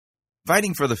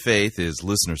Fighting for the Faith is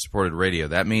listener-supported radio.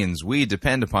 That means we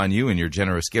depend upon you and your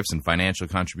generous gifts and financial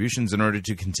contributions in order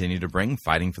to continue to bring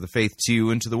Fighting for the Faith to you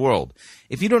and to the world.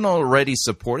 If you don't already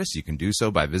support us, you can do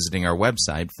so by visiting our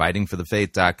website,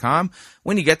 fightingforthefaith.com.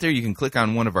 When you get there, you can click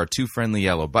on one of our two friendly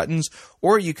yellow buttons,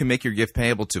 or you can make your gift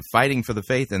payable to Fighting for the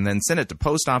Faith and then send it to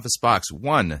Post Office Box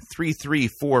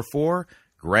 13344,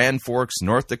 Grand Forks,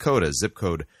 North Dakota, zip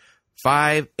code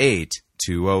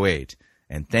 58208.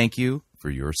 And thank you for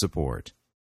your support.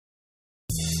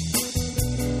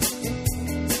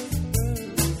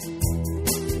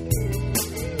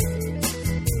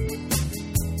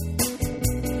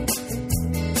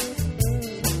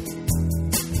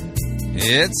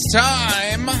 It's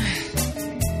time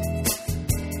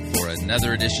for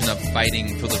another edition of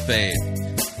Fighting for the Faith.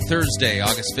 Thursday,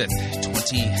 August 5th,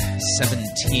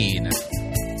 2017.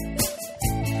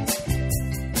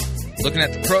 Looking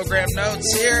at the program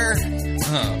notes here.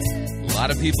 A lot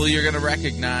of people you're going to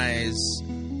recognize,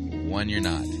 one you're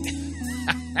not.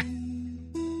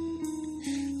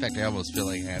 In fact, I almost feel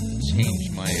like I have to change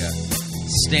my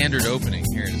standard opening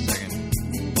here in a second.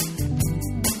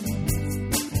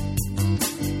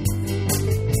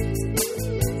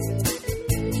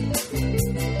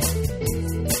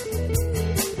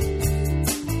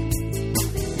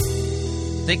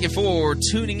 Thank you for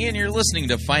tuning in. You're listening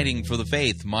to Fighting for the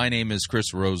Faith. My name is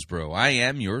Chris Rosebrough. I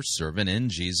am your servant in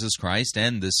Jesus Christ,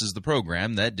 and this is the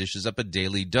program that dishes up a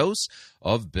daily dose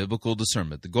of biblical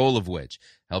discernment, the goal of which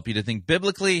help you to think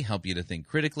biblically, help you to think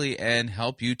critically, and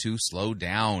help you to slow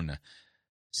down.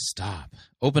 Stop.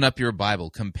 Open up your Bible.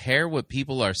 Compare what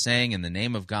people are saying in the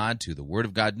name of God to the Word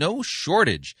of God. No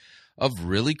shortage of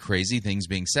really crazy things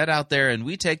being said out there, and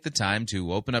we take the time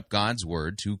to open up God's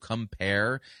Word to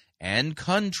compare and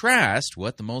contrast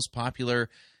what the most popular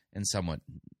and somewhat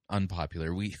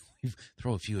unpopular, we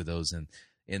throw a few of those in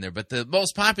there, but the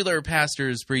most popular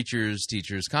pastors, preachers,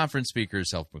 teachers, conference speakers,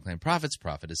 self-proclaimed prophets,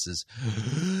 prophetesses,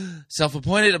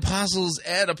 self-appointed apostles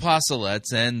and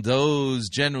apostolettes, and those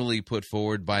generally put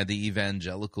forward by the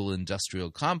evangelical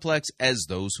industrial complex as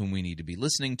those whom we need to be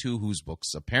listening to, whose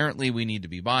books apparently we need to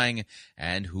be buying,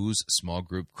 and whose small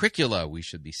group curricula we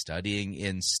should be studying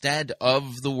instead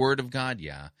of the Word of God.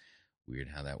 Yeah. Weird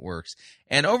how that works.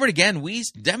 And over and again, we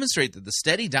demonstrate that the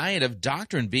steady diet of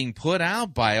doctrine being put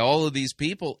out by all of these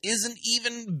people isn't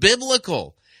even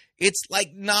biblical. It's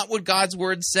like not what God's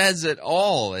Word says at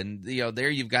all. And, there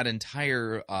you've got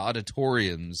entire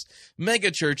auditoriums,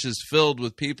 mega churches filled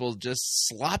with people just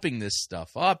slopping this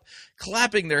stuff up,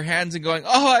 clapping their hands and going,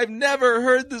 "Oh, I've never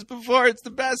heard this before. It's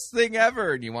the best thing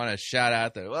ever." And you want to shout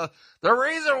out that, well, the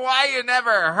reason why you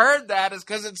never heard that is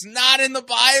because it's not in the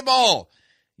Bible.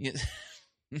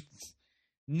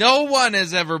 No one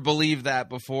has ever believed that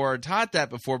before, taught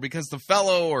that before, because the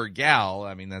fellow or gal,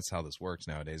 I mean, that's how this works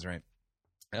nowadays, right?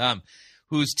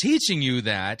 Who's teaching you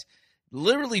that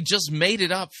literally just made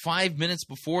it up 5 minutes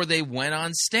before they went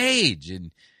on stage. And,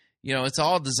 it's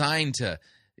all designed to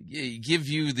give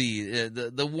you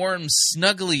the warm,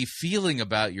 snuggly feeling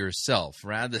about yourself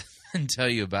rather than tell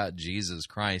you about Jesus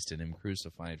Christ and Him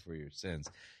crucified for your sins.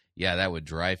 Yeah, that would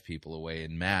drive people away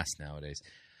en masse nowadays.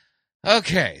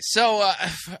 Okay, so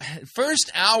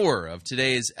first hour of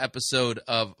today's episode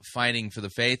of Fighting for the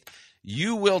Faith,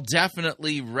 you will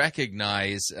definitely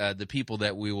recognize the people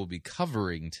that we will be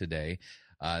covering today.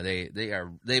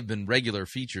 They've been regular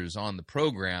features on the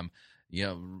program,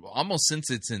 almost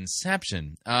since its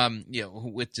inception,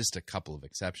 with just a couple of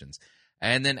exceptions.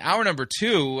 And then hour number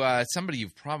two, somebody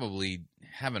you've probably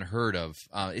haven't heard of.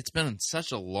 It's been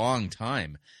such a long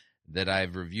time that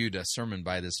I've reviewed a sermon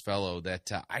by this fellow that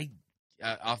I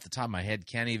off the top of my head,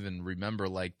 can't even remember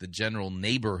like the general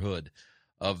neighborhood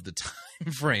of the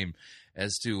time frame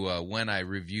as to when I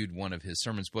reviewed one of his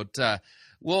sermons. But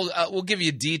we'll give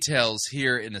you details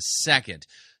here in a second.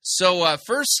 So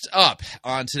first up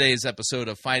on today's episode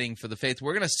of Fighting for the Faith,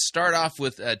 we're going to start off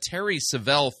with Terri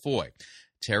Savelle Foy.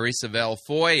 Terri Savelle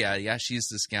Foy, she's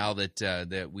this gal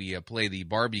that we play the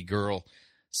Barbie Girl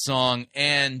song,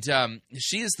 and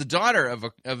she is the daughter of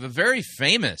a very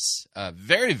famous,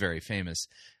 very, very famous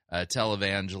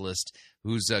televangelist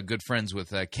who's good friends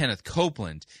with Kenneth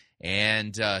Copeland.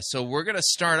 And so we're going to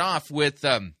start off with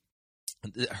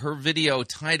her video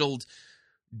titled,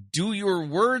 "Do Your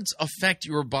Words Affect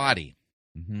Your Body?"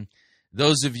 Mm-hmm.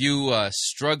 Those of you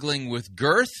struggling with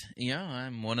girth,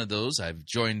 I'm one of those. I've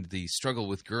joined the Struggle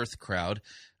with Girth crowd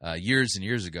years and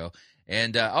years ago.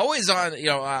 And always on,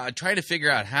 trying to figure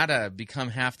out how to become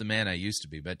half the man I used to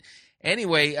be. But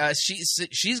anyway,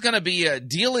 she's going to be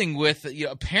dealing with,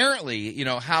 apparently,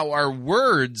 how our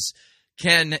words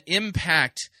can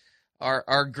impact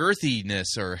our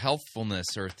girthiness or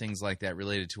healthfulness or things like that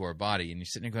related to our body. And you're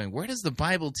sitting there going, where does the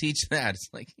Bible teach that? It's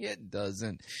like, it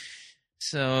doesn't.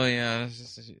 So, yeah.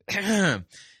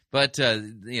 But,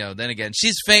 then again,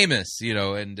 she's famous,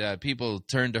 and people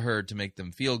turn to her to make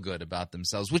them feel good about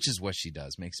themselves, which is what she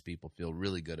does, makes people feel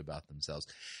really good about themselves.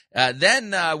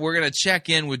 Then we're going to check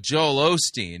in with Joel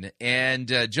Osteen, and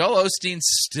Joel Osteen's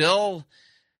still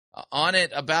on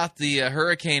it about the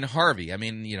Hurricane Harvey. I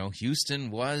mean, Houston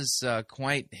was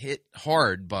quite hit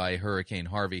hard by Hurricane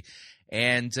Harvey.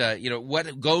 And,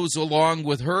 what goes along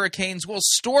with hurricanes? Well,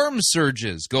 storm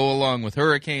surges go along with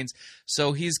hurricanes.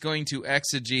 So he's going to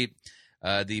exegete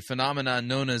the phenomenon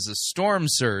known as a storm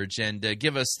surge and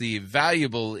give us the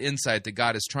valuable insight that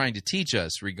God is trying to teach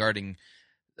us regarding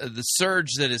the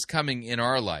surge that is coming in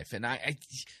our life. And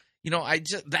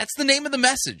that's the name of the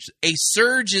message. A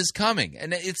surge is coming.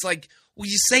 And it's like, well,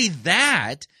 you say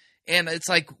that, and it's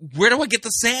like, where do I get the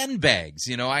sandbags?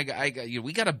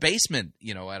 We got a basement,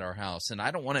 at our house, and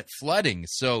I don't want it flooding.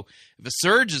 So if a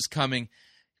surge is coming,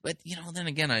 but, then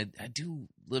again, I do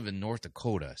live in North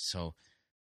Dakota, so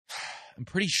I'm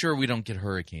pretty sure we don't get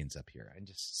hurricanes up here. I'm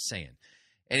just saying.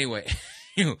 Anyway,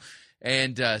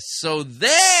 and so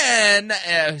then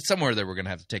somewhere there we're going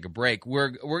to have to take a break. We're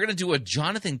going to do a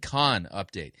Jonathan Cahn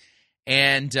update.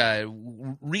 And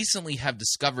recently have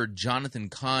discovered Jonathan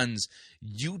Cahn's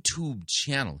YouTube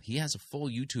channel. He has a full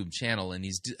YouTube channel, and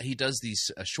he does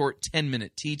these short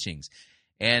 10-minute teachings.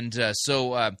 And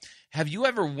so have you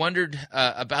ever wondered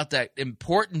about that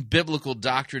important biblical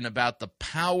doctrine about the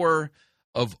power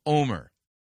of Omer?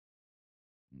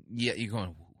 Yeah, you're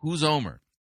going, who's Omer?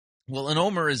 Well, an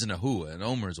Omer isn't a who. An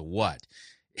Omer is a what.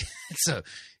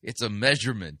 It's a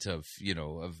measurement of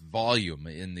volume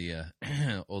in the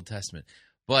Old Testament.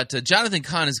 But Jonathan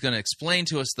Cahn is going to explain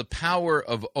to us the power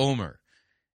of Omer.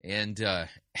 And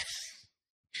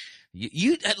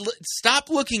you stop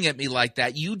looking at me like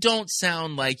that. You don't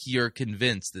sound like you're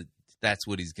convinced that that's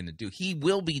what he's going to do. He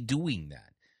will be doing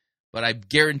that. But I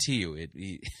guarantee you it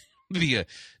will be a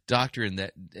doctrine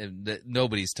that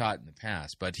nobody's taught in the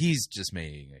past. But he's just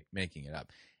making it up.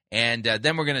 And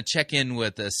then we're going to check in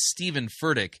with Stephen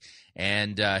Furtick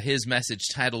and his message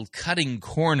titled Cutting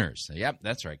Corners. Yep,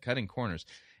 that's right, Cutting Corners.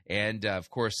 And, of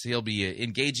course, he'll be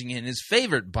engaging in his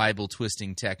favorite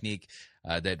Bible-twisting technique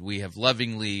that we have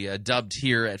lovingly dubbed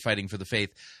here at Fighting for the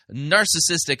Faith,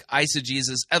 narcissistic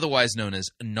eisegesis, otherwise known as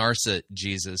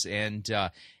Narsa-Jesus.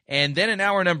 And then in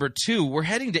hour number 2, we're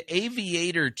heading to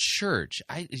Aviator Church.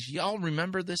 Y'all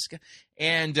remember this guy?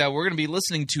 And we're going to be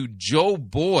listening to Joe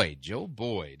Boyd. Joe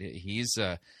Boyd, he's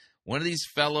one of these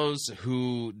fellows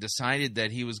who decided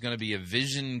that he was going to be a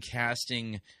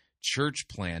vision-casting church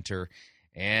planter.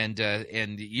 And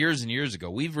years and years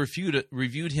ago, we've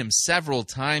reviewed him several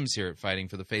times here at Fighting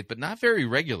for the Faith, but not very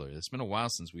regular. It's been a while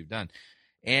since we've done.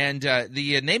 And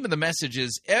the name of the message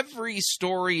is Every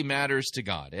Story Matters to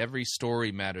God. Every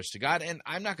story matters to God. And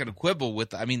I'm not going to quibble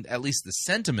with, at least the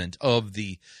sentiment of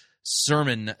the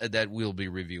sermon that we'll be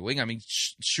reviewing.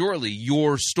 Surely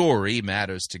your story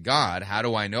matters to God. How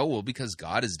do I know? Well, because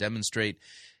God has demonstrated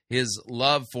his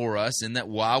love for us in that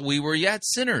while we were yet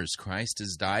sinners, Christ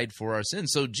has died for our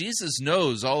sins. So Jesus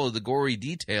knows all of the gory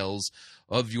details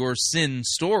of your sin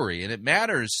story, and it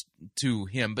matters to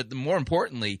him. But more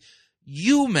importantly,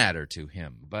 you matter to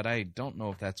him. But I don't know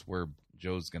if that's where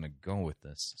Joe's going to go with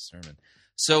this sermon.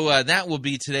 So that will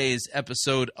be today's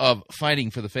episode of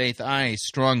Fighting for the Faith. I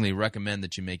strongly recommend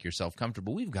that you make yourself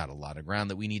comfortable. We've got a lot of ground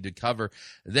that we need to cover.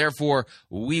 Therefore,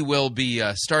 we will be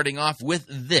starting off with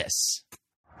this.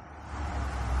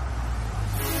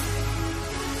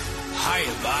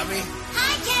 Hiya, Bobby.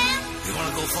 Hi, Ken. You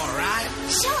want to go for a ride?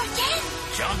 Sure, Ken.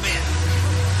 Jump in.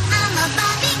 I'm a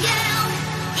Barbie girl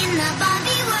in the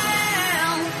Barbie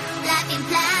world. Life in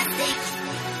plastic,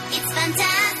 it's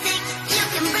fantastic. You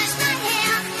can brush my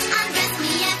hair, undress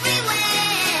me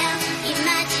everywhere.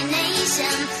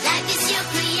 Imagination, life is your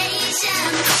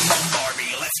creation. Come on,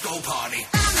 Barbie, let's go party.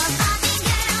 I'm a Barbie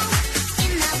girl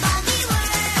in the Barbie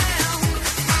world.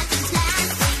 Life in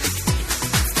plastic,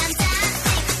 it's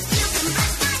fantastic. You can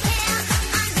brush my hair,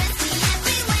 undress me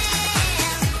everywhere.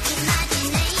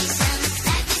 Imagination,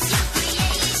 life is your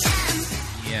creation.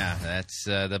 Yeah, that's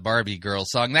the Barbie girl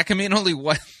song. That can mean only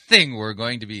one thing. We're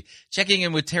going to be checking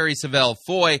in with Terri Savelle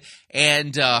Foy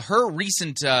and her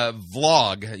recent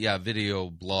video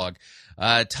blog,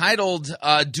 titled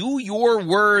Do Your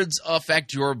Words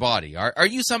Affect Your Body? Are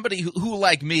you somebody who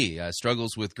like me,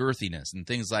 struggles with girthiness and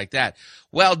things like that?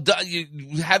 Well,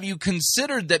 have you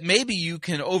considered that maybe you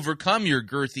can overcome your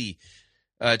girthy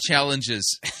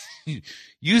challenges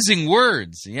using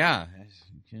words? Yeah.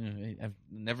 I've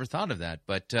never thought of that.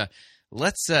 But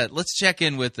let's check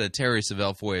in with Terri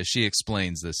Savelle Foy as she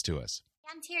explains this to us.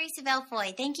 I'm Terri Savelle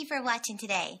Foy. Thank you for watching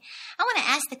today. I want to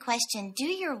ask the question, do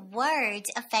your words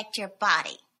affect your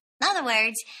body? In other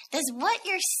words, does what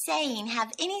you're saying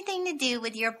have anything to do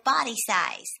with your body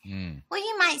size? Well,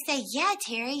 you might say, yeah,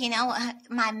 Terri,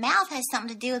 my mouth has something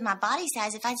to do with my body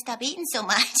size if I stop eating so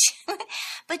much.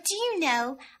 But do you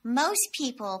know, most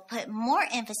people put more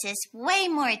emphasis, way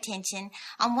more attention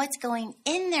on what's going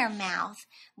in their mouth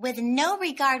with no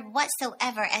regard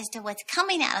whatsoever as to what's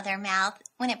coming out of their mouth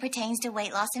when it pertains to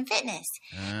weight loss and fitness.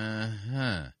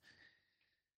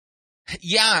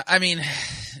 Yeah, I mean,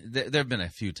 there have been a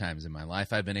few times in my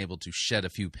life I've been able to shed a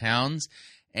few pounds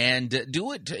and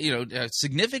do it,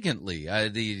 significantly.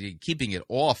 The keeping it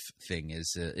off thing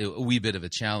is a wee bit of a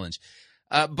challenge.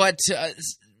 But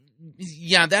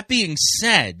that being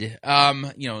said,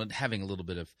 having a little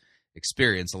bit of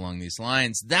experience along these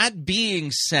lines, that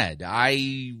being said,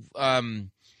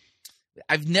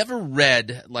 I've never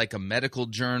read like a medical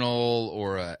journal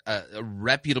or a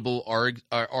reputable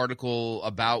article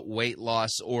about weight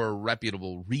loss or a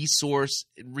reputable resource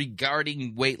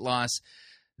regarding weight loss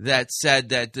that said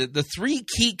that the three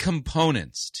key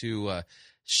components to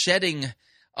shedding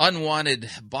unwanted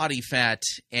body fat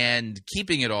and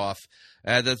keeping it off,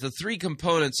 that the three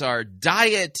components are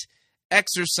diet,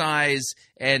 exercise,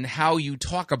 and how you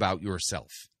talk about yourself.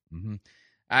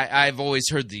 I've always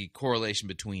heard the correlation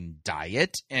between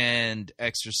diet and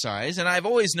exercise, and I've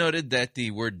always noted that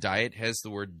the word diet has the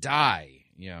word die,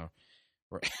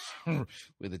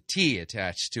 with a T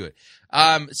attached to it.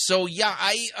 I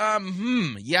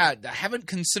haven't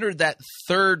considered that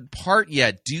third part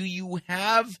yet. Do you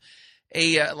have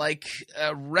a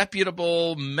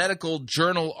reputable medical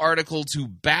journal article to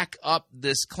back up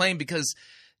this claim? Because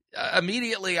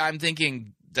immediately I'm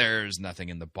thinking, there's nothing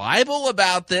in the Bible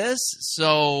about this,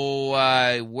 so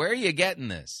where are you getting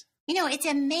this? It's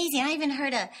amazing. I even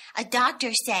heard a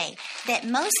doctor say that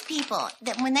most people,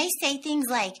 that when they say things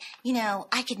like,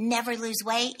 I could never lose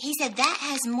weight, he said that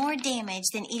has more damage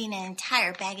than eating an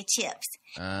entire bag of chips.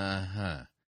 I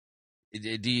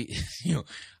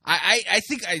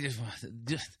think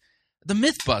the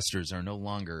Mythbusters are no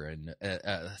longer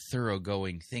a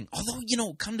thoroughgoing thing.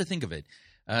 Although, come to think of it,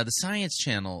 the Science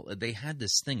Channel, they had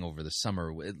this thing over the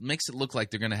summer. It makes it look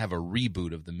like they're going to have a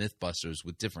reboot of the Mythbusters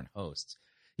with different hosts.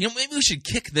 Maybe we should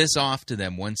kick this off to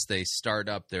them once they start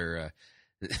up their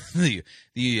the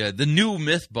new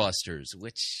Mythbusters,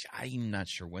 which I'm not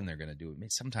sure when they're going to do it.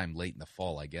 Maybe sometime late in the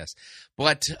fall, I guess.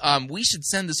 But we should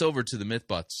send this over to the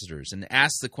Mythbusters and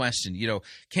ask the question.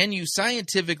 Can you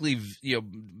scientifically,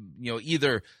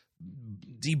 either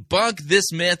debunk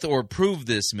this myth or prove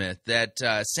this myth that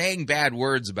saying bad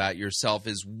words about yourself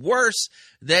is worse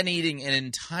than eating an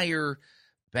entire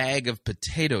bag of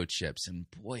potato chips? And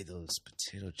boy, those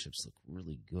potato chips look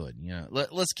really good.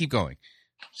 Let's keep going.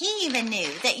 He even knew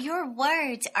that your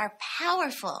words are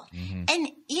powerful. And,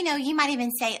 you might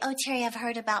even say, oh, Terri, I've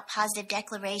heard about positive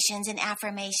declarations and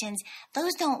affirmations.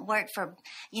 Those don't work for,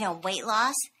 weight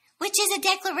loss, which is a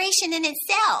declaration in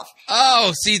itself.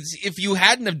 Oh, see, if you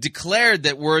hadn't have declared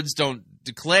that words don't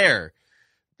declare,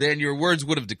 then your words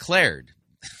would have declared.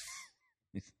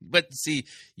 But see,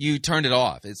 you turned it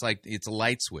off. It's like it's a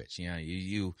light switch.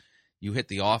 You hit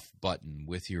the off button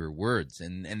with your words,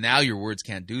 and now your words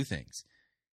can't do things.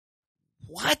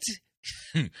 What?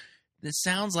 This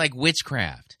sounds like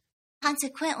witchcraft.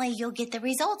 Consequently, you'll get the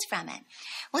results from it.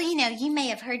 Well, you may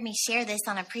have heard me share this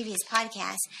on a previous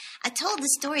podcast. I told the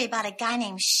story about a guy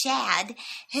named Shad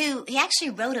he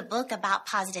actually wrote a book about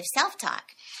positive self-talk.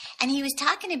 And he was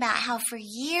talking about how for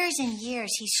years and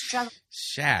years he struggled.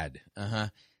 Shad,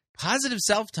 positive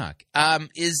self-talk.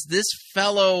 Is this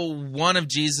fellow one of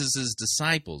Jesus's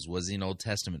disciples? Was he an Old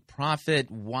Testament prophet?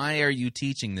 Why are you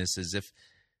teaching this as if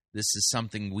this is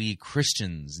something we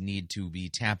Christians need to be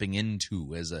tapping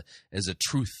into as a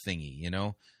truth thingy,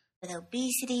 With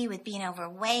obesity, with being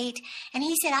overweight. And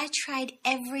he said, I tried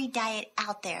every diet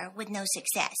out there with no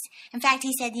success. In fact,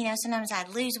 he said, sometimes I'd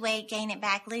lose weight, gain it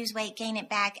back, lose weight, gain it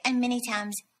back, and many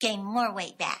times gain more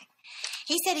weight back.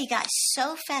 He said he got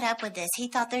so fed up with this, he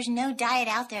thought there's no diet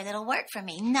out there that'll work for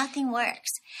me. Nothing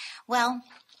works. Well,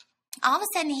 all of a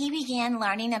sudden he began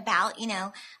learning about,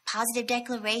 positive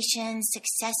declarations,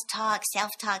 success talk,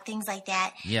 self-talk, things like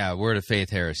that. Yeah, word of faith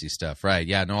heresy stuff, right.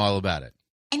 Yeah, I know all about it.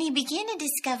 And he began to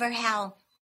discover how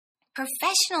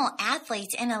professional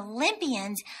athletes and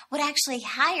Olympians would actually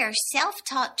hire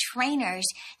self-taught trainers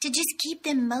to just keep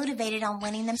them motivated on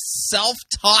winning them.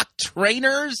 Self-taught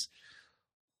trainers?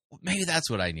 Maybe that's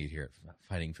what I need here at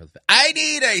Fighting for the Faith. I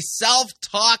need a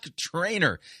self-talk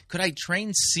trainer. Could I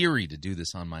train Siri to do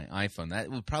this on my iPhone?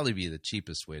 That would probably be the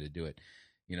cheapest way to do it.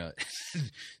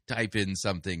 Type in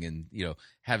something and,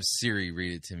 have Siri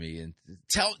read it to me and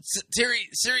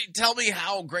Siri, tell me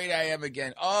how great I am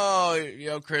again.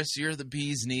 Oh, Chris, you're the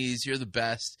bee's knees. You're the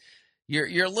best.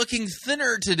 You're looking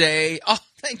thinner today. Oh,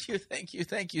 thank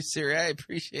you, Siri. I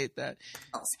appreciate that.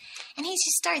 And he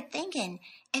just started thinking,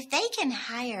 if they can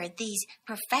hire these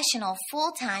professional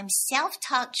full-time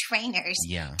self-talk trainers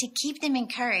to keep them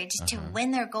encouraged to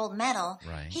win their gold medal,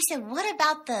 he said, what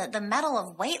about the medal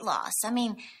of weight loss? I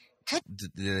mean,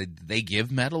 did they give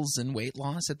medals in weight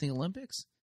loss at the Olympics?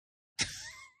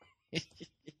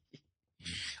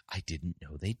 I didn't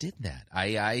know they did that.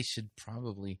 I should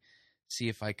probably see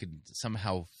if I could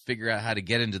somehow figure out how to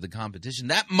get into the competition.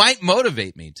 That might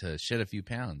motivate me to shed a few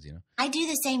pounds, I do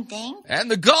the same thing.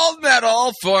 And the gold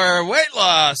medal for weight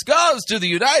loss goes to the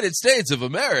United States of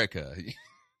America.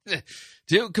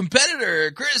 To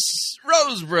competitor Chris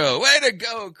Roseborough. Way to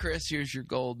go, Chris. Here's your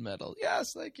gold medal.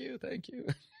 Yes, thank you.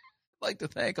 I'd like to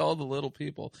thank all the little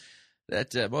people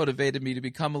that motivated me to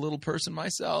become a little person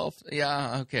myself.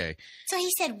 Yeah, okay. So he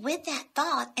said with that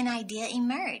thought, an idea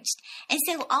emerged. And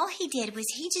so all he did was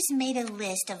he just made a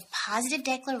list of positive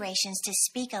declarations to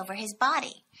speak over his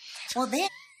body. Well, then...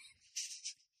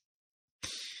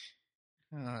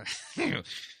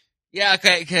 Yeah,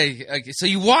 okay. So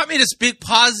you want me to speak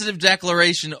positive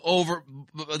declaration over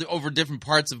different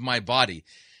parts of my body.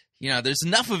 There's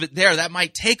enough of it there. That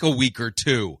might take a week or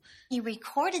two. He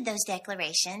recorded those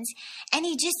declarations, and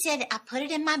he just said, I put it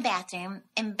in my bathroom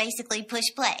and basically push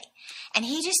play. And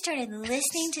he just started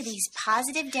listening to these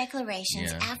positive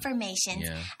declarations, affirmations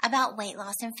about weight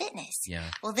loss and fitness.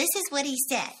 Yeah. Well, this is what he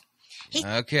said.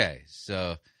 Okay,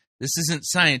 so this isn't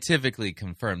scientifically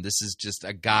confirmed. This is just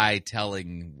a guy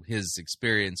telling his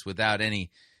experience without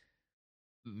any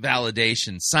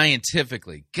validation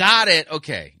scientifically. Got it.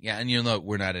 Okay. Yeah, and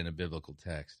we're not in a biblical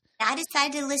text. I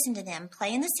decided to listen to them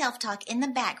playing the self-talk in the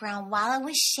background while I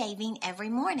was shaving every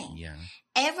morning. Yeah.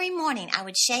 Every morning I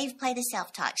would shave, play the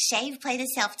self-talk, shave, play the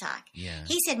self-talk. Yeah.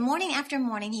 He said morning after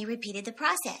morning he repeated the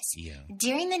process. Yeah.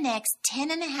 During the next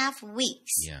 10.5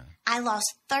 weeks, I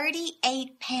lost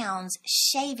 38 pounds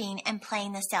shaving and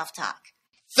playing the self-talk.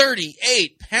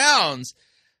 38 pounds?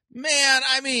 Man,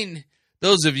 I mean,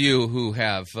 those of you who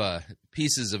have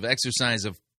pieces of exercise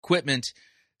equipment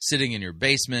sitting in your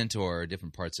basement or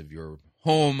different parts of your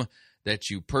home that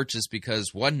you purchased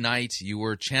because one night you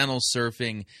were channel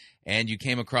surfing and you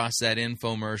came across that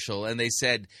infomercial and they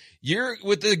said, you're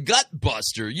with the gut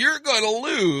buster, you're going to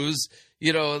lose,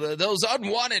 those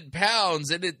unwanted pounds.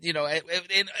 And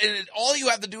all you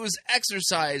have to do is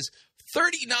exercise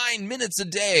 39 minutes a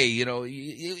day,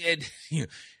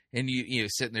 and you're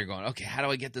sitting there going, okay, how do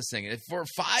I get this thing? And for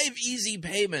 5 easy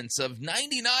payments of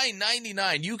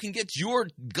 $99.99, you can get your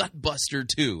gut buster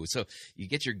too. So you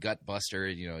get your gut buster,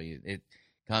 it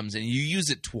comes and you use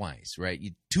it twice, right?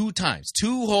 2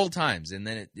 whole times, and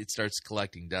then it starts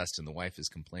collecting dust, and the wife is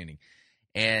complaining.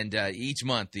 And each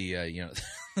month, the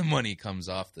the money comes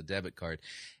off the debit card.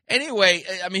 Anyway,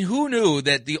 I mean, who knew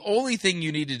that the only thing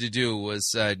you needed to do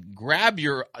was grab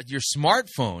your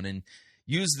smartphone and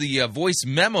use the voice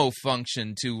memo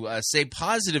function to say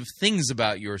positive things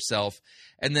about yourself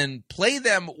and then play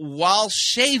them while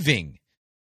shaving.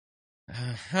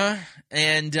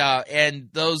 And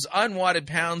those unwanted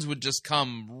pounds would just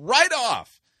come right off.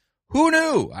 Who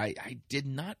knew? I did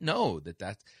not know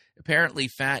that apparently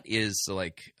fat is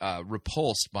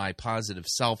repulsed by positive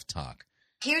self-talk.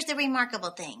 Here's the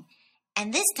remarkable thing.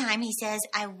 And this time he says,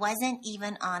 I wasn't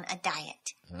even on a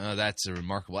diet. Oh, that's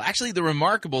remarkable. Actually, the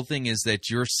remarkable thing is that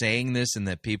you're saying this and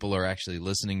that people are actually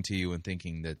listening to you and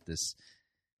thinking that this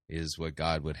is what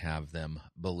God would have them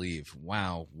believe.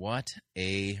 Wow, what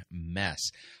a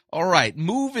mess. All right,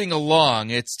 moving along,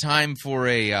 it's time for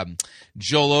a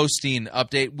Joel Osteen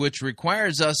update, which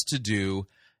requires us to do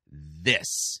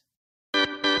this.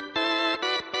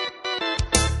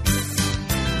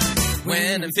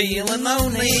 When I'm feeling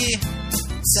lonely,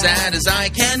 sad as I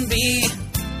can be,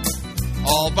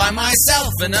 all by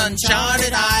myself, an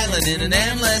uncharted island in an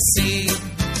endless sea.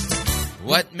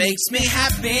 What makes me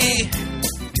happy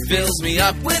fills me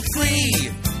up with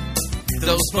glee.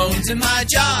 Those bones in my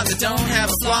jaw that don't have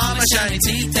a flaw, my shiny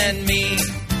teeth and me.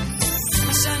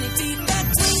 My shiny teeth that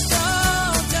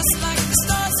twinkle just like the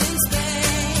stars in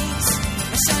space.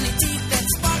 My shiny teeth that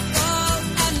sparkle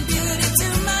and beauty to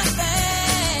my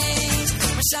face.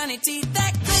 My shiny teeth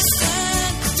that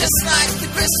glisten just like the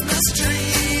Christmas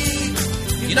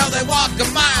tree. You know they walk a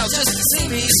mile just to see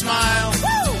me smile.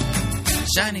 Woo!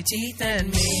 Shiny teeth and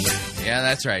me. Yeah,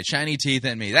 that's right. Shiny teeth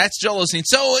and me. That's Joel Osteen.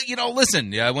 So,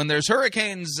 listen, when there's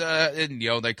hurricanes, and,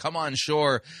 they come on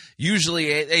shore, usually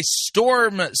a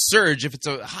storm surge, if it's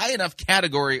a high enough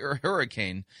category or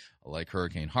hurricane, like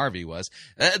Hurricane Harvey was,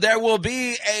 there will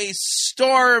be a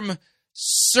storm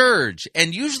surge,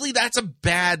 and usually that's a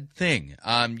bad thing.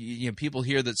 People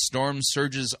hear that storm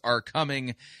surges are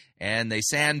coming, and they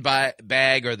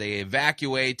sandbag or they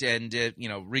evacuate, and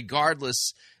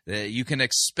regardless, you can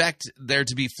expect there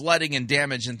to be flooding and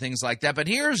damage and things like that. But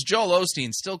here's Joel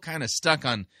Osteen, still kind of stuck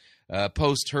on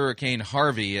post-Hurricane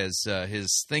Harvey as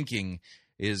his thinking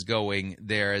is going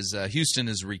there as Houston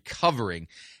is recovering,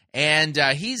 and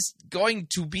he's going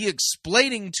to be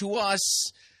explaining to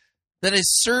us that a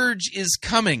surge is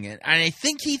coming, and I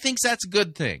think he thinks that's a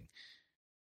good thing.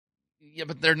 Yeah,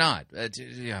 but they're not.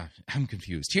 I'm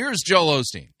confused. Here's Joel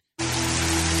Osteen.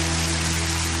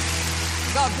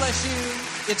 God bless you.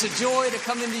 It's a joy to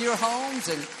come into your homes,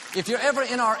 and if you're ever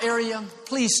in our area,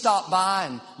 please stop by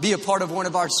and be a part of one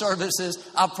of our services.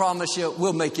 I promise you,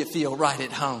 we'll make you feel right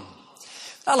at home.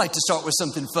 I'd like to start with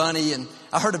something funny, and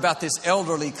I heard about this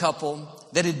elderly couple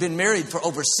that had been married for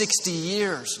over 60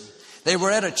 years. They were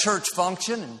at a church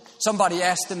function, and somebody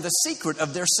asked them the secret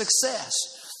of their success.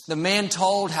 The man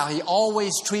told how he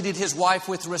always treated his wife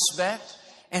with respect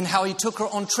and how he took her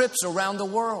on trips around the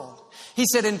world. He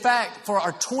said, in fact, for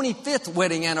our 25th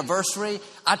wedding anniversary,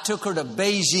 I took her to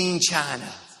Beijing, China.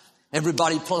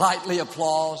 Everybody politely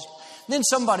applauded. Then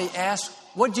somebody asked,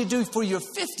 what'd you do for your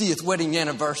 50th wedding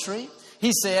anniversary?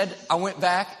 He said, I went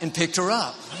back and picked her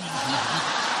up.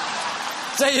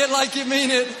 Say it like you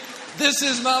mean it. This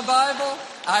is my Bible.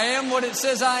 I am what it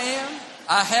says I am.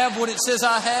 I have what it says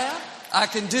I have. I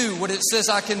can do what it says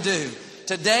I can do.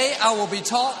 Today I will be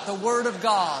taught the Word of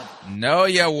God. No,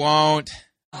 you won't.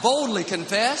 Boldly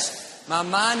confess. My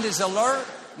mind is alert.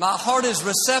 My heart is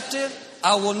receptive.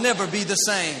 I will never be the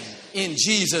same. In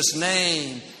Jesus'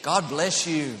 name. God bless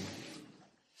you.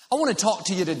 I want to talk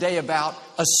to you today about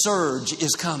a surge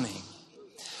is coming.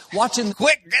 Quick,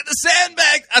 get the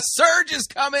sandbag. A surge is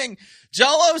coming.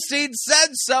 Joel Osteen said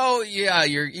so. Yeah,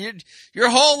 your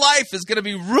whole life is going to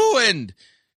be ruined.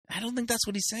 I don't think that's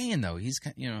what he's saying, though. Let's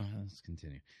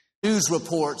continue. News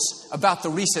reports about the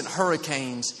recent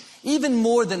hurricanes, even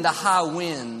more than the high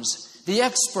winds, the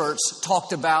experts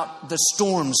talked about the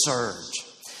storm surge.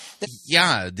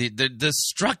 Yeah, the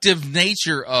destructive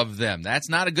nature of them. That's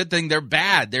not a good thing. They're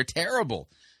bad. They're terrible.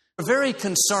 We're very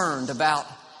concerned about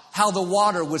how the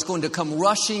water was going to come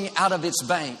rushing out of its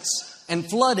banks and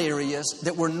flood areas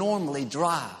that were normally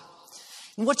dry.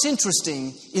 And what's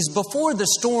interesting is before the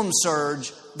storm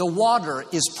surge, the water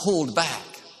is pulled back.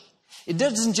 It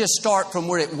doesn't just start from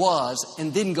where it was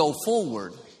and then go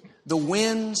forward. The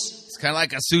winds... It's kind of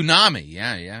like a tsunami.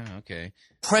 Yeah, okay.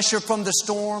 Pressure from the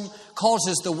storm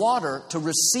causes the water to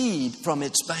recede from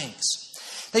its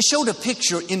banks. They showed a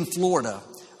picture in Florida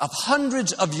of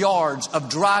hundreds of yards of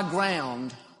dry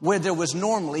ground where there was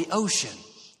normally ocean.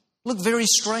 Looked very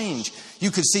strange.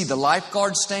 You could see the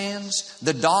lifeguard stands,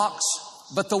 the docks,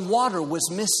 but the water was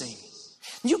missing.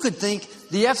 You could think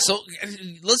So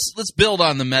let's build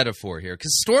on the metaphor here,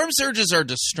 because storm surges are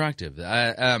destructive.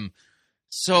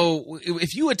 So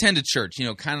if you attend a church,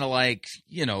 kind of like,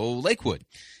 Lakewood,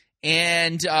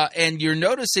 and you're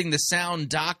noticing the sound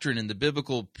doctrine and the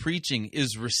biblical preaching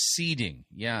is receding,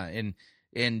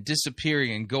 and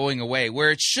disappearing and going away,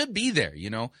 where it should be there,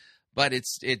 but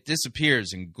it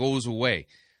disappears and goes away.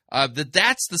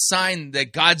 That's the sign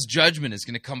that God's judgment is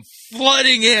going to come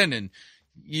flooding in, and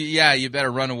you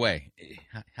better run away.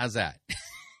 How's that?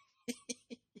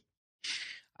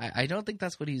 I don't think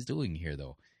that's what he's doing here,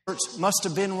 though. Must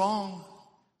have been wrong.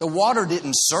 The water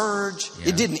didn't surge. Yeah.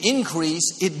 It didn't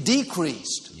increase. It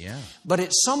decreased. Yeah. But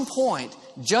at some point,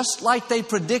 just like they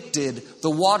predicted, the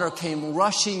water came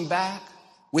rushing back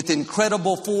with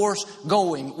incredible force,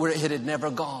 going where it had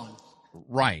never gone.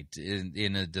 Right.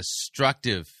 In a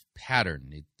destructive pattern.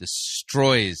 It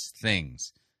destroys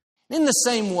things. In the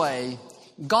same way,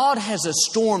 God has a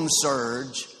storm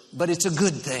surge, but it's a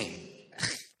good thing.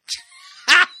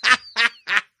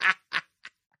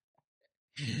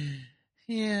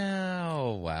 Yeah,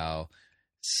 oh wow.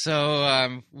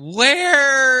 So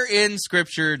where in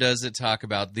Scripture does it talk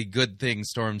about the good thing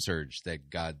storm surge that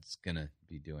God's going to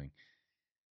be doing?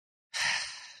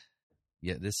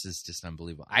 Yeah, this is just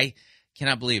unbelievable. I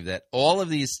cannot believe that all of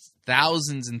these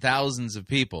thousands and thousands of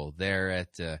people there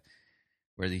at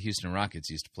where the Houston Rockets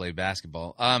used to play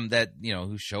basketball,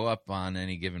 who show up on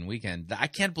any given weekend, I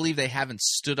can't believe they haven't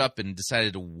stood up and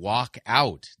decided to walk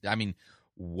out. I mean,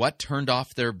 what turned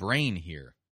off their brain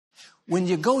here? When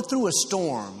you go through a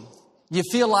storm, You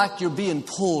feel like you're being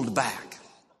pulled back.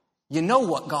 You know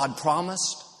what God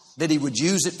promised, that He would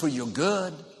use it for your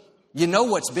good. You know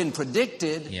what's been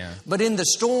predicted, Yeah. but in the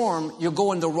storm, you're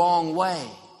going the wrong way.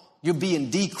 You're being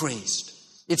decreased.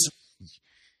 It's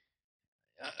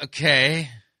Okay.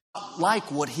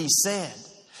 like what He said.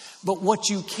 But what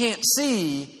you can't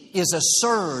see is a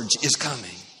surge is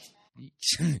coming.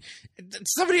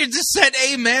 Somebody just said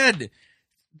amen.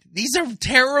 These are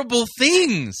terrible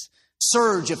things.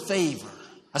 Surge of favor,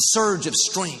 a surge of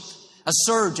strength, a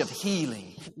surge of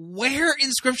healing. Where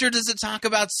in Scripture does it talk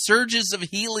about surges of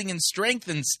healing and strength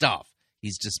and stuff?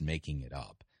 He's just making it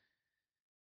up.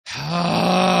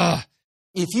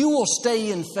 If you will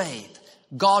stay in faith,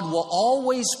 God will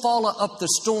always follow up the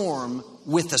storm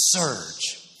with a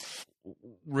surge.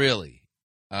 Really?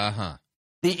 Uh-huh.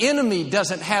 The enemy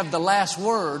doesn't have the last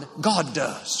word, God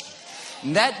does.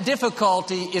 And that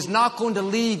difficulty is not going to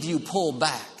leave you pulled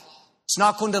back. It's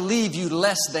not going to leave you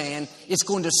less than. It's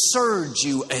going to surge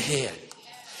you ahead.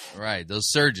 Right,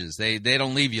 those surges, they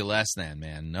don't leave you less than,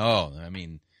 man. No, I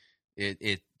mean,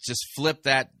 it just flip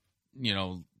that,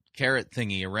 carrot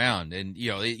thingy around, and,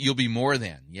 you'll be more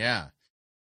than, yeah.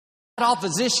 That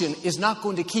opposition is not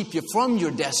going to keep you from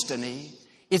your destiny.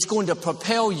 It's going to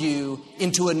propel you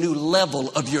into a new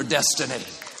level of your destiny.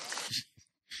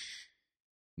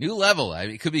 New level.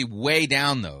 It could be way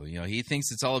down, though. He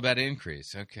thinks it's all about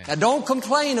increase. Okay. Now, don't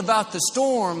complain about the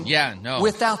storm. Yeah, no.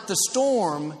 Without the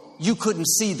storm, you couldn't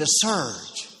see the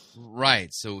surge. Right.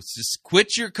 So just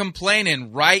quit your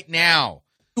complaining right now.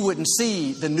 You wouldn't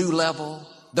see the new level,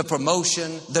 the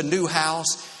promotion, the new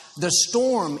house. The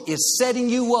storm is setting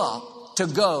you up to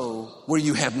go where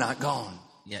you have not gone.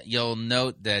 Yeah, you'll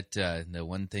note that the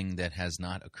one thing that has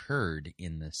not occurred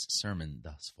in this sermon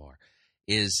thus far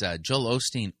is Joel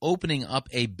Osteen opening up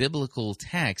a biblical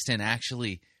text and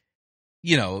actually,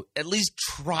 at least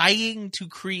trying to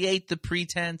create the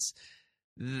pretense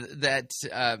that,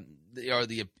 or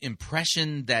the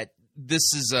impression that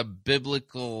this is a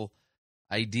biblical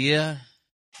idea.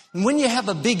 When you have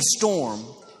a big storm,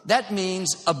 that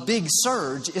means a big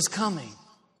surge is coming.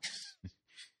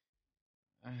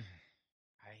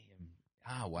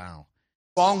 Wow.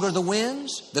 The stronger the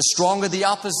winds, the stronger the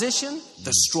opposition,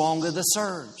 the stronger the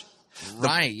surge.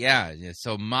 Right, yeah.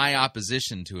 So my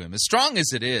opposition to him, as strong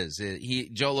as it is,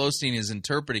 Joel Osteen is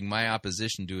interpreting my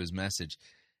opposition to his message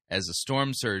as a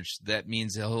storm surge. That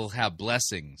means he'll have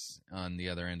blessings on the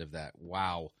other end of that.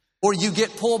 Wow. The more you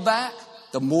get pulled back,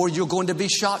 the more you're going to be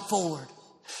shot forward.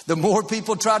 The more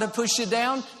people try to push you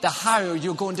down, the higher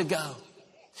you're going to go.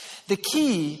 The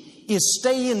key is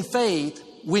stay in faith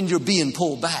when you're being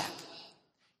pulled back.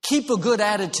 Keep a good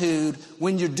attitude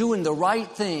when you're doing the right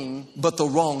thing, but the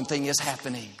wrong thing is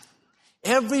happening.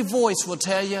 Every voice will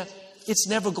tell you it's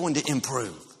never going to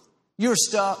improve. You're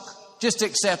stuck. Just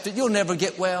accept it. You'll never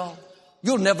get well.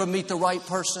 You'll never meet the right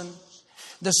person.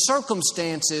 The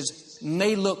circumstances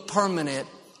may look permanent.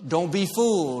 Don't be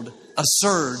fooled. A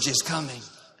surge is coming.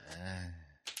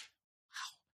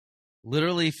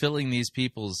 Literally filling these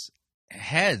people's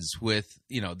heads with,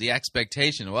 the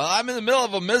expectation. Well, I'm in the middle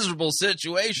of a miserable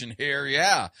situation here,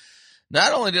 yeah.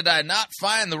 Not only did I not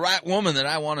find the right woman that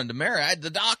I wanted to marry, the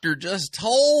doctor just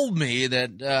told me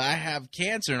that I have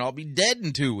cancer and I'll be dead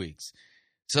in 2 weeks.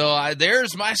 So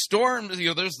there's my storm.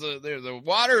 There's the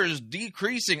water is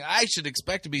decreasing. I should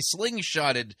expect to be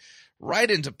slingshotted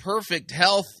right into perfect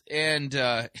health and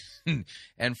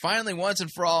finally once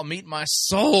and for all meet my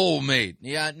soulmate.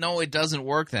 Yeah, no, it doesn't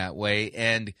work that way,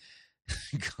 and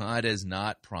God has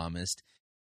not promised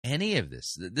any of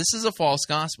this. This is a false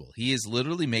gospel. He is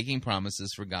literally making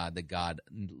promises for God that God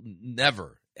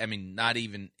never, not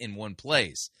even in one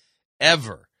place,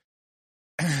 ever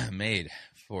made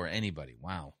for anybody.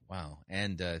 Wow.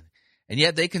 And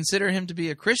yet they consider him to be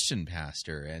a Christian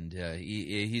pastor, and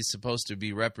he's supposed to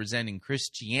be representing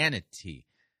Christianity.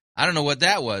 I don't know what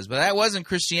that was, but that wasn't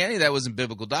Christianity. That wasn't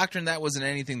biblical doctrine. That wasn't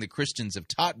anything that Christians have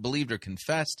taught, believed, or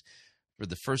confessed for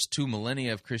the first 2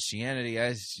 millennia of Christianity.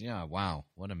 Wow,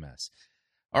 what a mess.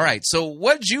 All right, so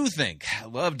what'd you think?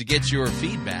 I'd love to get your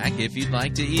feedback. If you'd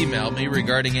like to email me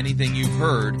regarding anything you've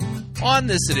heard on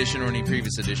this edition or any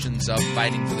previous editions of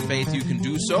Fighting for the Faith, you can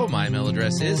do so. My email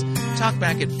address is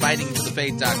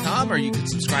talkback@fightingforthefaith.com, or you can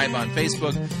subscribe on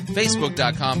Facebook,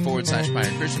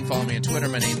 facebook.com/Pirate Christian. Follow me on Twitter.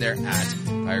 My name there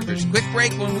 @Pirate Christian. Quick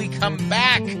break. When we come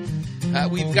back,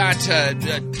 we've got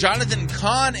Jonathan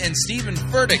Cahn and Stephen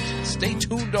Furtick. Stay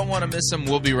tuned. Don't want to miss them.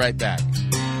 We'll be right back.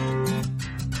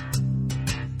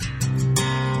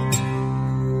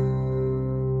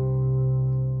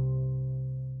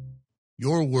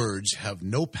 Your words have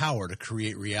no power to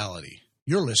create reality.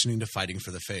 You're listening to Fighting for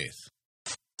the Faith.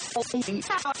 You're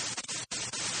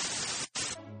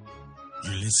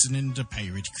listening to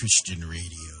Pirate Christian Radio.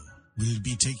 We'll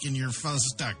be taking your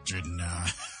false doctrine now.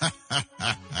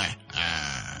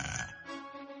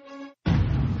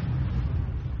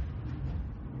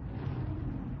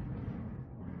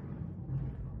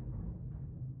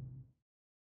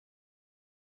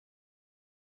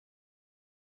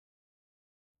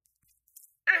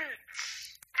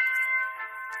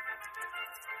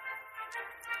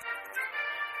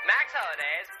 Max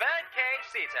Holliday's Birdcage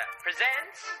Theater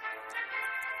presents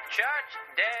Church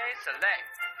Day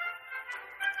Select.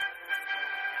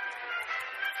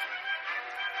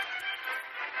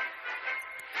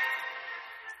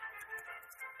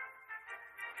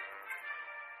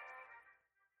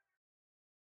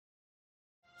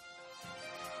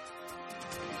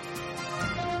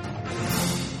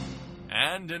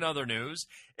 And in other news,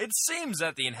 it seems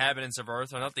that the inhabitants of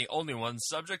Earth are not the only ones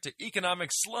subject to economic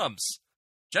slumps.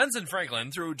 Jensen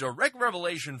Franklin, through direct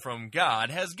revelation from God,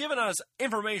 has given us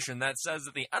information that says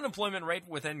that the unemployment rate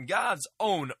within God's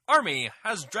own army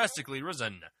has drastically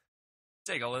risen.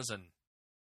 Take a listen.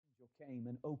 Came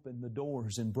and opened the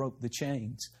doors and broke the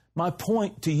chains. My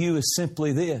point to you is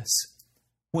simply this.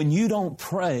 When you don't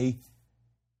pray,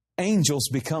 angels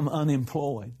become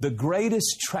unemployed. The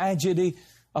greatest tragedy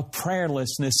of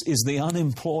prayerlessness is the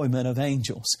unemployment of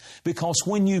angels. Because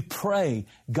when you pray,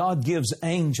 God gives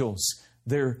angels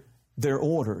their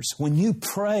orders. When you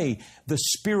pray, the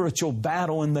spiritual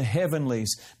battle in the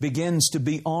heavenlies begins to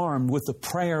be armed with the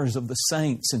prayers of the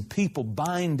saints and people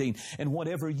binding, and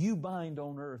whatever you bind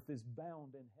on earth is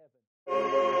bound in heaven.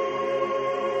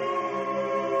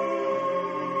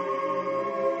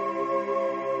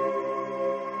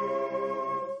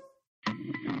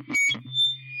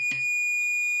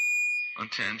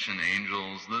 Attention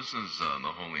angels, this is the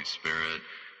Holy Spirit.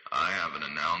 I have an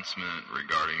announcement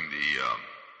regarding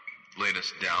the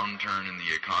latest downturn in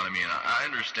the economy, and I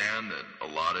understand that a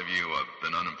lot of you have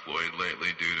been unemployed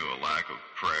lately due to a lack of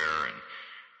prayer, and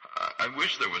I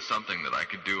wish there was something that I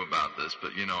could do about this,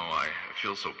 but you know, I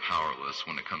feel so powerless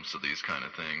when it comes to these kind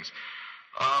of things.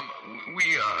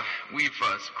 We've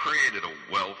created a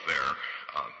welfare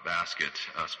basket,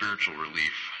 spiritual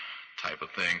relief type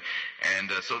of thing. And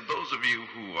so those of you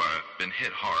who have been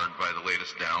hit hard by the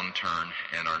latest downturn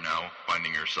and are now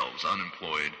finding yourselves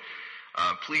unemployed,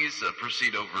 please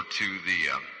proceed over to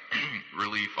the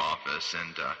relief office,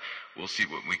 and we'll see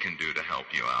what we can do to help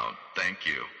you out. Thank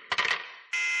you.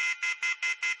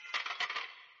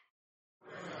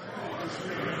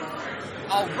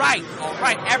 All right,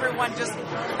 everyone just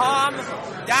calm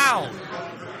down.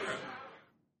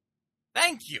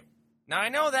 Thank you. Now, I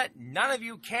know that none of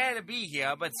you care to be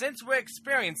here, but since we're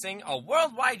experiencing a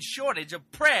worldwide shortage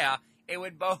of prayer, it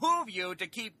would behoove you to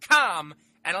keep calm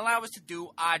and allow us to do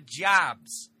our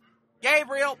jobs.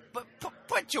 Gabriel,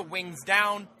 put your wings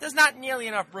down. There's not nearly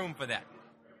enough room for that.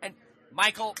 And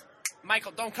Michael,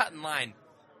 don't cut in line.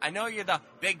 I know you're the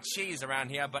big cheese around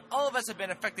here, but all of us have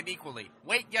been affected equally.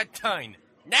 Wait your turn.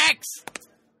 Next!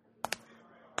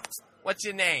 What's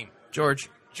your name? George.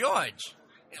 George?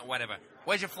 Yeah, whatever.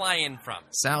 Where'd you fly in from?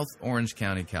 South Orange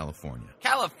County, California.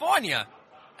 California?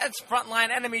 That's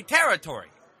frontline enemy territory.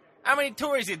 How many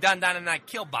tours you done down in that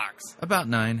kill box? About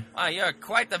 9. Oh, you're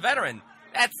quite the veteran.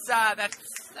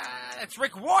 That's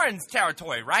Rick Warren's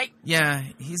territory, right? Yeah,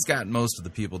 he's got most of the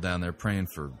people down there praying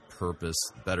for purpose,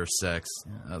 better sex,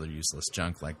 other useless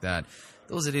junk like that.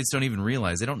 Those idiots don't even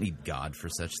realize they don't need God for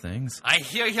such things. I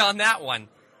hear you on that one.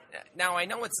 Now, I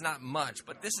know it's not much,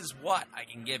 but this is what I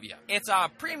can give you. It's our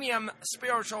premium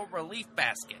spiritual relief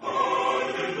basket.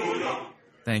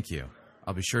 Thank you.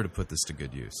 I'll be sure to put this to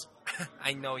good use.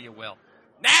 I know you will.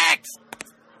 Next!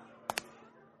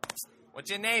 What's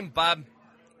your name, bub?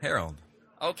 Harold.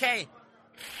 Okay,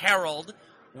 Harold,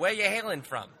 where you hailing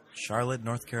from? Charlotte,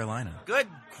 North Carolina. Good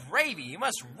gravy, you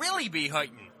must really be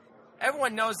hurting.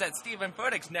 Everyone knows that Stephen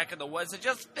Furtick's neck of the woods is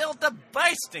just filled to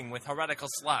bursting with heretical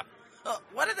slop.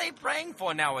 What are they praying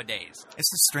for nowadays?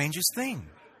 It's the strangest thing.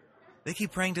 They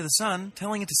keep praying to the sun,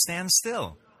 telling it to stand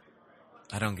still.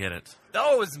 I don't get it.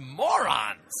 Those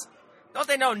morons! Don't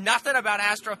they know nothing about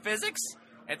astrophysics?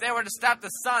 If they were to stop the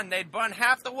sun, they'd burn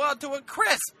half the world to a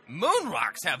crisp. Moon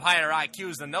rocks have higher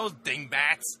IQs than those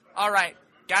dingbats. All right,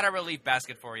 got a relief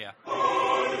basket for you.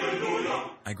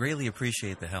 I greatly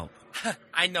appreciate the help.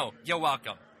 I know, you're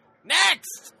welcome.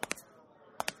 Next!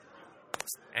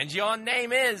 And your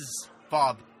name is?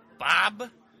 Bob. Bob?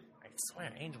 I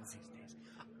swear, angels these days.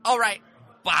 All right,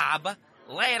 Bob,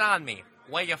 lay it on me.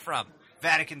 Where you from?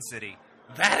 Vatican City.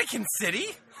 Vatican City?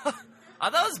 Are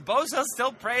those bozos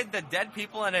still praying to dead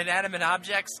people and inanimate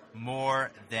objects?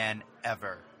 More than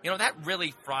ever. You know, that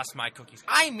really frosts my cookies.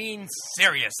 I mean,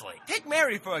 seriously. Take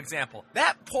Mary, for example.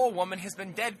 That poor woman has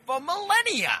been dead for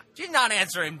millennia. She's not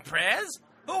answering prayers.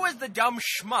 Who is the dumb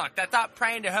schmuck that thought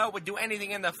praying to her would do anything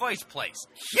in the first place?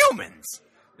 Humans!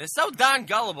 They're so darn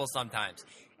gullible sometimes.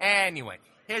 Anyway,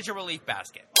 here's your relief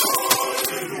basket.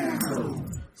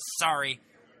 Sorry.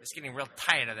 Just getting real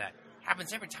tired of that.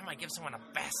 Happens every time I give someone a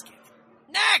basket.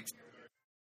 Next!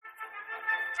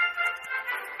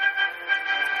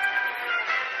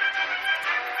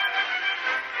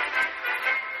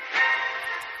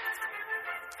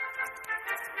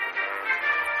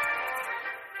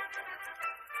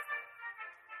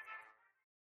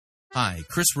 Hi,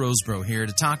 Chris Roseborough here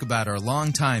to talk about our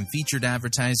longtime featured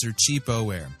advertiser, Cheap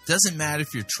Omer. Doesn't matter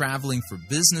if you're traveling for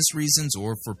business reasons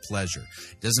or for pleasure.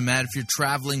 Doesn't matter if you're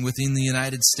traveling within the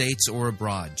United States or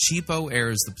abroad. Cheap Omer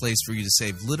is the place for you to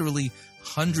save literally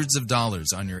hundreds of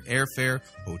dollars on your airfare,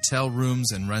 hotel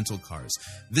rooms, and rental cars.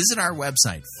 Visit our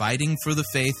website,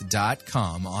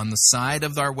 fightingforthefaith.com. On the side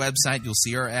of our website, you'll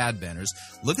see our ad banners.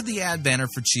 Look at the ad banner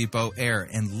for Cheapo Air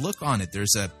and look on it.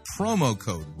 There's a promo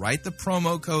code. Write the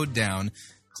promo code down.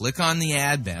 Click on the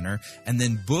ad banner and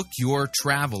then book your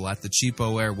travel at the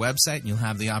Cheapo Air website, and you'll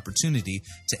have the opportunity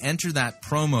to enter that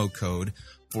promo code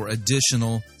for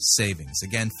additional savings.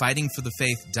 Again,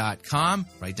 fightingforthefaith.com.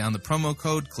 Write down the promo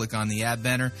code, click on the ad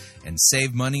banner, and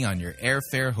save money on your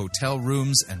airfare, hotel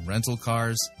rooms, and rental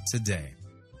cars today.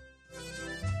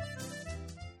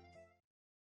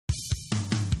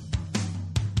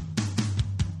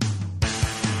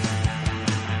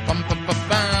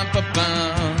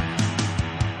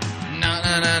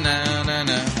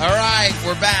 All right,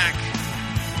 we're back.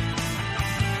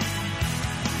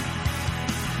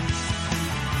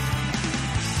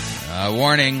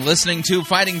 Warning, listening to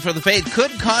Fighting for the Faith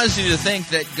could cause you to think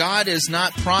that God is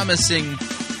not promising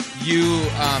you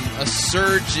a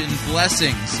surge in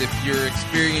blessings if you're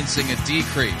experiencing a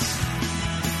decrease.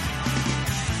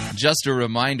 Just a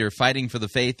reminder, Fighting for the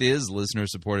Faith is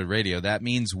listener-supported radio. That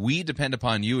means we depend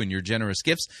upon you and your generous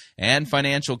gifts and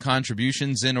financial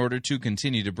contributions in order to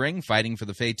continue to bring Fighting for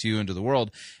the Faith to you into the world.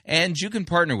 And you can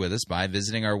partner with us by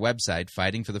visiting our website,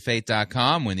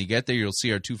 fightingforthefaith.com. When you get there, you'll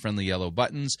see our two friendly yellow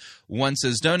buttons. One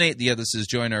says Donate, the other says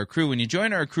Join Our Crew. When you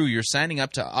join our crew, you're signing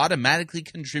up to automatically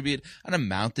contribute an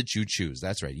amount that you choose.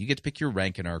 That's right. You get to pick your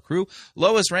rank in our crew.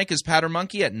 Lowest rank is Powder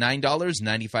Monkey at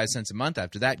 $9.95 a month.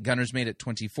 After that, Gunner's Mate at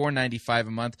 $24.95 a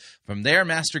month. From there,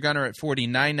 Master Gunner at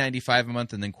 $49.95 a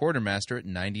month, and then Quartermaster at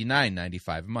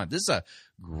 $99.95 a month. This is a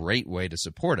great way to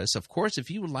support us. Of course, if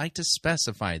you would like to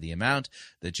specify the amount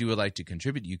that you would like to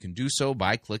contribute, you can do so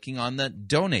by clicking on the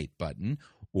Donate button,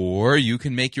 or you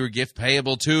can make your gift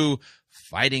payable to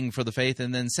Fighting for the Faith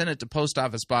and then send it to Post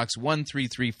Office Box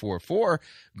 13344,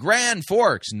 Grand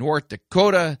Forks, North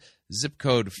Dakota, zip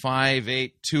code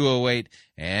 58208.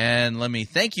 And let me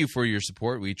thank you for your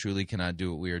support. We truly cannot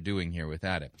do what we are doing here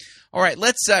without it. All right,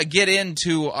 let's get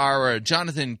into our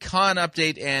Jonathan Cahn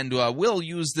update, and we'll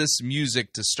use this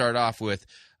music to start off with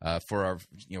for our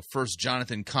first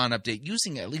Jonathan Cahn update,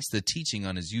 using at least the teaching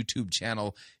on his YouTube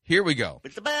channel. Here we go.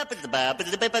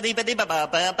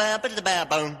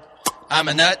 I'm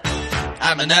a nut.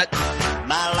 I'm a nut.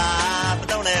 My life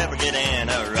don't ever get in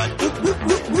a rut.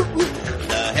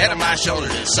 The head of my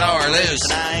shoulders is sore loose.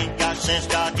 And I ain't got sense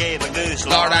God gave a goose.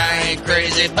 Lord, I ain't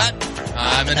crazy, but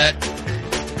I'm a nut.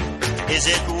 Is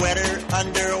it wetter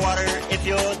underwater if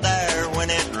you're there when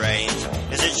it rains?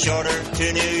 Is it shorter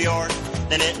to New York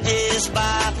than it is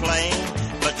by plane?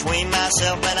 Between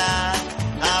myself and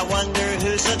I wonder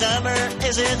who's the dumber.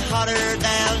 Is it hotter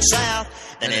down south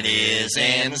than it is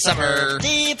in summer?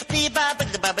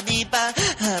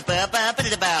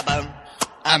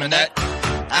 I'm a nut.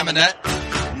 I'm a nut.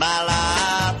 My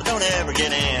life don't ever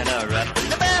get in a rut.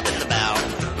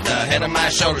 The head of my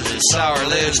shoulders is sour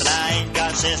loose. And I ain't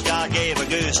got sense God gave a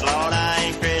goose. Lord, I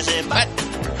ain't crazy, but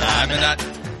I'm a nut.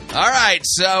 All right,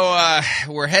 so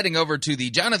we're heading over to the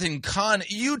Jonathan Cahn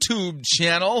YouTube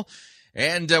channel,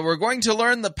 and we're going to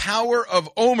learn the power of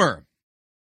Omer.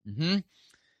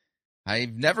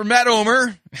 I've never met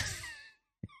Omer,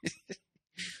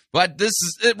 but this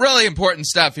is really important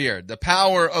stuff here, the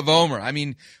power of Omer. I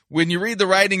mean, when you read the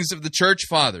writings of the church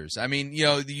fathers, I mean,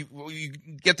 you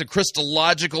get the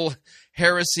Christological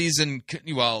heresies and,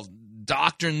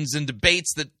 doctrines and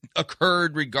debates that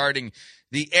occurred regarding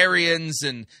the Arians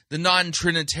and the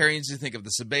non-Trinitarians. You think of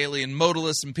the Sabellian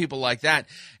modalists and people like that.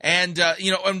 And,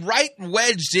 and right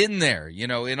wedged in there,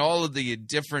 in all of the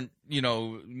different,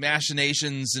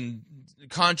 machinations and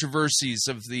controversies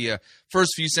of the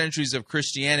first few centuries of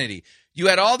Christianity, you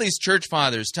had all these church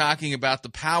fathers talking about the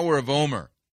power of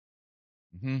Omer.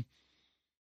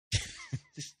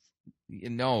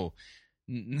 No,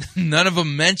 none of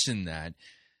them mention that.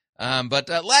 But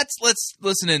let's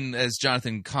listen in as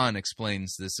Jonathan Cahn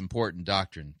explains this important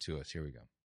doctrine to us. Here we go.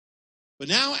 But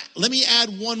now let me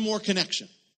add one more connection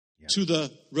to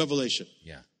the revelation.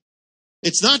 Yeah.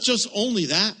 It's not just only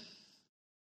that,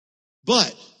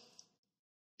 but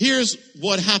here's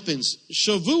what happens.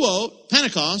 Shavuot,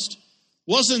 Pentecost,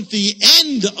 wasn't the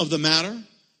end of the matter.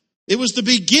 It was the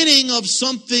beginning of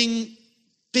something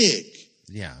big.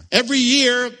 Yeah. Every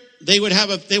year they would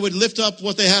lift up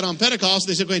what they had on Pentecost.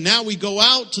 They said, okay, now we go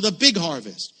out to the big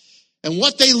harvest. And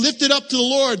what they lifted up to the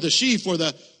Lord, the sheaf or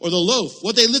the loaf,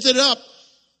 what they lifted up,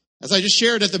 as I just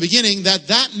shared at the beginning,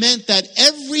 that meant that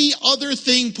every other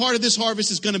thing part of this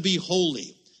harvest is going to be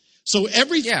holy. So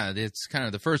it's kind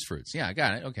of the first fruits. Yeah, I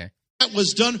got it. Okay. That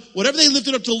was done. Whatever they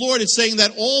lifted up to the Lord, it's saying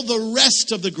that all the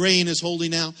rest of the grain is holy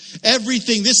now.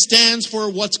 Everything. This stands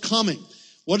for what's coming.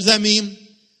 What does that mean?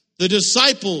 The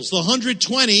disciples, the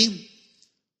 120,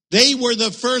 they were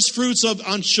the first fruits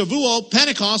on Shavuot,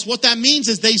 Pentecost. What that means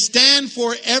is they stand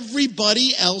for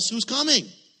everybody else who's coming.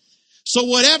 So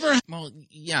whatever... Well,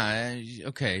 yeah,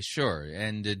 okay, sure.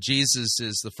 And Jesus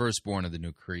is the firstborn of the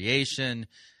new creation.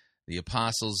 The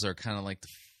apostles are kind of like the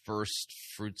first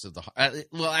fruits of the...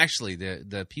 actually,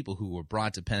 the people who were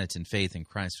brought to penitent faith in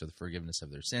Christ for the forgiveness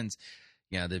of their sins.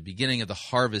 Yeah, the beginning of the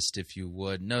harvest, if you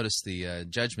would. Notice the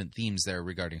judgment themes there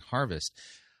regarding harvest.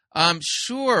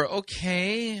 Sure,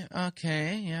 okay,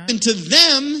 yeah. And to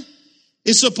them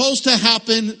is supposed to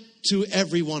happen to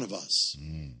every one of us.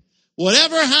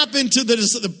 Whatever happened to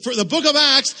the book of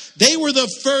Acts, they were the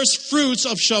first fruits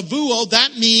of Shavuot.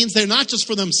 That means they're not just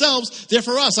for themselves, they're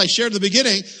for us. I shared at the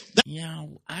beginning. Yeah,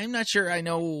 I'm not sure I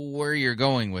know where you're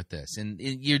going with this. And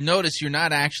you notice you're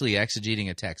not actually exegeting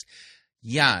a text.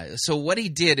 Yeah, so what he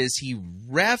did is he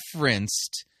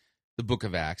referenced the book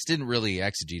of Acts, didn't really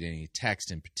exegete any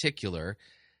text in particular,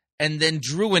 and then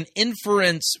drew an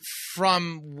inference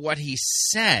from what he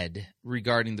said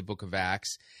regarding the book of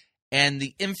Acts, and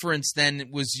the inference then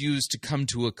was used to come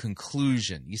to a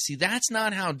conclusion. You see, that's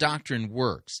not how doctrine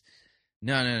works.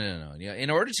 No.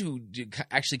 In order to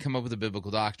actually come up with a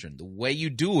biblical doctrine, the way you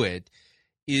do it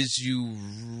is you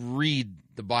read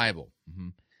the Bible.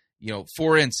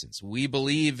 For instance, we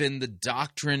believe in the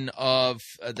doctrine of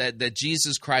that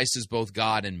Jesus Christ is both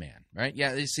God and man, right?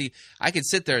 Yeah, you see, I could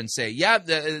sit there and say,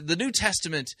 the New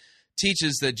Testament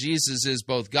teaches that Jesus is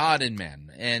both God and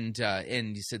man, and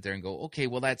you sit there and go, okay,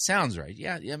 well, that sounds right.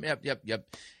 Yep.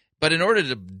 But in order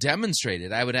to demonstrate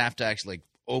it, I would have to actually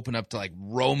open up to like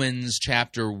Romans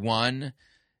chapter 1,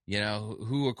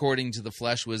 who according to the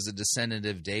flesh was a descendant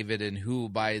of David, and who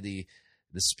by the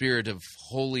spirit of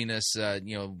holiness,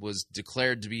 was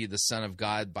declared to be the Son of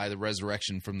God by the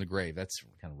resurrection from the grave. That's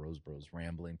kind of Rosebro's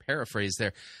rambling paraphrase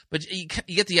there. But you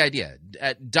get the idea.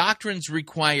 Doctrines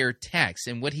require text,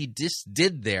 and what he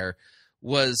did there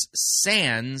was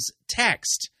sans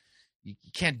text. You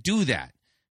can't do that.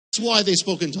 That's why they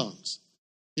spoke in tongues.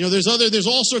 There's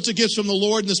all sorts of gifts from the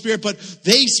Lord and the Spirit, but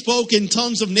they spoke in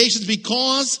tongues of nations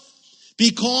because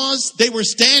they were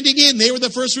standing in. They were the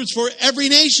first fruits for every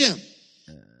nation.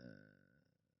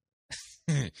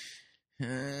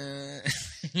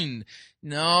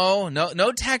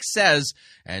 No text says,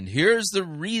 and here's the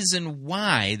reason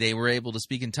why they were able to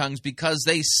speak in tongues, because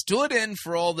they stood in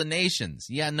for all the nations.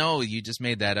 You just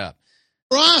made that up.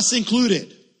 For us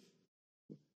included.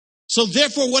 So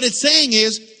therefore what it's saying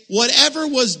is, whatever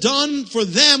was done for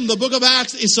them, the book of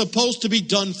Acts is supposed to be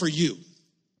done for you.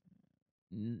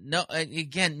 No.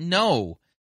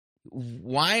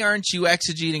 Why aren't you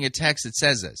exegeting a text that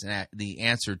says this? And the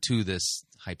answer to this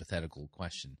hypothetical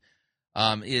question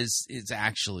is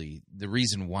actually the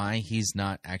reason why he's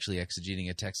not actually exegeting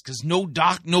a text, because no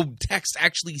text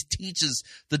actually teaches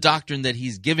the doctrine that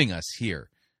he's giving us here.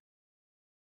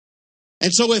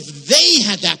 And so if they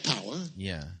had that power,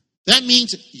 that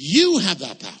means you have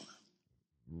that power.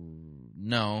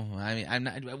 No, I mean, I'm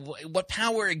not. What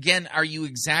power again are you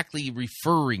exactly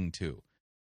referring to?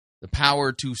 The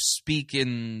power to speak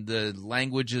in the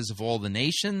languages of all the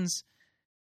nations?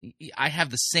 I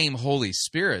have the same Holy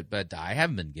Spirit, but I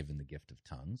haven't been given the gift of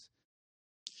tongues.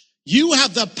 You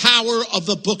have the power of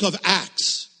the book of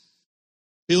Acts.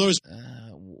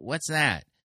 What's that?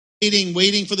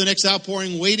 Waiting for the next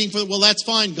outpouring, well, that's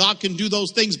fine. God can do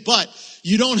those things, but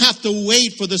you don't have to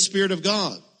wait for the Spirit of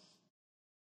God.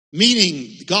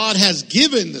 Meaning, God has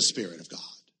given the Spirit of God.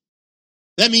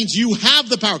 That means you have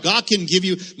the power. God can give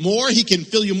you more. He can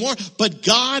fill you more. But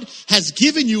God has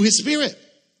given you His Spirit.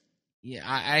 Yeah,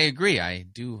 I agree. I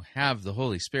do have the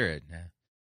Holy Spirit.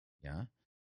 Yeah.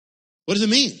 What does it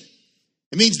mean?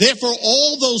 It means, therefore,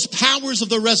 all those powers of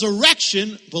the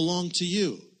resurrection belong to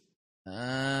you.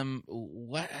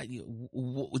 What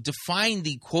define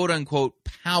the quote-unquote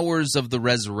powers of the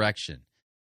resurrection?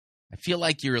 I feel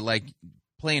like you're like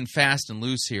playing fast and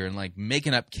loose here and like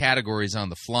making up categories on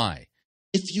the fly.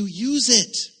 If you use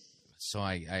it. So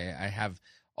I have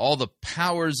all the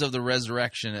powers of the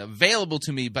resurrection available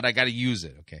to me, but I got to use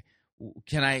it. Okay.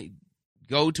 Can I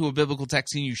go to a biblical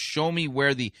text and you show me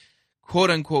where the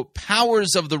quote-unquote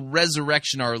powers of the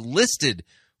resurrection are listed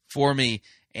for me,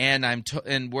 and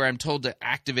and where I'm told to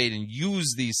activate and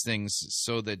use these things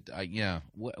so that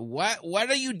what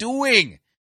are you doing?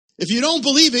 If you don't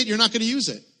believe it, you're not going to use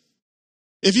it.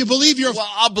 If you believe well,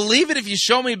 I'll believe it if you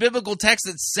show me a biblical text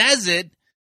that says it.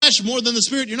 Flesh more than the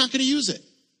Spirit, you're not going to use it.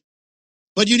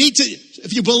 But you need to,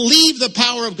 if you believe the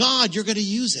power of God, you're going to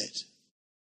use it.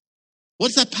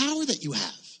 What's that power that you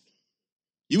have?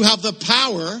 You have the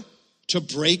power to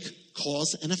break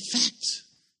cause and effect.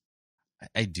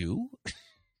 I do?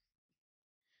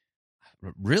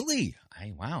 Really?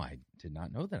 I did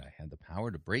not know that I had the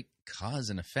power to break cause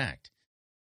and effect.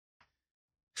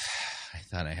 I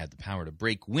thought I had the power to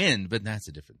break wind, but that's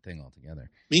a different thing altogether.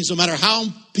 Means no matter how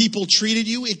people treated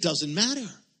you, it doesn't matter.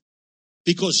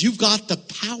 Because you've got the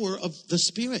power of the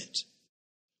Spirit,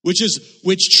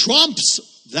 which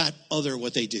trumps that other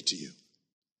what they did to you.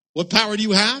 What power do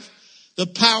you have? The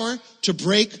power to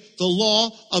break the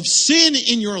law of sin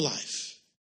in your life.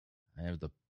 I have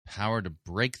the power to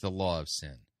break the law of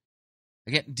sin.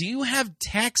 Again, do you have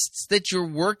texts that you're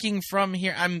working from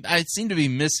here? I seem to be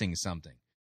missing something.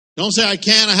 Don't say I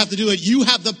can, I have to do it. You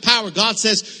have the power. God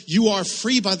says you are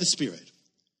free by the Spirit.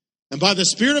 And by the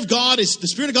Spirit of God, the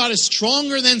Spirit of God is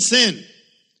stronger than sin,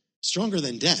 stronger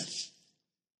than death.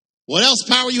 What else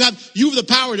power you have? You have the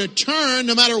power to turn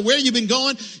no matter where you've been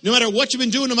going, no matter what you've been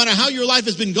doing, no matter how your life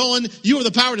has been going. You have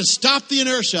the power to stop the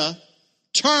inertia,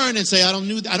 turn and say, I don't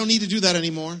need to do that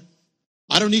anymore.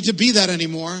 I don't need to be that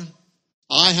anymore.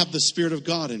 I have the Spirit of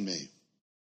God in me.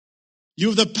 You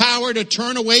have the power to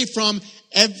turn away from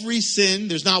every sin.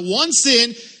 There's not one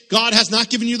sin God has not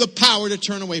given you the power to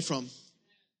turn away from.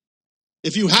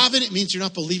 If you haven't, it means you're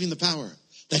not believing the power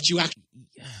that you actually.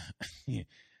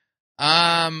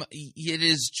 It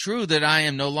is true that I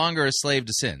am no longer a slave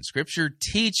to sin. Scripture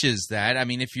teaches that. I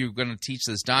mean, if you're going to teach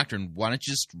this doctrine, why don't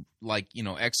you just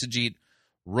exegete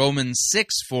Romans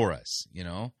 6 for us,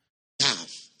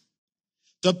 Have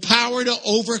the power to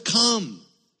overcome.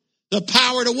 The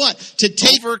power to what?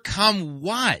 To overcome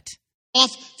what? Off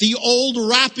the old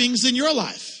wrappings in your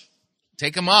life.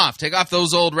 Take them off. Take off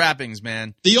those old wrappings,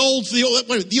 man. The old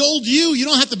you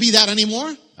don't have to be that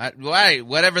anymore. Right.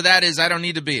 Whatever that is, I don't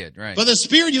need to be it. Right. But the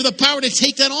Spirit, you have the power to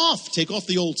take that off. Take off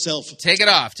the old self. Take it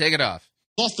off. Take it off.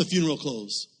 Off the funeral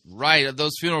clothes. Right.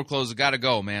 Those funeral clothes have got to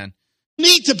go, man. You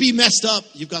need to be messed up.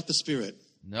 You've got the Spirit.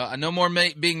 No more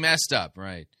being messed up.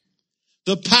 Right.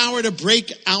 The power to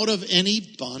break out of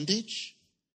any bondage.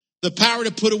 The power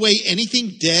to put away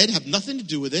anything dead, have nothing to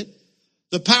do with it.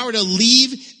 The power to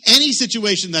leave any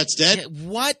situation that's dead.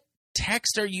 What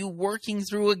text are you working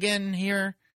through again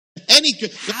here?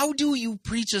 How do you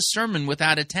preach a sermon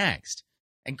without a text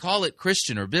and call it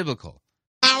Christian or biblical?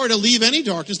 Power to leave any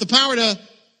darkness. The power to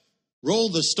roll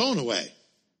the stone away.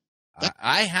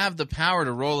 I have the power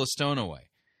to roll a stone away.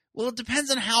 Well, it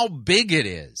depends on how big it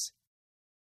is.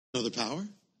 Another power?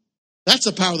 That's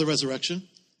the power of the resurrection.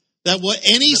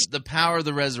 The power of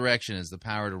the resurrection is the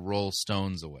power to roll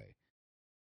stones away.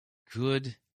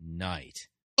 Good night.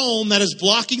 Stone that is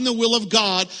blocking the will of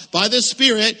God by the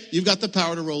Spirit, you've got the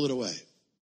power to roll it away.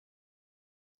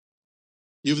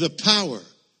 You have the power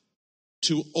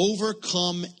to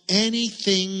overcome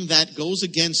anything that goes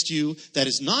against you that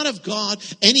is not of God.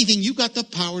 Anything, you've got the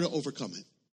power to overcome it.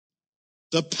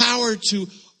 The power to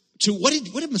what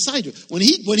did Messiah do? When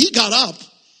he got up,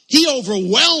 he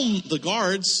overwhelmed the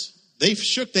guards. They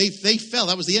shook, they fell.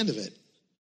 That was the end of it.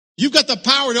 You've got the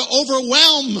power to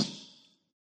overwhelm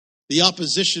the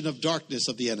opposition of darkness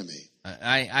of the enemy.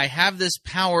 I have this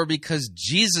power because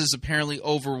Jesus apparently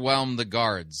overwhelmed the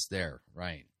guards there,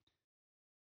 right?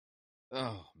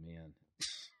 Oh, man.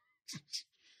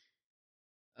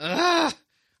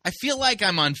 I feel like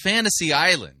I'm on Fantasy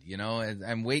Island, and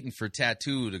I'm waiting for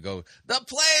Tattoo to go, the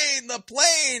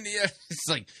plane! Yeah, it's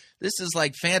like, this is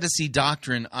like Fantasy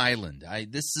Doctrine Island.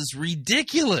 This is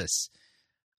ridiculous.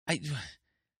 I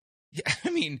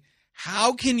mean,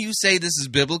 how can you say this is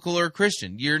biblical or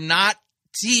Christian? You're not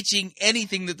teaching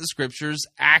anything that the Scriptures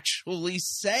actually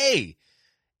say.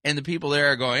 And the people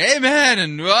there are going, amen,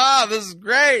 and wow, this is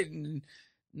great. And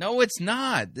no, it's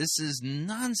not. This is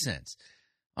nonsense.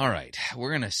 All right, we're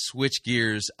going to switch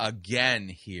gears again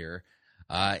here.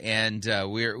 And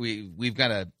we've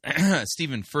got a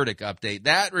Stephen Furtick update.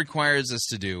 That requires us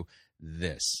to do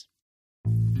this.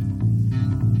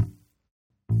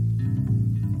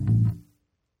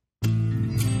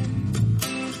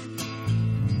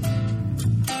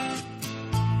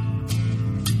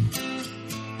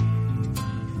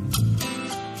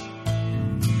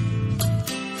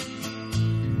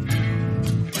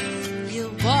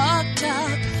 Walked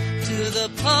up to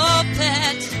the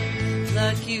pulpit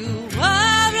like you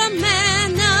are a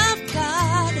man of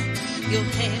God. Your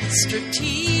hair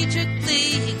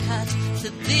strategically cut to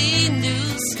the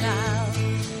new style.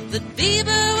 The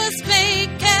Bieber was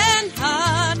making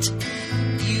hot.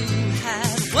 You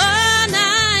had one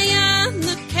eye on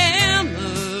the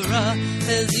camera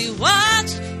as you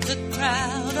watched the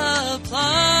crowd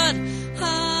applaud.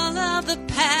 All of the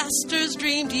pastors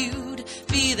dreamed you'd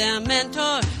be their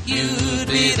mentor, you'd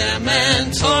be their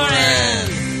mentor, and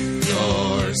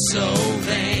you're so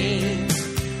vain.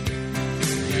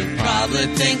 You probably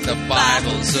think the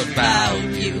Bible's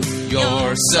about you,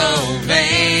 you're so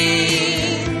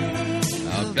vain.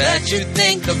 I'll bet you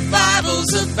think the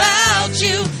Bible's about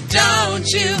you, don't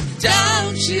you,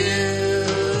 don't you?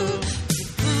 You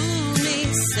fooled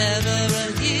me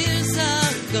several years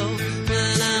ago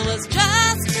when I was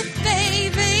just a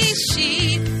baby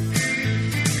sheep.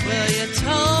 Well, you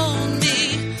told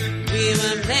me we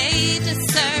were made to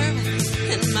serve,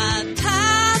 and my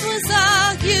time was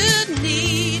all you'd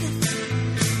need.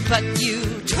 But you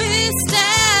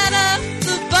twisted up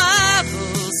the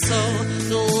Bible so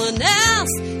no one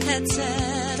else had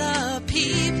said a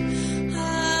peep.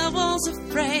 I was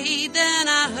afraid, then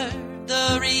I heard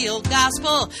the real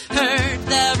gospel, and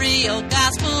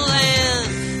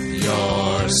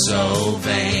you're so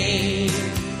vain.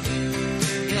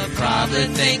 Probably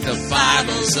think the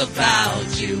Bible's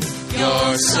about you,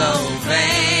 you're so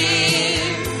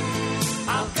vain.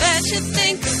 I'll bet you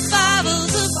think the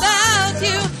Bible's about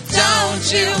you,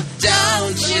 don't you?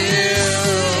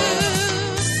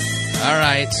 All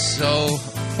right, so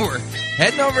we're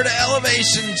heading over to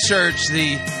Elevation Church,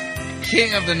 the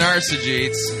king of the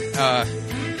Narcigetes.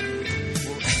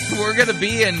 We're going to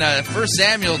be in 1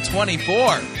 Samuel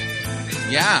 24.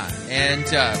 Yeah, and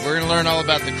we're going to learn all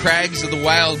about the crags of the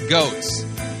wild goats,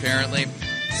 apparently.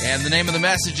 And the name of the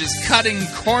message is Cutting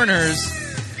Corners.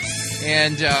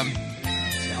 And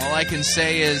all I can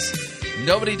say is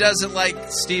nobody does it like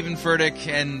Stephen Furtick,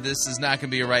 and this is not going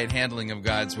to be a right handling of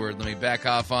God's Word. Let me back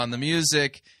off on the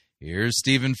music. Here's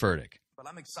Stephen Furtick. But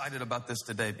I'm excited about this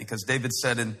today because David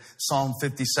said in Psalm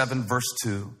 57, verse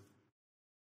 2,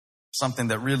 something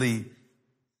that really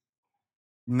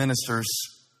ministers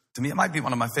to me. It might be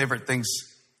one of my favorite things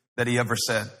that he ever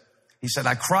said. He said,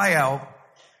 I cry out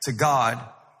to God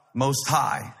Most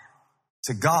High,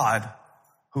 to God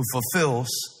who fulfills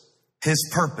his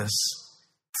purpose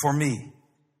for me.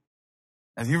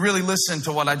 If you really listen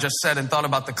to what I just said and thought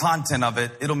about the content of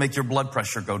it, it'll make your blood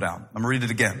pressure go down. I'm going to read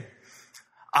it again.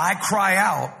 I cry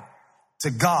out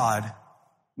to God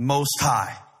Most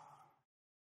High,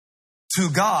 to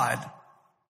God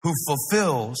who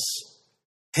fulfills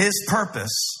his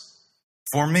purpose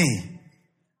for me.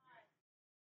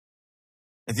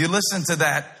 If you listen to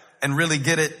that and really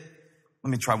get it,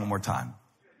 let me try one more time.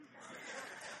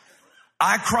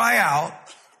 I cry out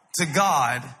to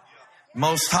God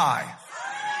Most High.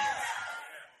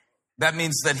 That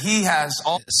means that he has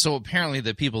all. So apparently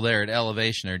the people there at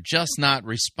Elevation are just not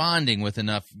responding with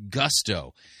enough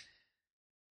gusto.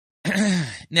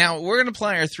 Now, we're going to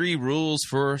apply our 3 rules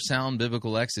for sound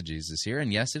biblical exegesis here,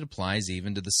 and yes, it applies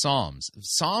even to the Psalms.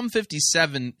 Psalm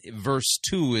 57, verse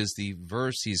 2 is the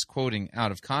verse he's quoting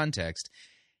out of context,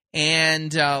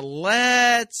 and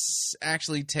let's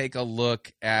actually take a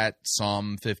look at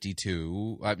Psalm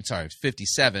 57,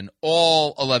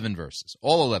 all 11 verses.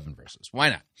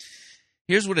 Why not?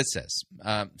 Here's what it says,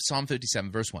 Psalm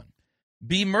 57, verse 1.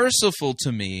 Be merciful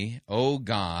to me, O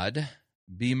God,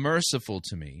 be merciful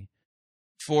to me,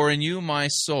 for in you my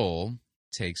soul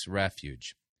takes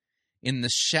refuge. In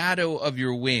the shadow of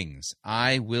your wings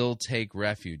I will take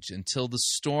refuge until the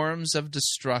storms of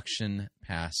destruction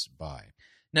pass by.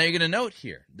 Now you're going to note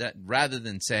here that rather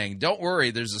than saying, don't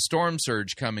worry, there's a storm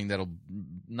surge coming that'll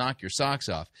knock your socks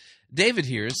off, David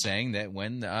here is saying that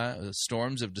when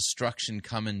storms of destruction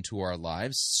come into our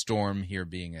lives, storm here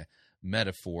being a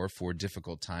metaphor for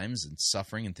difficult times and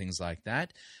suffering and things like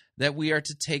that, that we are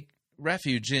to take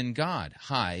refuge in God,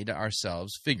 hide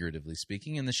ourselves, figuratively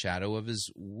speaking, in the shadow of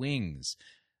his wings.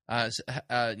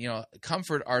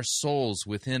 Comfort our souls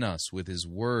within us with his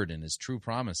word and his true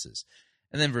promises.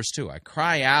 And then verse 2, I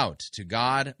cry out to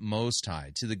God Most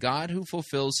High, to the God who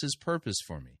fulfills his purpose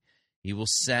for me. He will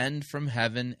send from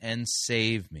heaven and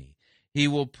save me. He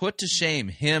will put to shame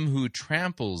him who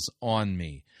tramples on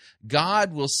me.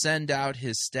 God will send out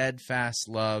his steadfast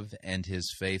love and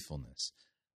his faithfulness.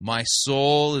 My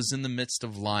soul is in the midst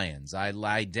of lions. I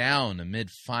lie down amid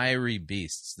fiery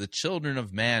beasts, the children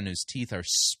of man whose teeth are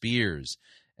spears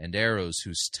and arrows,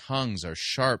 whose tongues are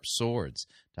sharp swords,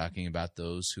 talking about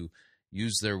those who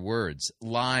use their words,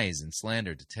 lies and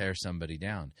slander to tear somebody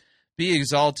down. Be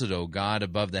exalted, O God,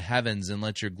 above the heavens, and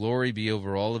let your glory be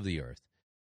over all of the earth.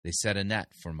 They set a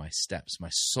net for my steps. My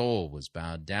soul was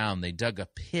bowed down. They dug a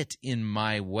pit in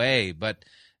my way, but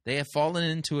they have fallen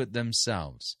into it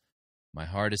themselves. My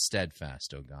heart is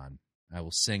steadfast, O God. I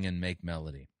will sing and make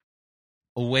melody.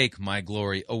 Awake, my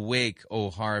glory. Awake,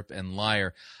 O harp and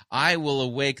lyre. I will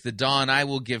awake the dawn. I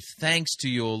will give thanks to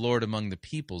you, O Lord, among the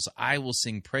peoples. I will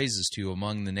sing praises to you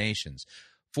among the nations.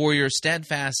 For your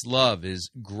steadfast love is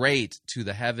great to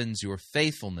the heavens, your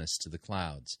faithfulness to the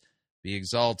clouds. Be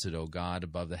exalted, O God,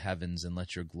 above the heavens, and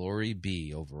let your glory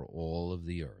be over all of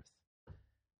the earth.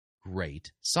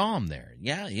 Great psalm there.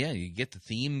 Yeah, you get the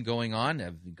theme going on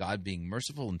of God being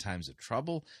merciful in times of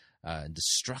trouble,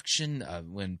 destruction,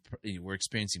 when we're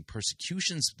experiencing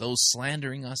persecutions, those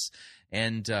slandering us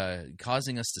and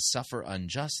causing us to suffer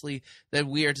unjustly, that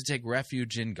we are to take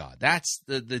refuge in God. That's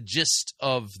the gist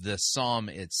of the psalm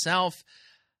itself.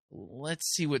 Let's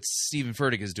see what Stephen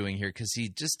Furtick is doing here, because he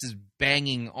just is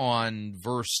banging on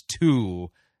verse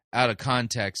 2 out of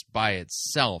context by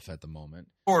itself at the moment.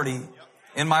 Authority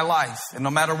in my life, and no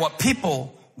matter what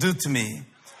people do to me,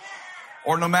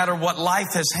 or no matter what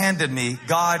life has handed me,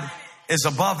 God is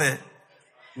above it,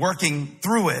 working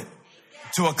through it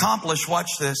to accomplish, watch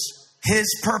this,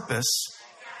 his purpose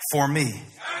for me.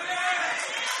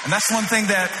 And that's one thing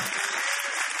that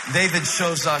David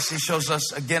shows us. He shows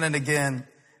us again and again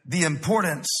the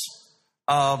importance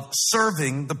of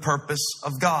serving the purpose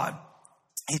of God.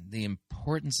 The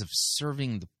importance of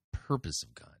serving the purpose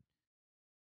of God.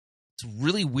 It's a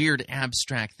really weird,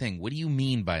 abstract thing. What do you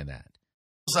mean by that?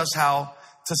 Shows us how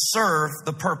to serve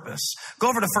the purpose. Go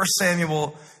over to 1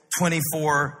 Samuel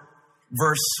 24,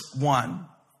 verse 1,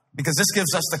 because this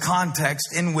gives us the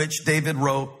context in which David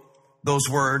wrote those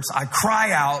words. I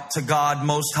cry out to God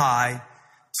Most High,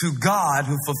 to God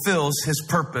who fulfills his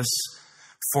purpose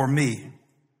for me.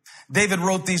 David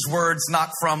wrote these words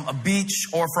not from a beach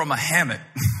or from a hammock.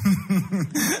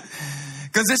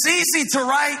 Because it's easy to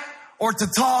write or to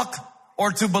talk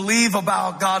or to believe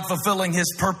about God fulfilling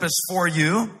his purpose for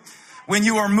you when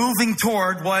you are moving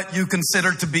toward what you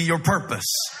consider to be your purpose.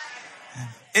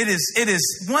 It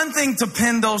is one thing to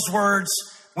pen those words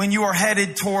when you are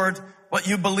headed toward what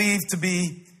you believe to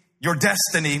be your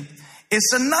destiny.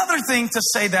 It's another thing to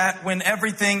say that when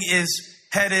everything is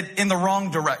headed in the wrong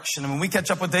direction. And when we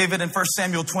catch up with David in 1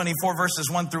 Samuel 24,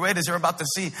 verses 1 through 8, as you're about to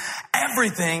see,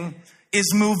 everything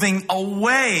is moving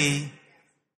away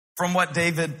from what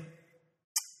David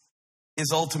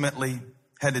is ultimately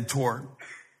headed toward.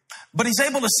 But he's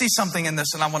able to see something in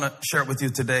this, and I want to share it with you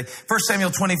today. 1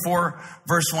 Samuel 24,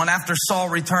 verse 1, after Saul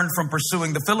returned from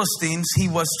pursuing the Philistines, he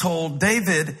was told,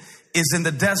 David is in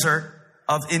the desert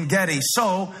of En-Gedi.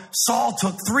 So Saul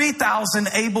took 3,000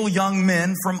 able young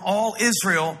men from all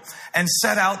Israel and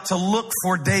set out to look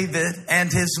for David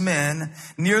and his men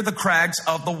near the crags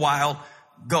of the wild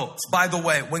goats. By the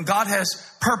way, when God has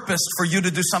purposed for you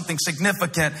to do something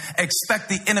significant, expect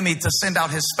the enemy to send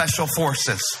out his special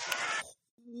forces.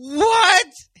 What?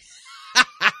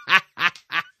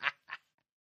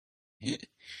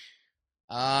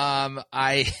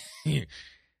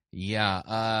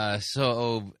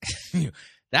 So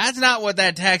that's not what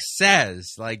that text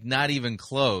says. Like, not even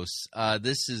close.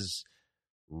 This is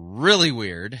really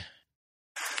weird.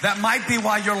 That might be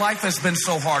why your life has been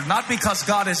so hard. Not because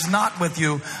God is not with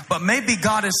you, but maybe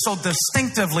God is so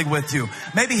distinctively with you.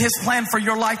 Maybe his plan for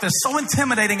your life is so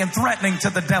intimidating and threatening to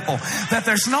the devil that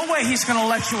there's no way he's going to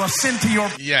let you ascend to your...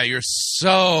 Yeah, you're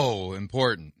so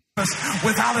important.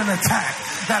 ...without an attack.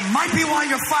 That might be why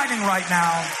you're fighting right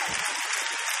now.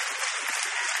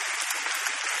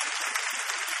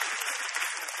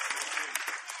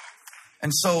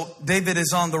 And so David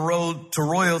is on the road to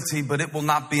royalty, but it will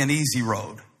not be an easy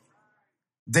road.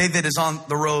 David is on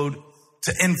the road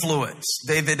to influence.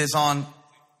 David is on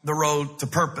the road to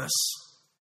purpose,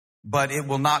 but it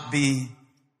will not be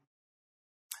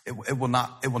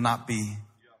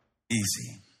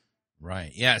easy.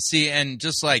 Right. Yeah. See, and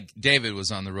just like David was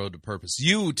on the road to purpose,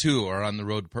 you too are on the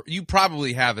road to purpose. You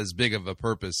probably have as big of a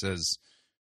purpose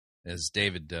as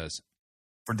David does.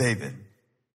 For David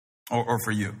or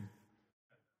for you.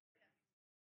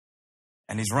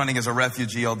 And he's running as a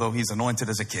refugee, although he's anointed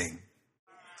as a king.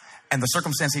 And the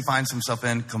circumstance he finds himself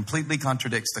in completely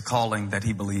contradicts the calling that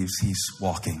he believes he's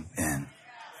walking in.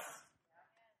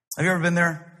 Have you ever been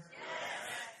there?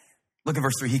 Look at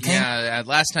verse 3. He came. Yeah,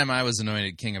 last time I was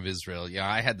anointed king of Israel,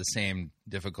 I had the same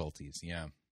difficulties,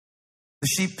 The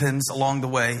sheep pens along the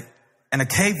way, and a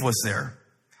cave was there.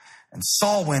 And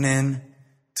Saul went in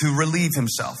to relieve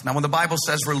himself. Now, when the Bible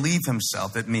says relieve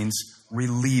himself, it means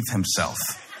relieve himself.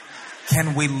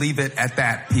 Can we leave it at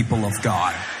that, people of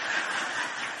God?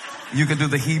 You can do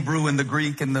the Hebrew and the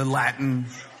Greek and the Latin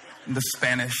and the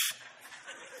Spanish.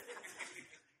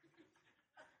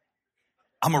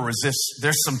 I'm going to resist.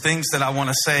 There's some things that I want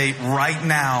to say right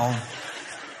now.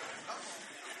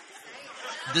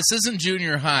 This isn't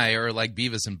junior high or like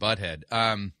Beavis and Butthead.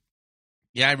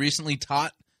 I recently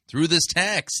taught through this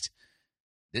text.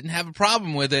 Didn't have a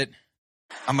problem with it.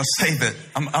 I'm going to save it.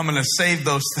 I'm going to save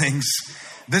those things.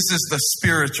 This is the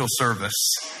spiritual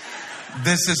service.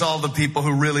 This is all the people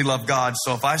who really love God.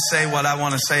 So if I say what I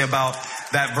want to say about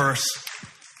that verse,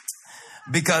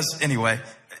 because anyway,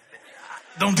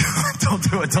 don't do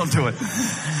it.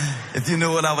 If you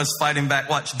knew what I was fighting back,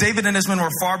 watch. David and his men were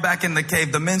far back in the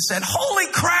cave. The men said, "Holy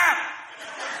crap!"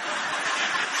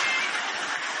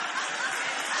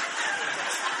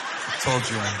 Told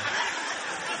you.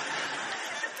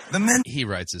 The men. He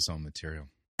writes his own material.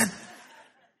 This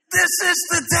is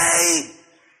the day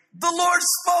the Lord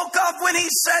spoke of when he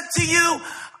said to you,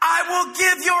 "I will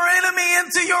give your enemy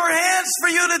into your hands for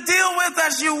you to deal with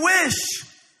as you wish."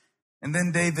 And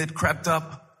then David crept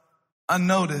up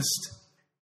unnoticed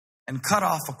and cut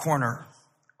off a corner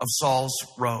of Saul's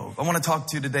robe. I want to talk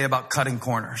to you today about cutting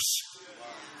corners.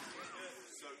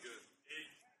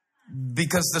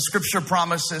 Because the scripture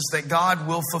promises that God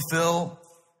will fulfill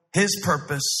his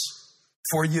purpose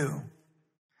for you.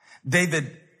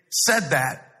 David said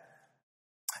that,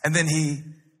 and then he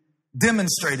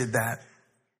demonstrated that.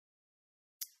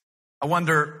 I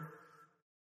wonder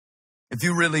if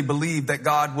you really believe that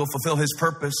God will fulfill his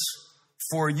purpose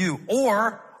for you,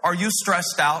 or are you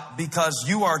stressed out because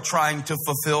you are trying to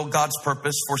fulfill God's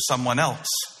purpose for someone else?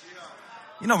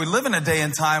 We live in a day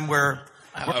and time where...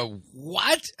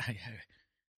 What?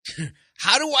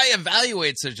 How do I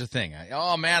evaluate such a thing?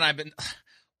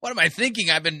 What am I thinking?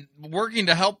 I've been working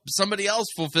to help somebody else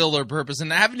fulfill their purpose,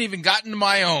 and I haven't even gotten to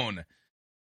my own.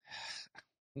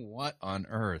 What on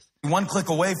earth? One click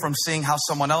away from seeing how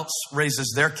someone else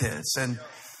raises their kids. And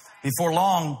before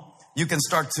long, you can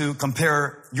start to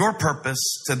compare your purpose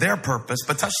to their purpose,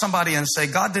 but touch somebody and say,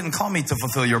 "God didn't call me to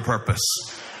fulfill your purpose."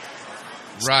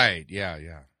 Right,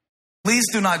 yeah. Please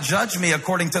do not judge me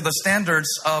according to the standards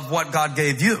of what God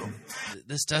gave you.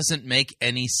 This doesn't make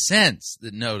any sense.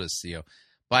 Notice, Theo.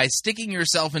 By sticking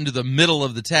yourself into the middle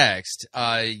of the text,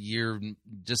 you're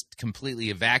just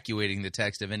completely evacuating the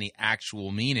text of any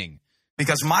actual meaning.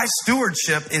 Because my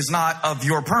stewardship is not of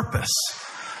your purpose.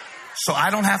 So I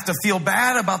don't have to feel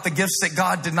bad about the gifts that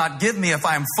God did not give me if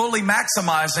I am fully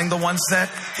maximizing the ones that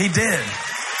he did.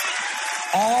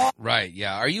 Right,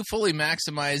 yeah. Are you fully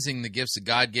maximizing the gifts that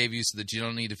God gave you so that you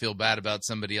don't need to feel bad about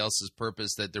somebody else's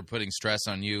purpose that they're putting stress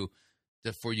on you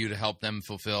for you to help them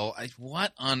fulfill?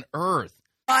 What on earth?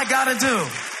 I gotta do.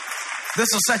 This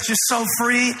will set you so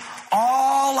free.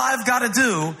 All I've got to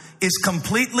do is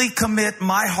completely commit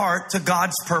my heart to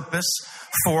God's purpose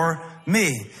for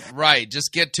me. Right,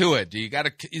 just get to it.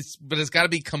 But it's got to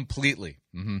be completely.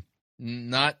 Mm-hmm.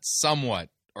 Not somewhat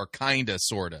or kinda,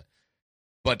 sorta,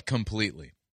 but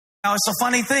completely. Now, it's a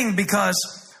funny thing because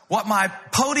what my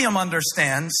podium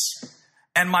understands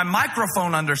and my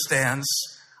microphone understands,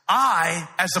 I,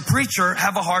 as a preacher,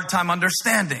 have a hard time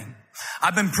understanding.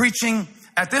 I've been preaching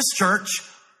at this church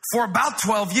for about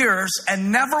 12 years,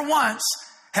 and never once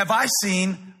have I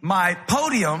seen my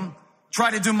podium try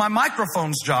to do my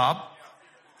microphone's job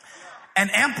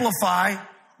and amplify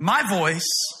my voice,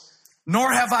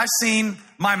 nor have I seen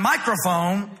my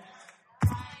microphone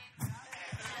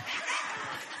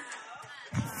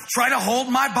try to hold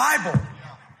my Bible.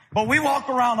 But we walk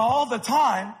around all the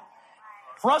time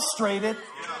frustrated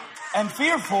and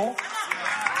fearful,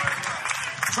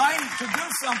 trying to do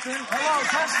something. Hello,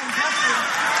 testing.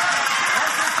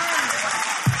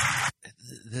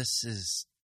 This is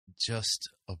just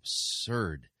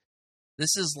absurd.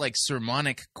 This is like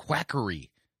sermonic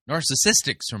quackery.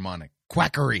 Narcissistic sermonic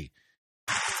quackery.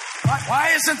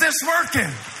 Why isn't this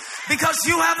working? Because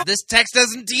you have... This text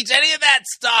doesn't teach any of that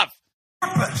stuff.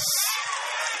 Purpose.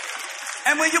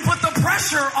 And when you put the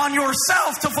pressure on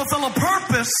yourself to fulfill a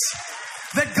purpose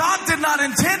that God did not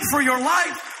intend for your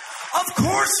life, Of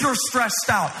course you're stressed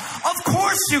out. Of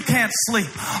course you can't sleep.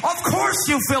 Of course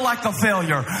you feel like a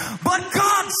failure. But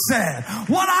God said,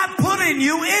 what I put in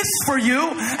you is for you,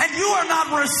 and you are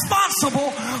not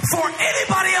responsible for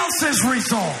anybody else's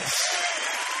results.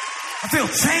 I feel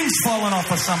chains falling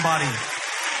off of somebody.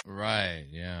 Right,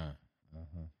 yeah.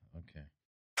 Okay.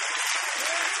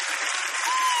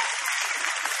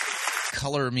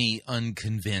 Color me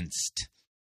unconvinced.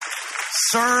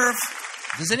 Serve.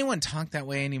 Does anyone talk that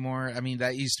way anymore? I mean,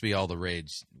 that used to be all the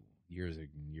rage years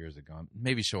ago.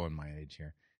 Maybe showing my age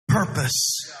here.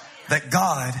 Purpose that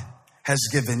God has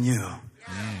given you.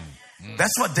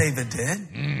 That's what David did.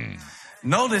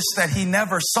 Notice that he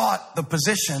never sought the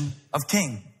position of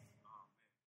king.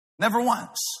 Never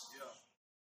once.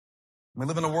 We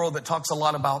live in a world that talks a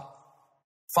lot about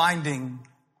finding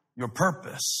your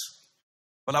purpose.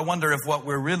 But I wonder if what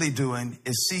we're really doing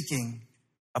is seeking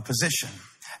a position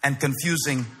and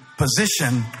confusing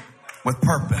position with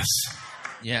purpose.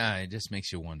 Yeah, it just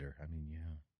makes you wonder. I mean,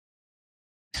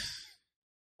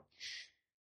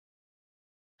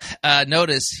 yeah.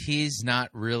 Notice he's not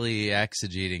really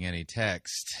exegeting any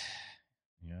text.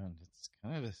 Yeah, it's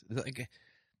kind of like,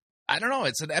 I don't know,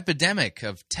 it's an epidemic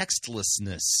of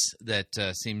textlessness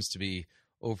that seems to be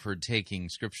overtaking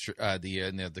scripture,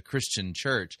 the Christian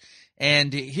church.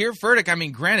 And here, Furtick, I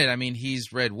mean, granted, I mean,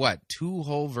 he's read, 2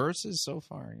 whole verses so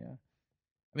far? Yeah.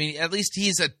 I mean, at least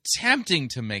he's attempting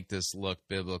to make this look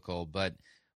biblical, but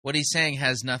what he's saying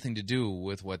has nothing to do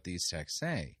with what these texts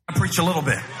say. I preach a little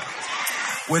bit.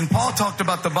 When Paul talked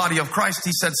about the body of Christ,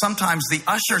 he said sometimes the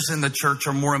ushers in the church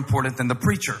are more important than the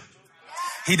preacher.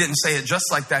 He didn't say it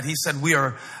just like that. He said we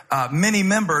are many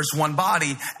members, one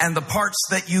body, and the parts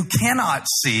that you cannot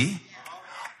see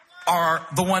are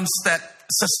the ones that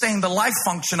sustain the life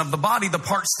function of the body. The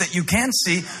parts that you can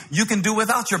see, you can do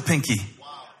without your pinky.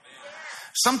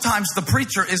 Sometimes the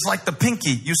preacher is like the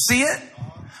pinky. You see it,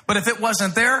 but if it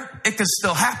wasn't there, it could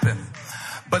still happen.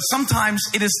 But sometimes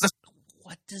it is the...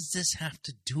 What does this have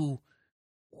to do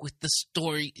with the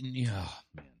story? Oh,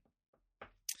 man.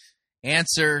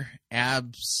 Answer,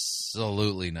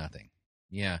 absolutely nothing.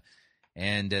 Yeah.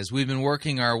 And as we've been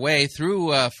working our way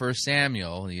through 1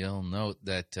 Samuel, you'll note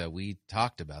that we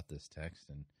talked about this text.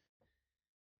 And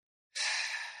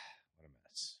what a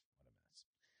mess.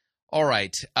 All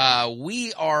right.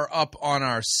 We are up on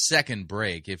our second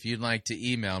break. If you'd like to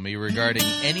email me regarding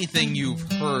anything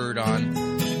you've heard on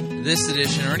this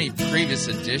edition or any previous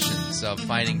editions of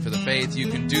Fighting for the Faith, you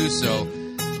can do so.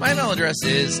 My email address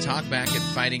is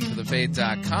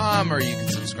talkback@fightingforthefaith.com, or you can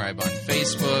subscribe on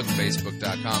Facebook,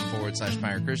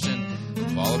 facebook.com/Pirate Christian.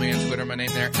 Follow me on Twitter, my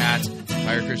name there,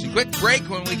 @Pirate Christian. Quick break.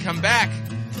 When we come back,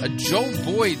 a Joe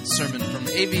Boyd sermon from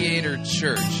Aviator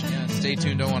Church. Yeah, stay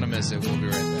tuned, don't want to miss it. We'll be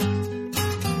right back.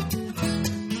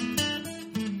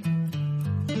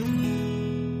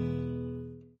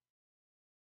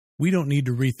 We don't need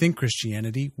to rethink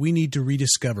Christianity, we need to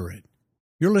rediscover it.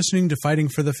 You're listening to Fighting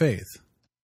for the Faith.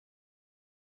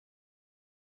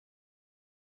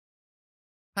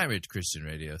 Pirate Christian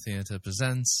Radio Theater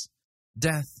presents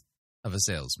Death of a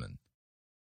Salesman.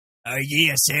 Are ye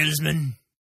a salesman?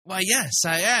 Why, yes,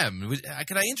 I am.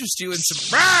 Can I interest you in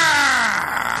some...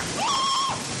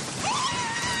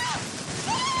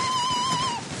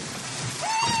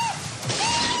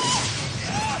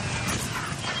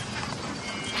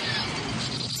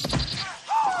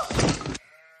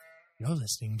 You're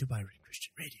listening to Pirate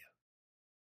Christian Radio.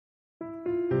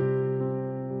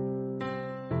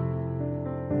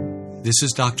 This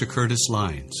is Dr. Curtis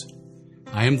Lyons.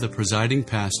 I am the presiding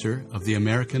pastor of the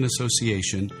American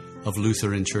Association of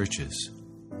Lutheran Churches.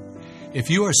 If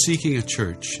you are seeking a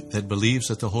church that believes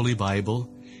that the Holy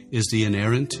Bible is the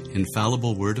inerrant,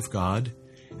 infallible Word of God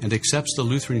and accepts the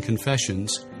Lutheran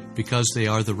confessions because they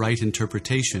are the right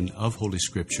interpretation of Holy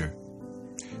Scripture,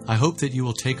 I hope that you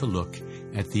will take a look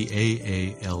at the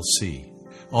AALC.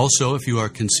 Also, if you are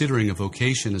considering a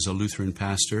vocation as a Lutheran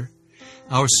pastor,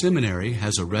 our seminary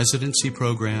has a residency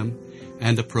program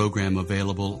and a program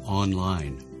available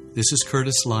online. This is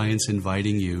Curtis Lyons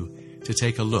inviting you to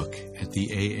take a look at the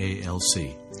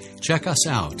AALC. Check us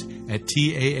out at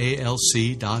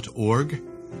taalc.org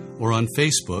or on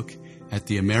Facebook at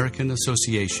the American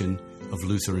Association of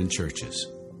Lutheran Churches.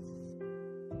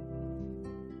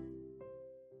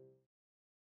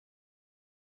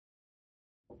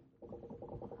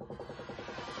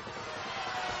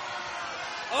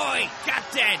 Oi,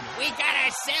 Captain! We got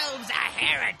ourselves a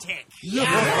heretic!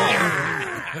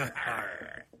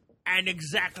 And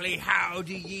exactly how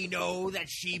do ye know that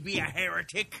she be a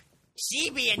heretic? She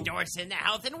be endorsing the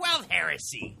health and wealth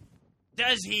heresy.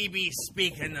 Does he be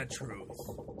speaking the truth?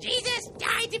 Jesus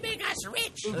died to make us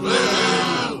rich.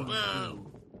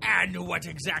 And what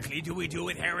exactly do we do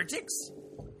with heretics?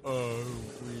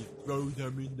 We throw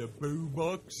them in the boo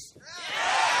box.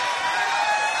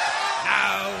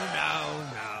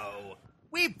 No.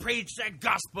 We preach the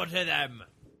gospel to them.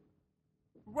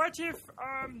 What if,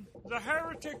 the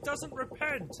heretic doesn't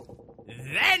repent?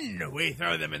 Then we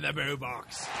throw them in the boo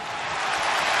box.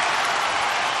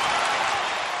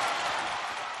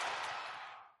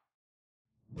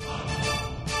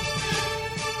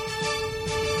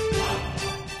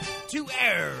 To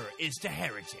err is to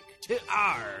heretic. To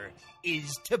R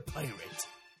is to pirate.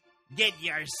 Get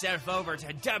yourself over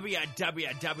to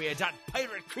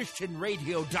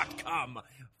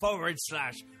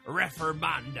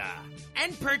www.pirateChristianRadio.com/Reformanda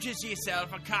and purchase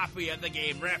yourself a copy of the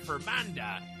game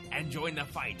Reformanda and join the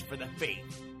fight for the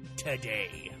faith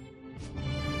today.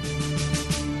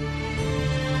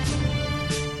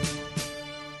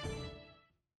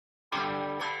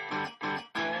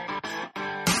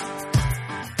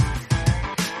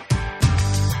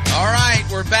 All right,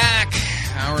 we're back.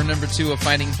 Hour number 2 of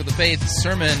Fighting for the Faith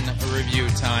sermon review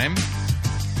time.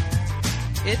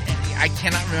 I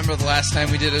cannot remember the last time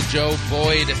we did a Joe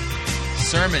Boyd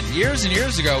sermon. Years and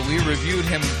years ago, we reviewed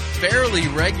him fairly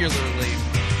regularly,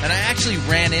 and I actually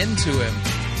ran into him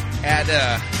at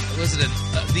the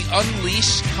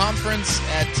Unleash conference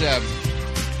at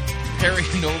Perry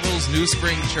Noble's New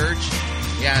Spring Church.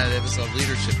 Yeah, it was a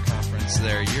leadership conference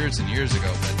there years and years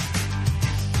ago, but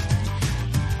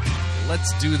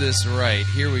let's do this right.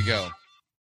 Here we go.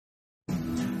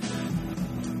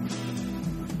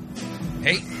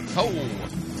 Hey, ho!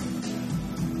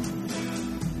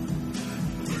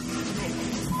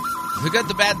 The good,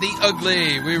 the bad, the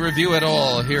ugly. We review it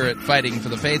all here at Fighting for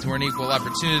the Faith. We're an equal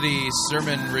opportunity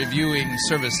sermon reviewing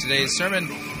service. Today's sermon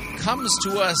comes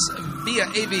to us via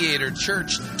Aviator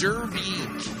Church, Derby,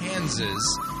 Kansas.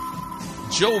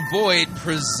 Joe Boyd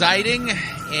presiding,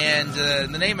 and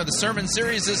the name of the sermon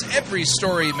series is Every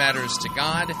Story Matters to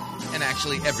God, and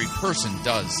actually every person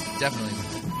does definitely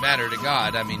matter to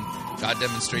God. I mean, God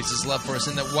demonstrates His love for us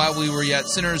in that while we were yet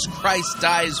sinners, Christ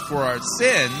dies for our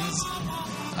sins.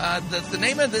 The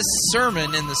name of this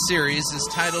sermon in the series is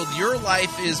titled, Your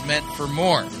Life is Meant for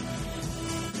More.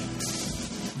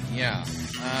 Yeah,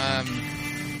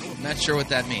 not sure what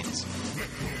that means.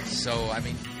 So, I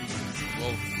mean,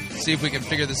 we'll see if we can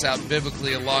figure this out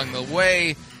biblically along the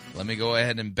way. Let me go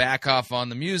ahead and back off on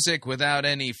the music without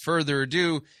any further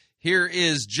ado. Here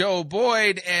is Joe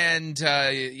Boyd, and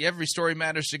Every Story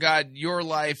Matters to God. Your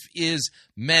life is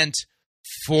meant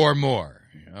for more.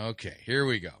 Okay, here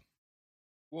we go.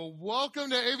 Well, welcome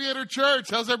to Aviator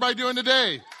Church. How's everybody doing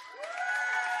today?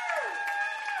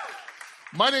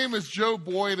 My name is Joe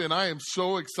Boyd, and I am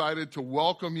so excited to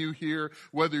welcome you here,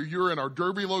 whether you're in our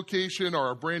Derby location or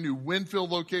our brand new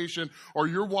Winfield location, or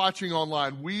you're watching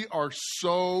online. We are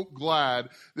so glad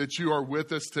that you are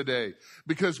with us today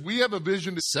because we have a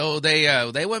vision. So they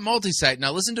went multi-site.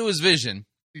 Now listen to his vision.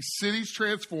 Cities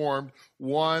transformed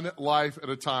one life at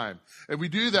a time. And we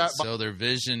do that So their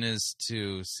vision is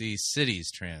to see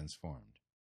cities transformed.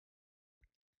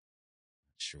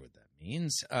 Not sure what that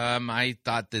means. I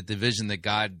thought that the vision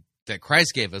that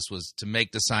Christ gave us was to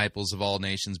make disciples of all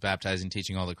nations, baptizing,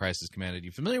 teaching all that Christ has commanded.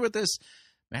 You familiar with this?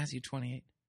 Matthew 28.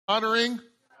 Honoring,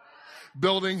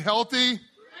 building healthy,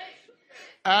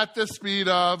 at the speed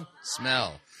of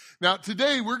smell. Now,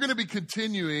 today we're going to be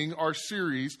continuing our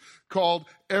series called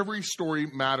Every Story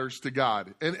Matters to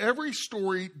God. And every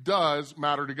story does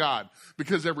matter to God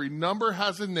because every number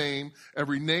has a name,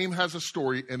 every name has a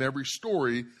story, and every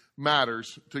story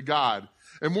matters to God.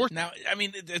 And more now, I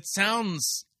mean, it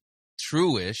sounds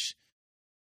true-ish.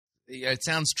 It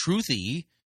sounds truthy.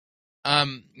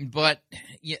 But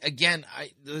again,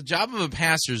 the job of a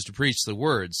pastor is to preach the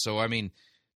word. So, I mean,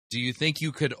 do you think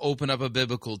you could open up a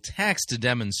biblical text to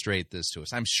demonstrate this to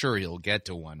us? I'm sure you'll get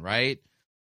to one, right?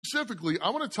 Specifically,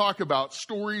 I want to talk about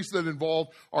stories that involve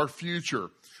our future.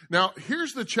 Now,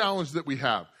 here's the challenge that we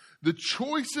have. The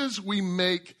choices we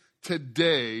make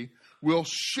today will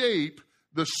shape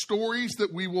the stories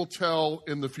that we will tell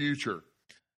in the future.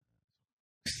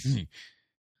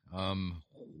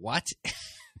 What?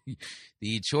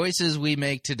 The choices we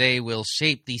make today will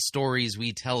shape the stories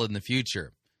we tell in the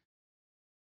future.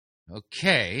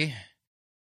 Okay.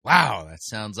 Wow, that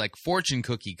sounds like fortune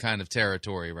cookie kind of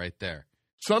territory right there.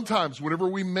 Sometimes whenever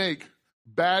we make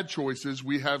bad choices,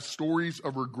 we have stories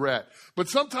of regret. But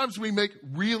sometimes we make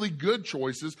really good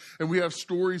choices and we have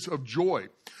stories of joy.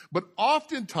 But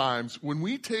oftentimes when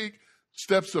we take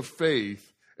steps of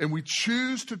faith and we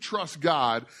choose to trust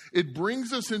God, it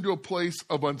brings us into a place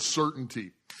of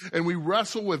uncertainty. And we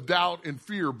wrestle with doubt and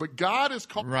fear. But God is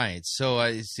calling. Right. So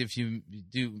if you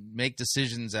do make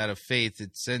decisions out of faith,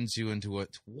 it sends you into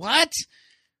what?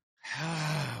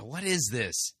 What is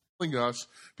this? Us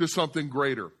to something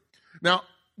greater. Now,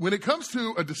 when it comes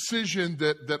to a decision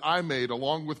that I made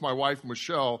along with my wife,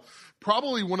 Michelle,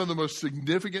 probably one of the most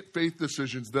significant faith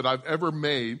decisions that I've ever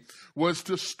made was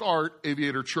to start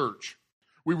Aviator Church.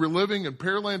 We were living in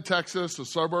Pearland, Texas, a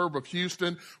suburb of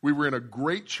Houston. We were in a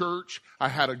great church. I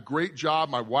had a great job.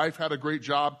 My wife had a great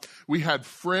job. We had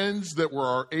friends that were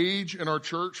our age in our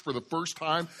church for the first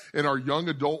time in our young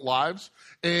adult lives.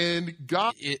 And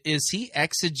God... Is he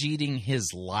exegeting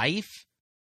his life?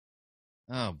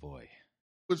 Oh, boy.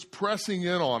 Was pressing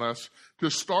in on us to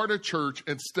start a church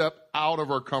and step out of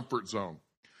our comfort zone.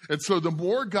 And so the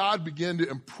more God began to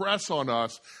impress on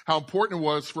us how important it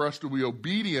was for us to be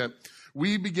obedient,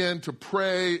 we began to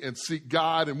pray and seek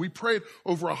God, and we prayed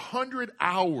over 100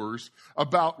 hours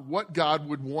about what God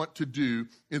would want to do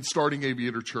in starting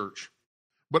Aviator Church.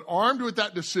 But armed with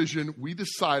that decision, we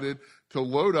decided to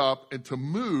load up and to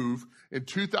move in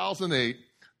 2008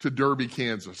 to Derby,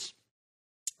 Kansas.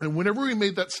 And whenever we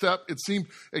made that step, it seemed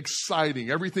exciting.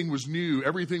 Everything was new.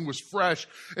 Everything was fresh.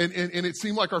 And it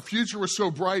seemed like our future was so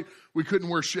bright, we couldn't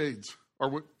wear shades.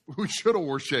 Or we should have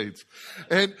wore shades.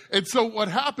 And so what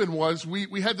happened was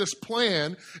we had this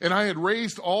plan, and I had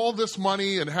raised all this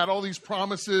money and had all these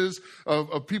promises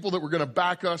of people that were going to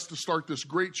back us to start this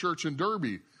great church in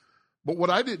Derby. But what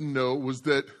I didn't know was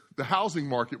that the housing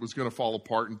market was going to fall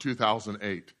apart in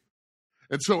 2008.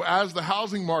 And so as the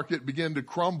housing market began to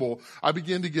crumble, I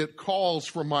began to get calls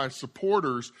from my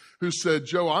supporters who said,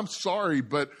 Joe, I'm sorry,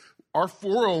 but our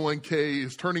 401k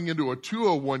is turning into a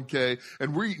 201k,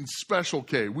 and we're eating special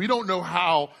K. We don't know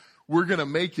how we're going to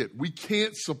make it. We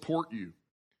can't support you.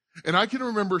 And I can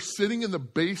remember sitting in the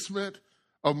basement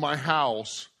of my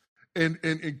house and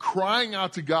crying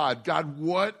out to God, God,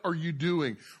 what are you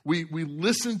doing? We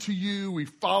listened to you. We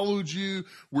followed you.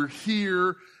 We're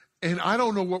here. And I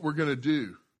don't know what we're going to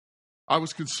do. I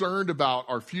was concerned about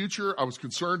our future. I was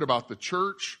concerned about the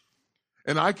church.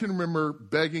 And I can remember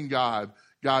begging God,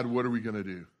 what are we going to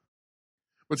do?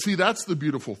 But see, that's the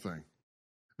beautiful thing.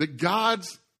 That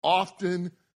God's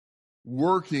often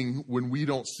working when we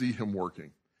don't see him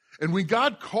working. And when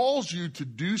God calls you to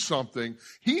do something,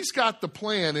 he's got the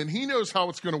plan and he knows how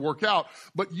it's going to work out.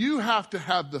 But you have to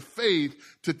have the faith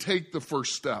to take the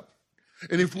first step.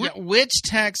 And if which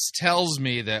text tells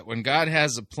me that when God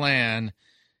has a plan,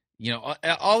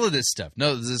 all of this stuff,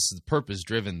 no, this is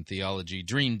purpose-driven theology,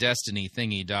 dream, destiny,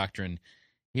 thingy, doctrine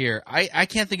here. I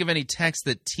can't think of any texts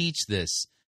that teach this.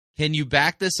 Can you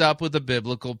back this up with a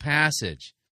biblical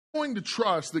passage? We're going to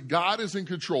trust that God is in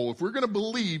control. If we're going to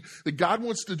believe that God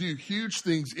wants to do huge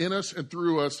things in us and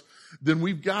through us, then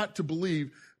we've got to believe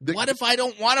that... What if I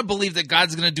don't want to believe that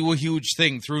God's going to do a huge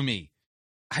thing through me?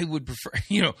 I would prefer,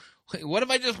 what if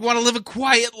I just want to live a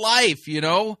quiet life,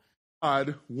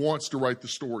 God wants to write the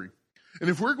story. And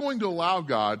if we're going to allow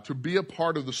God to be a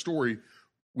part of the story,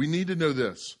 we need to know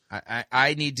this.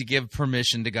 I need to give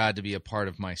permission to God to be a part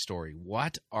of my story.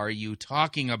 What are you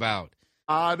talking about?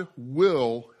 God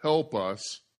will help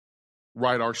us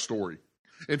write our story.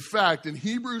 In fact, in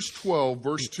Hebrews 12,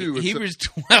 verse 2... Hebrews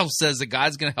 12 says that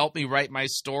God's going to help me write my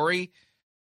story?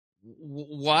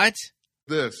 What?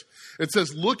 This. It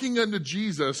says, looking unto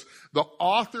Jesus, the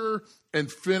author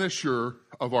and finisher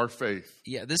of our faith.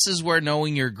 Yeah, this is where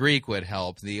knowing your Greek would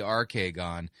help, the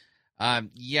archegon. Author,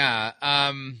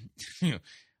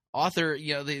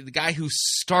 the guy who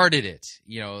started it,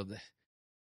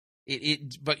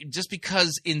 but just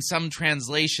because in some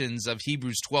translations of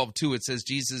Hebrews 12:2 it says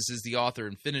Jesus is the author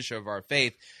and finisher of our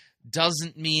faith,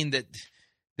 doesn't mean that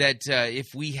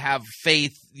if we have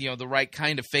faith, the right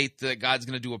kind of faith, that God's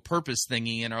going to do a purpose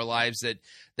thingy in our lives,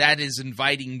 that is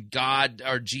inviting God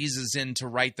or Jesus in to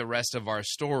write the rest of our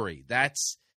story.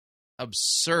 That's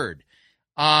absurd.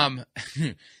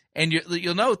 And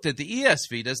you'll note that the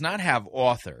ESV does not have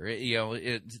author.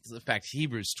 In fact,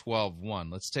 Hebrews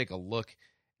 12:1. Let's take a look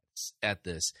at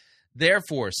this.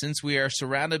 Therefore, since we are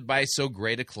surrounded by so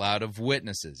great a cloud of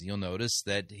witnesses, you'll notice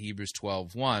that Hebrews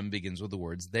 12:1 begins with the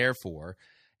words therefore.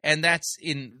 And that's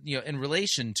in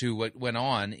relation to what went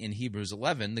on in Hebrews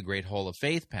 11, the great Hall of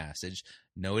Faith passage,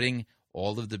 noting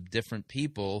all of the different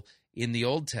people in the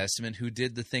Old Testament who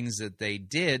did the things that they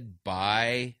did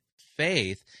by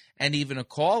faith, and even a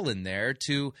call in there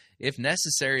to, if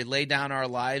necessary, lay down our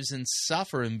lives and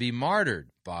suffer and be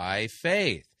martyred by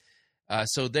faith.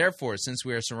 So therefore, since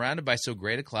we are surrounded by so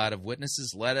great a cloud of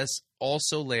witnesses, let us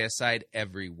also lay aside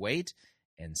every weight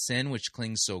and sin which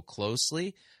clings so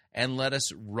closely, and let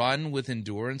us run with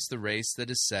endurance the race that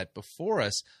is set before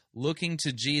us, looking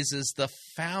to Jesus, the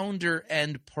founder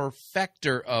and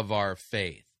perfecter of our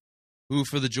faith, who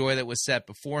for the joy that was set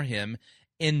before him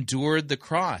endured the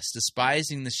cross,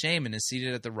 despising the shame, and is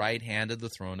seated at the right hand of the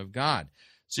throne of God.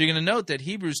 So you're going to note that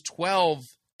Hebrews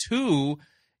 12:2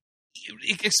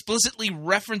 explicitly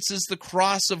references the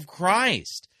cross of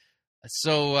Christ.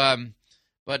 So,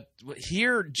 but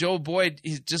here, Joe Boyd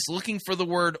is just looking for the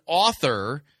word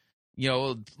author,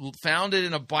 found it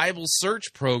in a Bible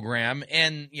search program,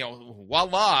 and,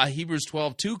 voila, Hebrews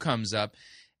 12:2 comes up,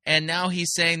 and now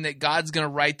he's saying that God's going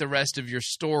to write the rest of your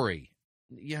story.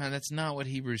 Yeah, that's not what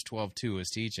Hebrews 12:2 is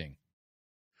teaching.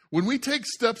 When we take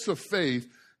steps of faith,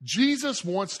 Jesus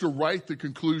wants to write the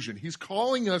conclusion. He's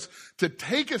calling us to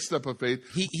take a step of faith.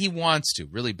 He wants to,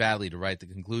 really badly, to write the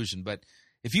conclusion, but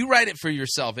if you write it for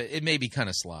yourself, it may be kind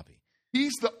of sloppy.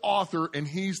 He's the author and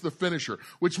he's the finisher,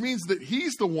 which means that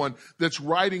he's the one that's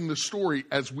writing the story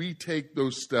as we take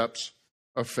those steps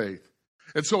of faith.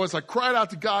 And so as I cried out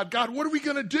to God, what are we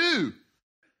going to do?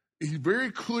 He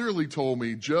very clearly told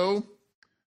me, Joe,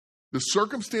 the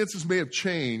circumstances may have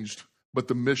changed, but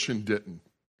the mission didn't.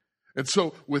 And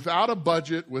so without a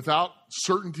budget, without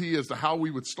certainty as to how we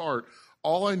would start,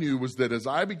 all I knew was that as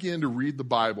I began to read the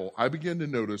Bible, I began to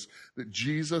notice that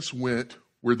Jesus went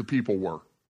where the people were.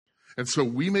 And so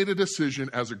we made a decision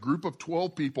as a group of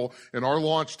 12 people in our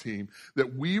launch team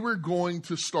that we were going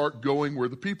to start going where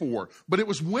the people were. But it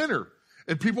was winter,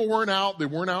 and people weren't out. They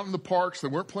weren't out in the parks. They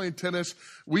weren't playing tennis.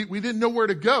 We didn't know where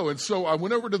to go. And so I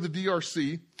went over to the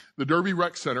DRC, the Derby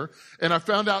Rec Center, and I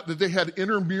found out that they had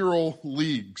intramural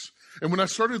leagues. And when I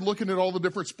started looking at all the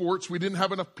different sports, we didn't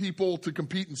have enough people to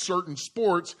compete in certain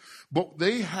sports, but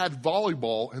they had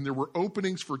volleyball, and there were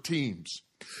openings for teams.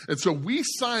 And so we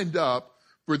signed up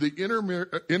for the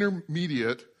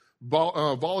intermediate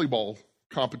volleyball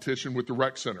competition with the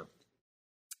rec center.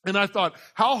 And I thought,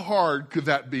 how hard could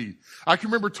that be? I can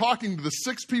remember talking to the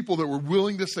 6 people that were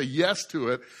willing to say yes to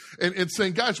it and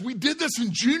saying, guys, we did this in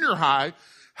junior high.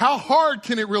 How hard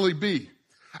can it really be?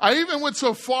 I even went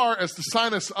so far as to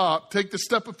sign us up, take the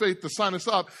step of faith to sign us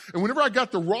up. And whenever I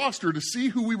got the roster to see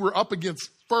who we were up against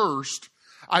first,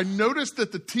 I noticed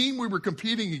that the team we were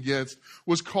competing against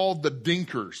was called the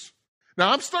Dinkers.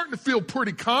 Now, I'm starting to feel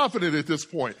pretty confident at this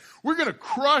point. We're going to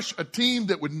crush a team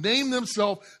that would name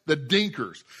themselves the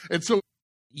Dinkers. And so...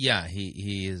 Yeah,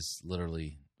 he is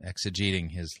literally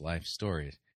exegeting his life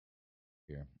story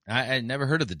here. I'd never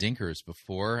heard of the Dinkers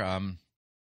before,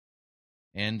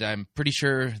 and I'm pretty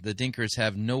sure the Dinkers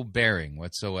have no bearing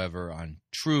whatsoever on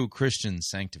true Christian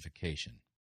sanctification.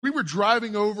 We were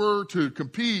driving over to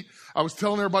compete. I was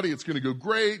telling everybody it's going to go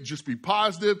great. Just be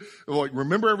positive. They're like,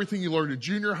 remember everything you learned in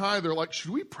junior high? They're like, should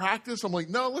we practice? I'm like,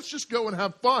 no, let's just go and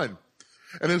have fun.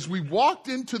 And as we walked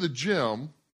into the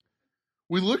gym,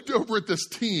 we looked over at this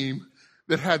team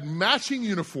that had matching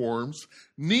uniforms,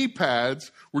 knee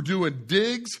pads, were doing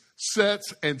digs,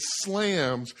 sets, and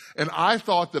slams. And I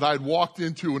thought that I'd walked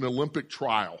into an Olympic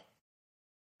trial.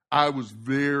 I was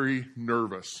very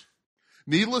nervous.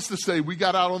 Needless to say, we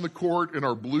got out on the court in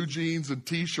our blue jeans and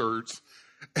T-shirts,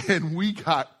 and we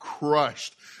got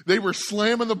crushed. They were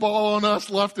slamming the ball on us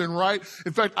left and right.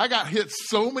 In fact, I got hit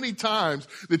so many times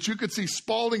that you could see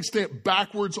Spalding stamp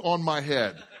backwards on my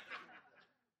head.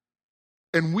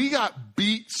 And we got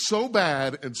beat so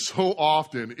bad and so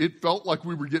often, it felt like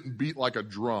we were getting beat like a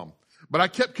drum. But I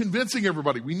kept convincing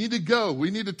everybody, we need to go. We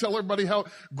need to tell everybody how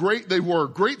great they were.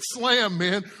 Great slam,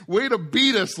 man. Way to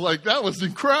beat us. Like, that was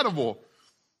incredible.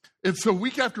 And so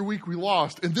week after week we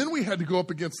lost. And then we had to go up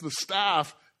against the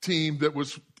staff team that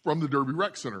was from the Derby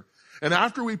Rec Center. And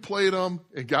after we played them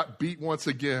and got beat once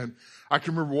again, I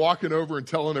can remember walking over and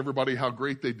telling everybody how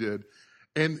great they did.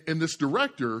 And this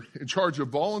director in charge of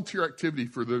volunteer activity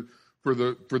for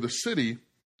the city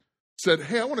said,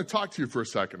 hey, I want to talk to you for a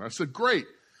second. I said, great.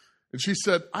 And she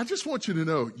said, I just want you to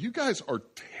know, you guys are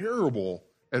terrible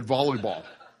at volleyball.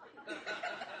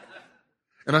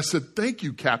 And I said, thank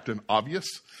you, Captain Obvious.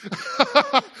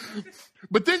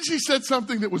 But then she said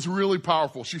something that was really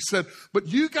powerful. She said, but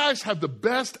you guys have the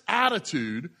best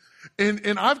attitude,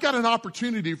 and I've got an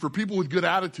opportunity for people with good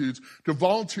attitudes to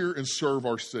volunteer and serve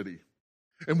our city.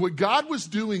 And what God was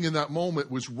doing in that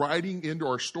moment was writing into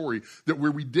our story that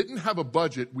where we didn't have a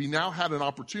budget, we now had an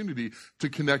opportunity to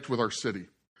connect with our city.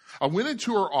 I went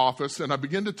into her office and I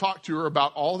began to talk to her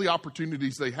about all the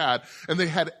opportunities they had. And they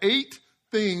had 8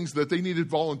 things that they needed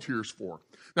volunteers for.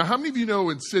 Now, how many of you know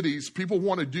in cities, people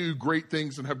want to do great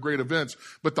things and have great events,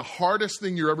 but the hardest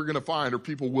thing you're ever going to find are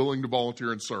people willing to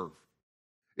volunteer and serve.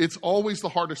 It's always the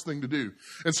hardest thing to do.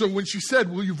 And so when she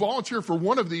said, will you volunteer for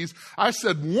one of these? I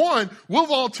said, one, we'll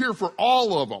volunteer for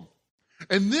all of them.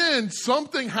 And then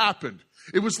something happened.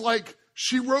 It was like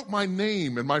she wrote my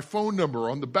name and my phone number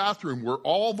on the bathroom where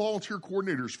all volunteer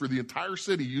coordinators for the entire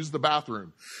city use the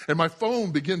bathroom. And my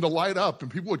phone began to light up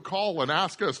and people would call and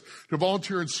ask us to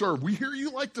volunteer and serve. We hear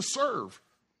you like to serve.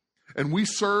 And we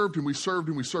served and we served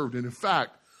and we served. And in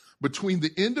fact, between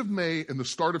the end of May and the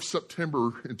start of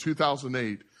September in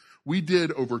 2008, we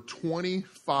did over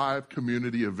 25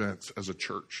 community events as a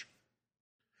church.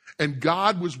 And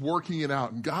God was working it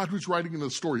out. And God was writing in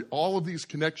the story all of these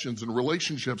connections and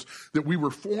relationships that we were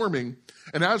forming.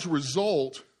 And as a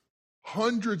result,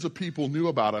 hundreds of people knew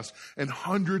about us and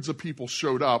hundreds of people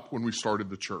showed up when we started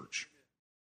the church.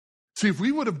 See, if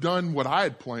we would have done what I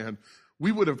had planned,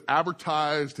 we would have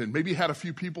advertised and maybe had a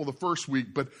few people the first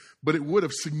week, but it would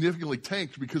have significantly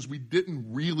tanked because we didn't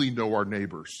really know our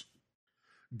neighbors.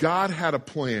 God had a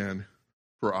plan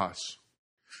for us.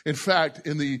 In fact,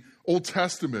 in the Old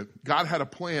Testament, God had a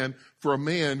plan for a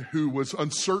man who was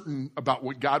uncertain about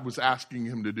what God was asking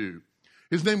him to do.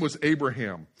 His name was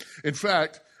Abraham. In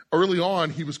fact, early on,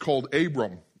 he was called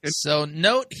Abram. So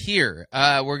note here,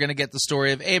 we're going to get the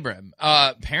story of Abram.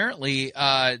 Apparently,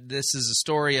 this is a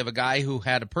story of a guy who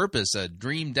had a purpose, a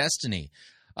dream destiny,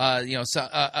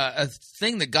 a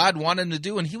thing that God wanted him to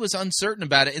do, and he was uncertain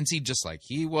about it. And see, just like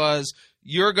he was,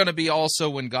 you're going to be also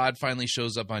when God finally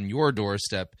shows up on your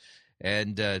doorstep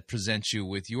and presents you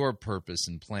with your purpose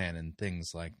and plan and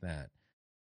things like that.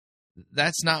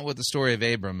 That's not what the story of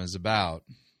Abram is about.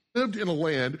 Lived in a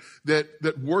land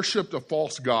that worshipped a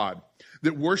false god,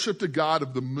 that worshipped a god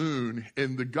of the moon,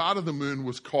 and the god of the moon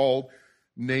was called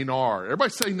Nanar.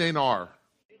 Everybody say Nanar.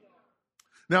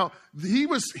 Now, he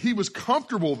was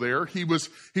comfortable there. He was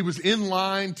in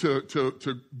line to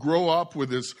grow up with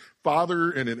his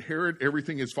father and inherit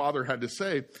everything his father had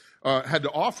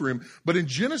to offer him. But in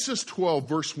Genesis 12,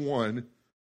 verse 1,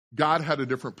 God had a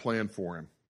different plan for him.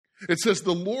 It says,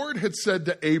 the Lord had said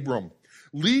to Abram,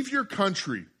 leave your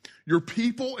country, your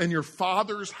people, and your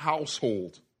father's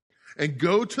household, and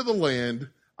go to the land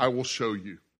I will show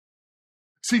you.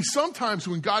 See, sometimes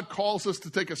when God calls us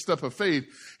to take a step of faith,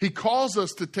 he calls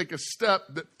us to take a step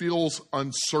that feels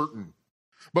uncertain.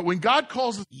 But when God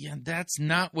calls us... Yeah, that's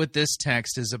not what this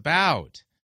text is about.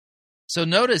 So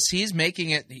notice he's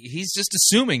just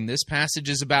assuming this passage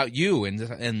is about you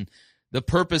and the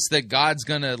purpose that God's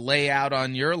going to lay out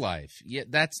on your life. Yeah,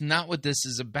 that's not what this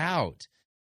is about.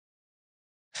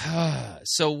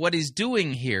 So what he's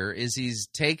doing here is he's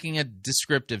taking a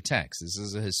descriptive text. This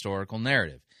is a historical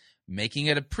narrative, making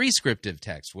it a prescriptive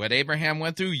text. What Abraham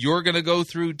went through, you're going to go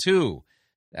through too.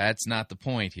 That's not the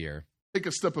point here. Take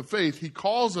a step of faith. He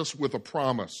calls us with a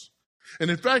promise. And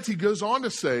in fact, he goes on to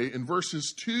say in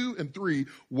verses 2 and 3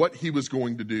 what he was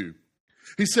going to do.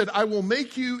 He said, I will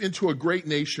make you into a great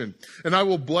nation, and I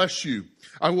will bless you.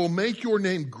 I will make your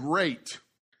name great,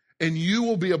 and you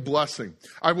will be a blessing.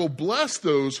 I will bless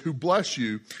those who bless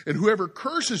you, and whoever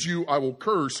curses you, I will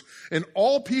curse, and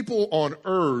all people on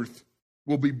earth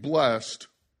will be blessed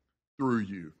through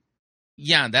you.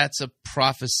 Yeah, that's a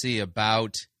prophecy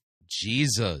about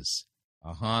Jesus.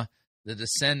 The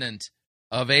descendant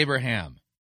of Abraham.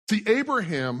 See,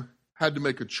 Abraham had to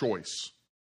make a choice.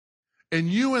 And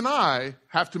you and I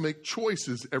have to make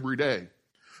choices every day.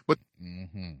 But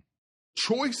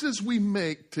choices we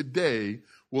make today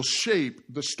will shape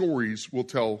the stories we'll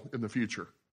tell in the future.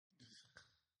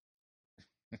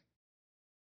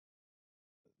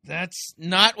 That's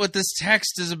not what this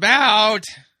text is about.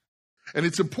 And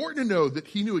it's important to know that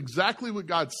he knew exactly what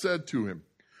God said to him.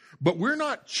 But we're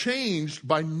not changed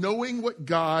by knowing what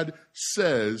God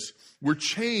says. We're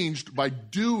changed by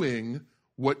doing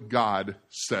what God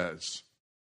says.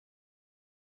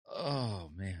 Oh,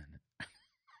 man.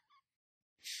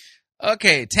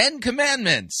 Okay, 10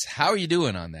 Commandments. How are you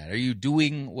doing on that? Are you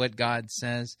doing what God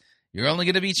says? You're only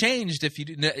going to be changed if you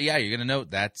do. Yeah, you're going to note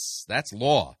that's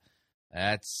law.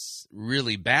 That's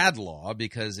really bad law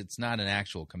because it's not an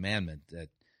actual commandment, that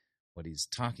what he's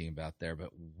talking about there.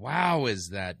 But wow, is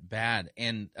that bad,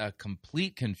 and a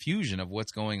complete confusion of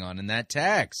what's going on in that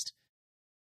text.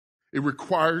 It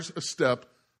requires a step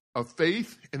of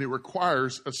faith, and it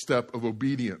requires a step of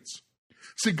obedience.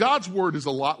 See, God's word is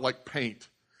a lot like paint.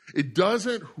 It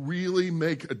doesn't really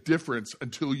make a difference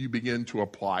until you begin to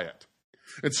apply it.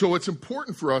 And so it's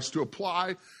important for us to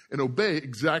apply and obey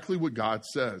exactly what God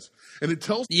says. And it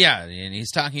tells... Yeah, and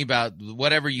he's talking about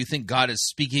whatever you think God is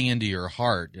speaking into your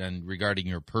heart and regarding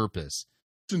your purpose.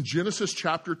 It's in Genesis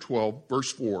chapter 12,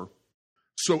 verse 4.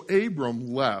 So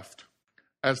Abram left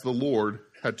as the Lord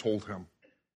had told him.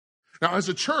 Now, as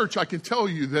a church, I can tell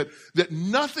you that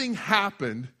nothing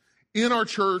happened in our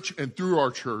church and through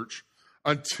our church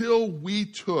until we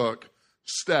took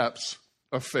steps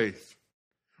of faith.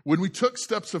 When we took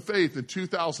steps of faith in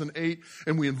 2008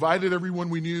 and we invited everyone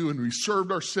we knew and we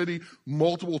served our city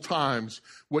multiple times,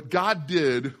 what God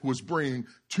did was bring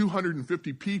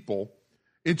 250 people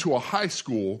into a high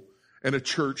school and a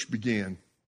church began.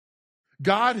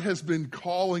 God has been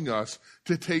calling us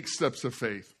to take steps of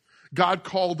faith. God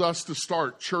called us to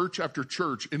start church after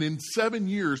church. And in 7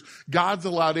 years, God's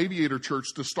allowed Aviator Church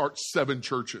to start 7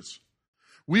 churches.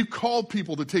 We've called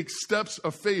people to take steps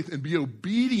of faith and be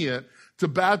obedient to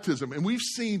baptism. And we've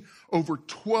seen over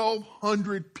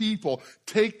 1,200 people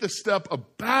take the step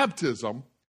of baptism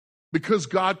because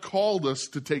God called us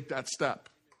to take that step.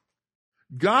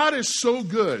 God is so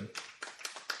good.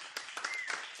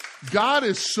 God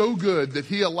is so good that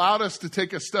he allowed us to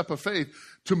take a step of faith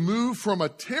to move from a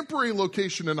temporary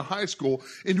location in a high school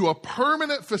into a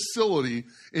permanent facility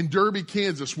in Derby,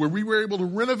 Kansas, where we were able to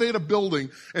renovate a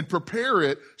building and prepare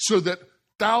it so that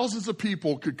thousands of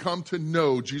people could come to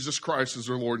know Jesus Christ as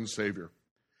their Lord and Savior.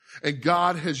 And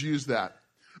God has used that.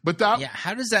 But that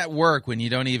how does that work when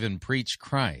you don't even preach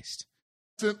Christ?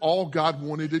 Isn't all God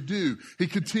wanted to do. He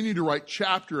continued to write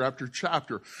chapter after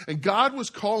chapter. And God was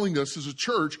calling us as a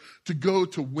church to go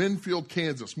to Winfield,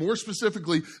 Kansas, more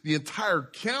specifically, the entire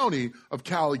county of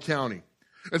Cali County.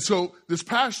 And so this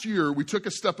past year, we took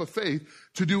a step of faith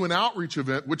to do an outreach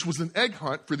event, which was an egg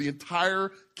hunt for the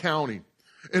entire county.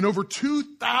 And over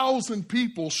 2,000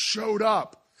 people showed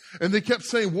up. And they kept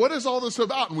saying, what is all this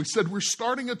about? And we said, we're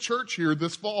starting a church here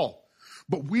this fall.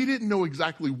 But we didn't know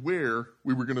exactly where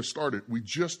we were going to start it. We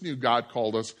just knew God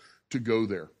called us to go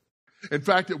there. In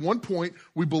fact, at one point,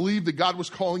 we believed that God was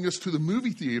calling us to the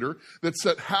movie theater that's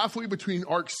set halfway between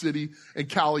Ark City and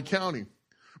Cali County.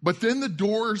 But then the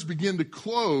doors began to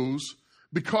close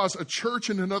because a church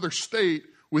in another state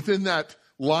within that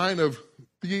line of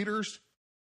theaters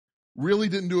really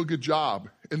didn't do a good job.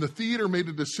 And the theater made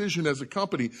a decision as a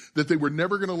company that they were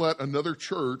never going to let another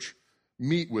church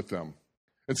meet with them.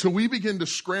 And so we began to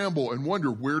scramble and wonder,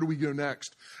 where do we go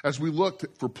next? As we looked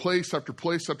for place after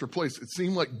place after place, it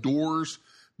seemed like doors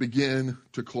began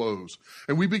to close.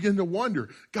 And we began to wonder,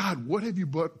 God, what have you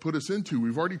put us into?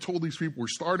 We've already told these people we're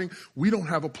starting. We don't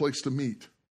have a place to meet.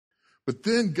 But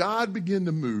then God began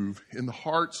to move in the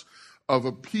hearts of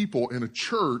a people in a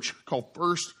church called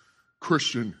First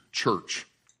Christian Church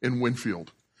in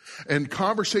Winfield. And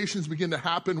conversations began to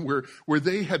happen where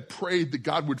they had prayed that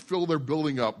God would fill their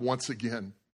building up once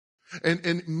again.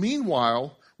 And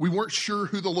meanwhile, we weren't sure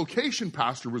who the location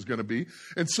pastor was going to be.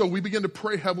 And so we began to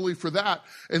pray heavily for that.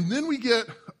 And then we get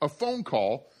a phone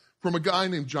call from a guy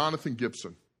named Jonathan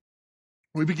Gibson.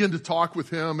 We began to talk with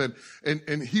him,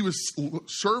 and he was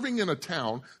serving in a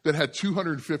town that had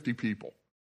 250 people.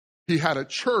 He had a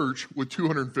church with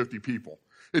 250 people.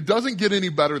 It doesn't get any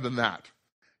better than that.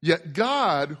 Yet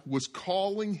God was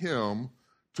calling him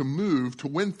to move to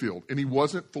Winfield, and he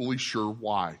wasn't fully sure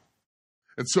why.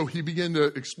 And so he began to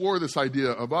explore this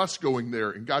idea of us going there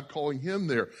and God calling him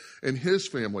there and his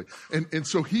family. And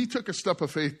so he took a step of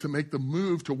faith to make the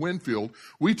move to Winfield.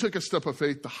 We took a step of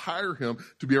faith to hire him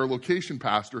to be our location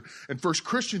pastor. And First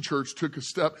Christian Church took a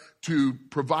step to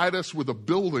provide us with a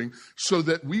building so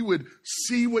that we would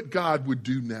see what God would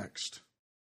do next.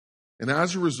 And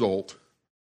as a result,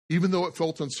 even though it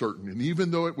felt uncertain and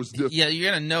even though it was difficult. Yeah, you're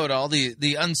going to note all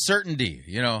the uncertainty,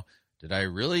 Did I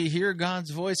really hear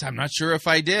God's voice? I'm not sure if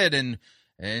I did, and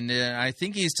I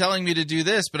think he's telling me to do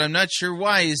this, but I'm not sure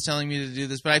why he's telling me to do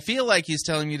this, but I feel like he's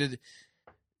telling me to.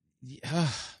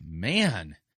 Oh,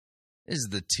 man, this is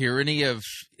the tyranny of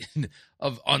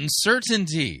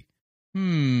uncertainty.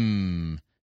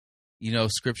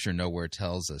 Scripture nowhere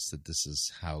tells us that this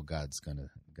is how God's going to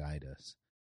guide us.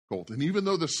 And even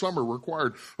though the summer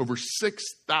required over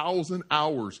 6,000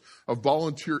 hours of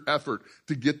volunteer effort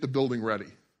to get the building ready,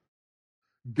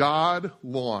 God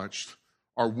launched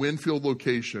our Winfield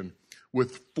location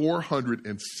with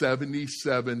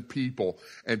 477 people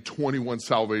and 21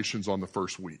 salvations on the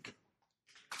first week.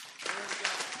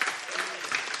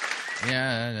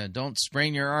 Yeah, don't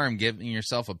sprain your arm giving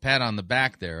yourself a pat on the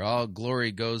back there. All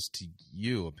glory goes to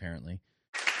you, apparently.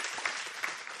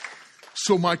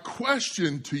 So my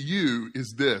question to you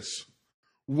is this.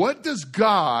 What does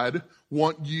God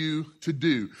want you to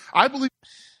do? I believe.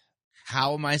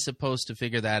 How am I supposed to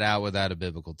figure that out without a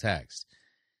biblical text?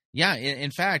 Yeah, in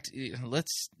fact,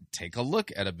 let's take a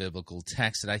look at a biblical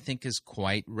text that I think is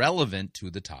quite relevant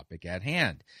to the topic at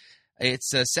hand.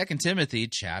 It's 2 Timothy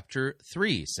chapter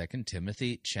 3. 2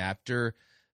 Timothy chapter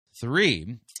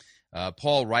 3.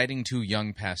 Paul writing to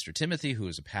young Pastor Timothy, who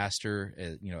is a pastor,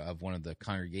 of one of the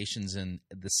congregations in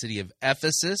the city of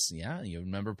Ephesus. Yeah, you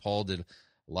remember Paul did a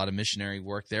lot of missionary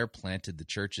work there, planted the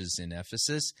churches in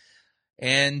Ephesus.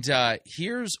 And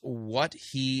here's what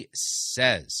he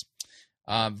says.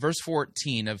 Verse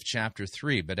 14 of chapter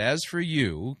 3, "But as for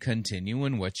you, continue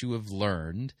in what you have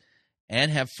learned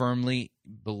and have firmly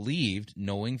believed,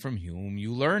 knowing from whom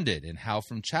you learned it, and how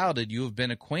from childhood you have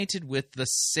been acquainted with the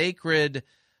sacred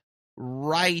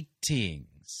writings."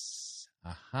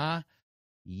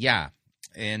 Yeah.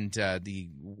 And the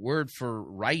word for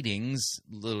writings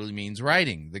literally means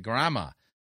writing, the gramma,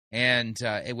 and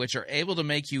which are able to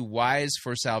make you wise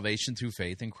for salvation through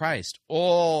faith in Christ.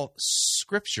 All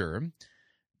Scripture,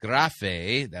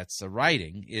 graphe, that's the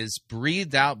writing, is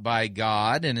breathed out by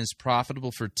God and is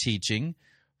profitable for teaching,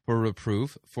 for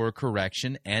reproof, for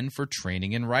correction, and for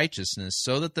training in righteousness,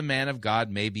 so that the man of God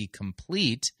may be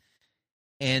complete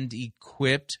and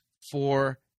equipped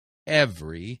for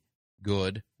every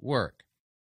good work.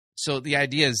 So the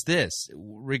idea is this: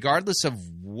 regardless of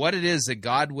what it is that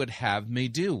God would have me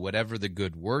do, whatever the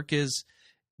good work is,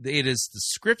 it is the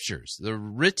Scriptures, the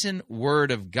written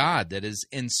Word of God that is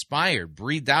inspired,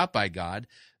 breathed out by God,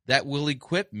 that will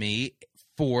equip me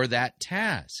for that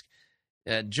task.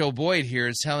 Joe Boyd here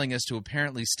is telling us to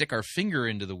apparently stick our finger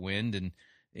into the wind and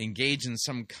engage in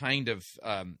some kind of,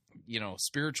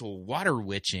 spiritual water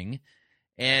witching.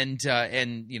 And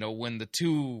when the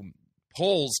two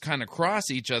poles kind of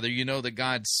cross each other, you know that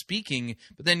God's speaking,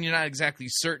 but then you're not exactly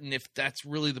certain if that's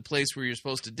really the place where you're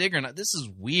supposed to dig or not. This is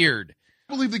weird.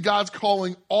 I believe that God's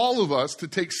calling all of us to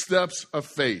take steps of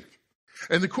faith.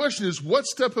 And the question is, what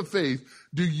step of faith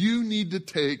do you need to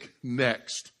take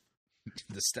next?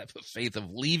 The step of faith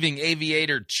of leaving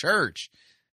Aviator Church.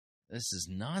 This is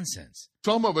nonsense.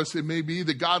 Some of us, it may be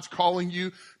that God's calling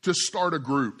you to start a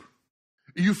group.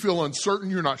 You feel uncertain.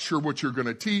 You're not sure what you're going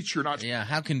to teach. You're not. Yeah,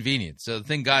 how convenient. So the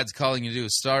thing God's calling you to do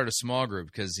is start a small group,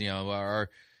 because,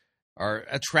 our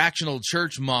attractional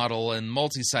church model and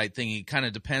multi-site thingy kind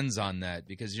of depends on that,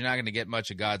 because you're not going to get much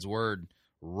of God's word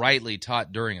rightly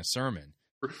taught during a sermon.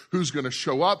 Who's going to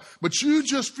show up, but you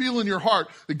just feel in your heart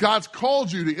that God's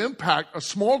called you to impact a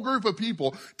small group of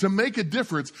people to make a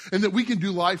difference, and that we can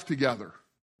do life together.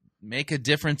 Make a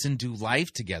difference and do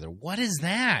life together. What is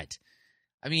that?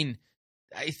 I mean,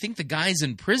 I think the guys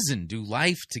in prison do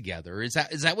life together. Is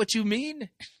that what you mean?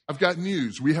 I've got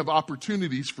news. We have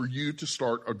opportunities for you to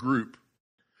start a group.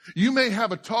 You may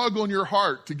have a tug on your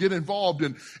heart to get involved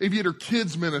in Aviator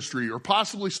Kids Ministry or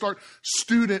possibly start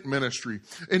student ministry.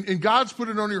 And God's put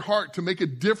it on your heart to make a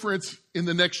difference in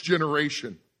the next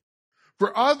generation.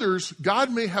 For others,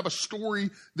 God may have a story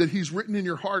that He's written in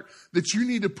your heart that you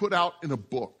need to put out in a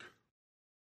book.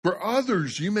 For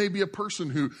others, you may be a person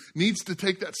who needs to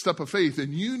take that step of faith,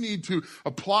 and you need to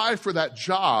apply for that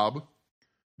job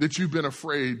that you've been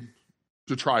afraid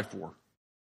to try for.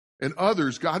 And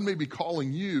others, God may be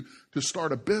calling you to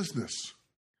start a business.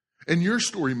 And your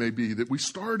story may be that we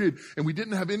started and we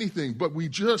didn't have anything, but we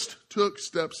just took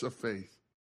steps of faith.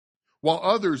 While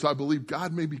others, I believe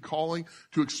God may be calling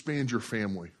to expand your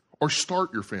family or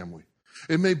start your family.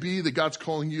 It may be that God's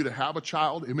calling you to have a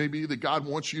child. It may be that God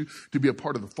wants you to be a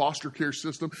part of the foster care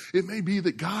system. It may be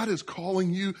that God is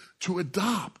calling you to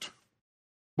adopt.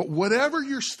 But whatever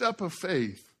your step of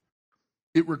faith,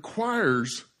 it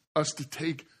requires us to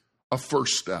take a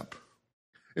first step.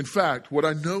 In fact, what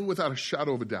I know without a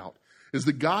shadow of a doubt is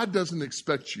that God doesn't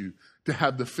expect you to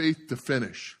have the faith to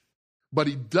finish, but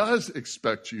He does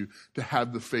expect you to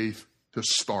have the faith to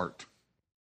start.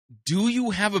 Do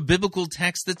you have a biblical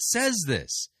text that says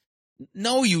this?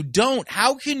 No, you don't.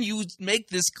 How can you make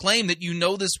this claim that you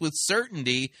know this with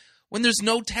certainty when there's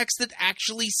no text that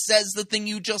actually says the thing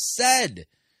you just said?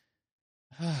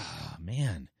 Oh,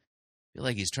 man. I feel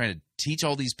like he's trying to teach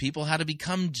all these people how to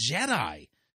become Jedi.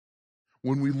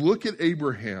 When we look at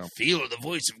Abraham, feel the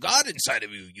voice of God inside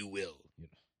of you, you will.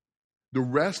 The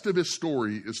rest of his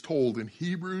story is told in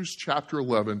Hebrews chapter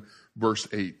 11, verse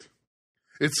 8.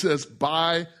 It says,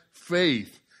 by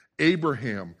faith,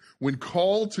 Abraham, when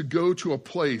called to go to a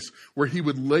place where he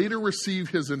would later receive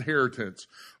his inheritance,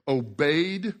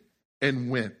 obeyed and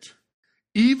went,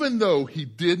 even though he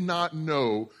did not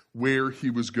know where he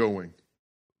was going.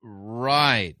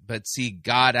 Right, but see,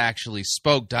 God actually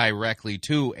spoke directly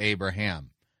to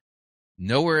Abraham.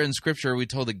 Nowhere in Scripture are we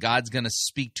told that God's going to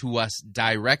speak to us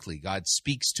directly. God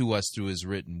speaks to us through His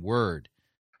written word.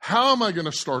 How am I going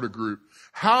to start a group?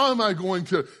 How am I going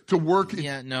to work?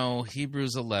 Yeah, no,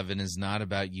 Hebrews 11 is not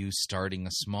about you starting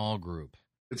a small group.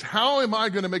 It's how am I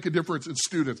going to make a difference in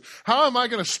students? How am I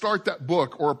going to start that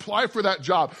book or apply for that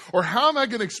job? Or how am I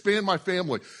going to expand my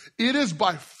family? It is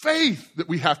by faith that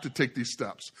we have to take these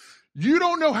steps. You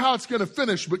don't know how it's going to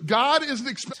finish, but God isn't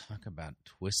expecting Talk about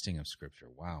twisting of Scripture.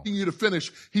 Wow. you to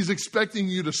finish. He's expecting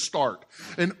you to start.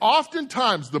 And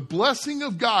oftentimes, the blessing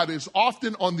of God is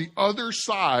often on the other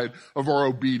side of our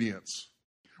obedience.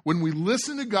 When we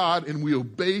listen to God and we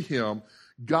obey Him,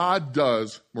 God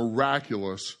does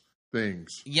miraculous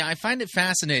things. Yeah, I find it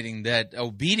fascinating that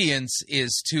obedience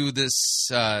is to this,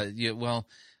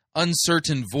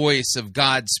 uncertain voice of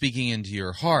God speaking into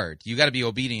your heart. You got to be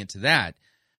obedient to that.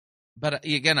 But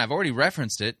again, I've already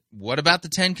referenced it. What about the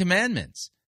Ten Commandments?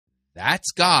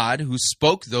 That's God who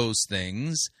spoke those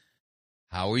things.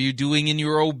 How are you doing in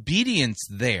your obedience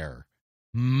there?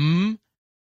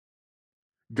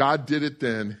 God did it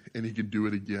then, and He can do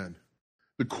it again.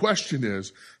 The question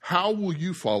is, how will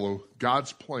you follow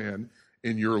God's plan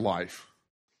in your life?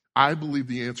 I believe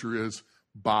the answer is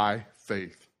by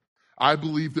faith. I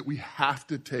believe that we have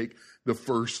to take the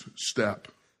first step.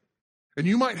 And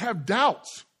you might have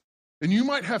doubts, and you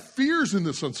might have fears in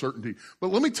this uncertainty.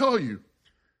 But let me tell you,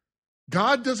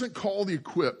 God doesn't call the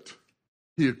equipped.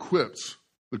 He equips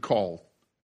the called.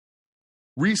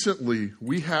 Recently,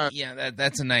 we had... Yeah,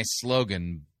 that's a nice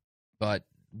slogan, but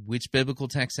which biblical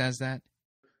text has that?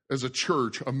 As a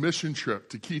church, a mission trip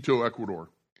to Quito, Ecuador.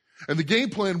 And the game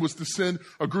plan was to send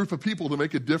a group of people to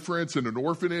make a difference in an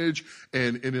orphanage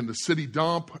and in the city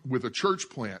dump with a church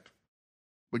plant.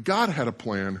 But God had a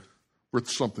plan for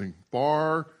something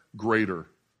far greater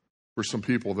for some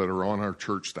people that are on our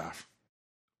church staff.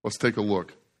 Let's take a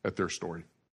look at their story.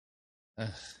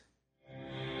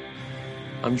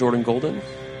 I'm Jordan Golden.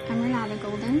 I'm Renata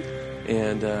Golden.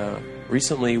 And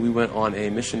recently we went on a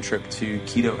mission trip to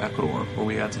Quito, Ecuador, where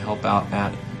we got to help out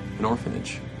at an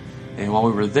orphanage. And while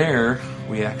we were there,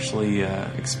 we actually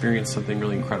experienced something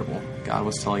really incredible. God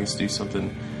was telling us to do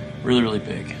something really, really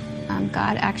big.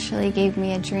 God actually gave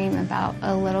me a dream about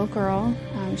a little girl.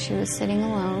 She was sitting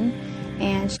alone,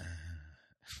 and So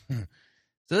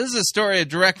this is a story of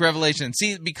direct revelation.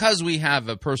 See, because we have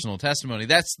a personal testimony,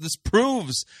 this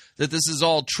proves that this is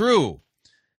all true.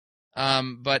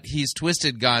 But he's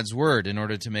twisted God's word in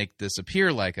order to make this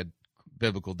appear like a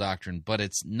biblical doctrine, but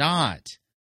it's not.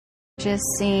 just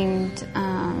seemed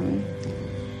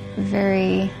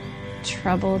very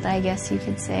troubled, I guess you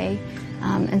could say.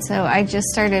 And so I just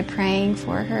started praying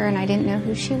for her, and I didn't know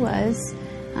who she was.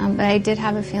 But I did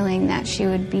have a feeling that she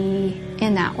would be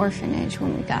in that orphanage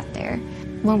when we got there.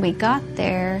 When we got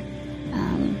there,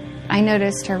 I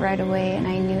noticed her right away, and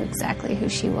I knew exactly who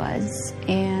she was.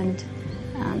 And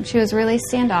she was really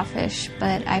standoffish,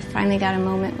 but I finally got a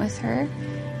moment with her.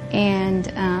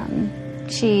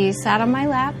 And she sat on my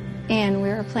lap, and we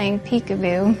were playing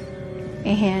peekaboo.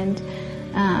 And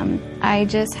I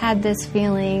just had this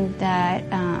feeling that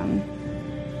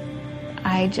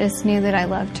I just knew that I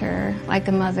loved her like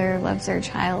a mother loves her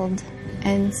child.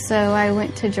 And so I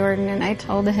went to Jordan and I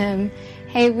told him,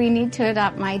 hey, we need to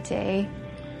adopt Maite.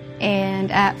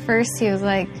 And at first he was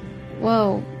like,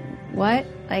 whoa, what?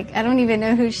 Like, I don't even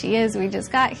know who she is. We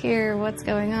just got here. What's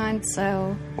going on?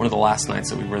 So one of the last nights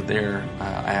that we were there,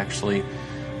 I actually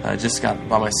just got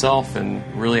by myself and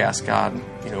really asked God,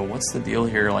 what's the deal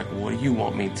here? Like, what do you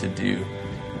want me to do?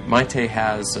 Maite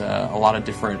has a lot of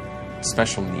different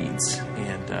special needs,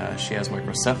 and she has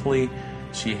microcephaly,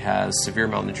 she has severe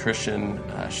malnutrition,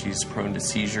 she's prone to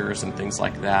seizures and things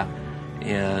like that.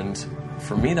 And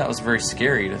for me, that was very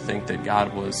scary to think that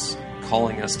God was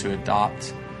calling us to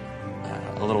adopt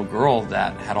a little girl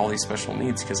that had all these special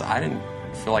needs, because I didn't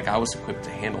feel like I was equipped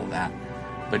to handle that.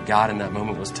 But God in that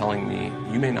moment was telling me,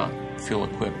 you may not feel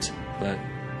equipped, but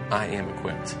I am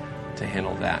equipped to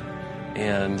handle that.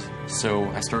 And so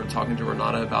I started talking to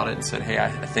Renata about it and said, hey, I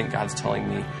think God's telling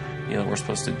me, we're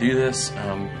supposed to do this,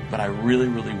 but I really,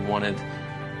 really wanted,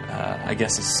 I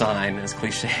guess, a sign, as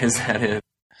cliche as that is.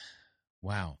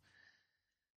 Wow.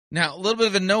 Now, a little bit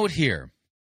of a note here.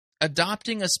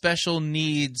 Adopting a special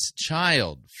needs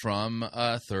child from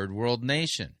a third world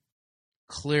nation.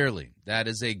 Clearly, that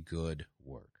is a good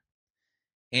work.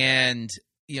 And,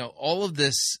 all of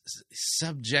this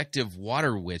subjective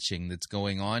water witching that's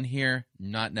going on here,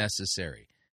 not necessary.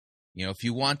 If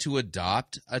you want to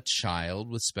adopt a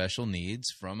child with special needs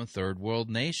from a third world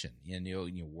nation,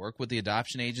 you work with the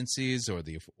adoption agencies or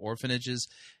the orphanages,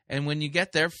 and when you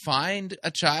get there, find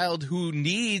a child who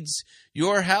needs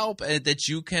your help that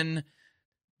you can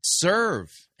serve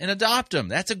and adopt them.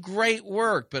 That's a great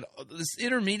work, but this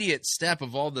intermediate step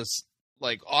of all this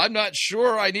like, oh, I'm not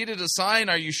sure. I needed a sign.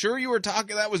 Are you sure you were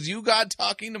talking? That was you, God,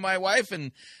 talking to my wife?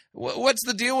 And what's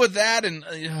the deal with that? And,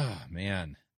 oh,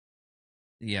 man.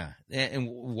 Yeah. And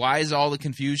why is all the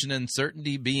confusion and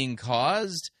uncertainty being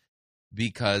caused?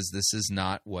 Because this is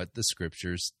not what the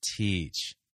Scriptures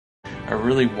teach. I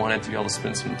really wanted to be able to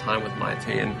spend some time with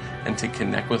Maite and to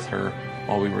connect with her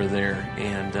while we were there.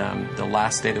 And the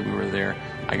last day that we were there,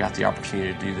 I got the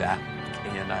opportunity to do that.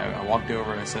 And I walked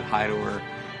over and I said hi to her.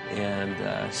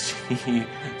 And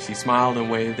she smiled and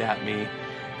waved at me.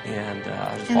 And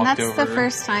I just walked over. And that's the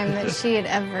first time that she had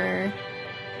ever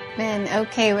been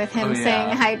okay with him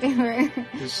saying hi to her.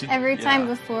 Every time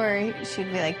before, she'd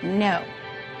be like, no.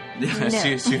 Yeah, no.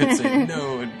 she would say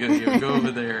no and go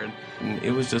over there. And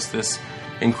it was just this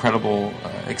incredible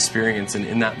experience. And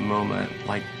in that moment,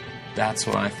 like, that's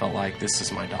when I felt like this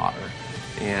is my daughter.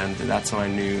 And that's when I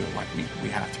knew, like, we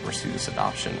have to pursue this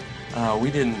adoption. We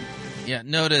didn't... Yeah,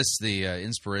 notice the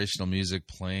inspirational music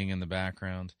playing in the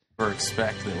background. Or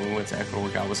expect that when we went to Ecuador,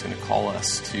 God was going to call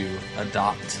us to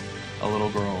adopt a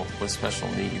little girl with special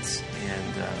needs.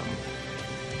 And,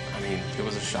 I mean, it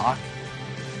was a shock.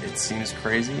 It seems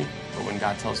crazy, but when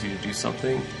God tells you to do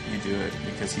something, you do it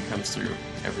because He comes through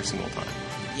every single time.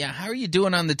 Yeah, how are you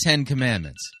doing on the 10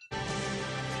 Commandments?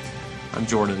 I'm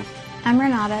Jordan. I'm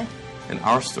Renata. And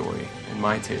our story, and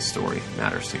Maite's story,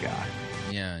 matters to God.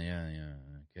 Yeah,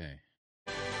 okay.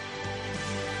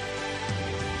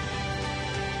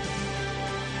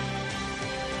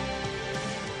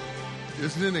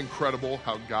 Isn't it incredible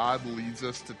how God leads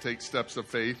us to take steps of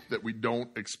faith that we don't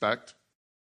expect?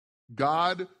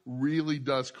 God really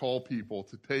does call people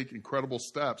to take incredible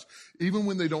steps, even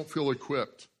when they don't feel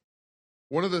equipped.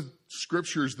 One of the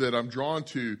scriptures that I'm drawn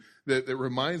to that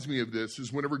reminds me of this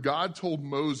is whenever God told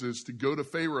Moses to go to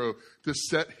Pharaoh to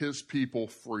set his people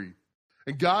free.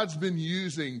 And God's been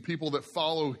using people that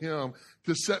follow him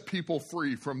to set people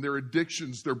free from their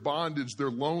addictions, their bondage, their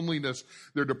loneliness,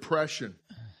 their depression.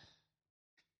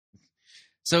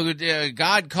 So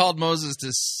God called Moses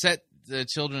to set the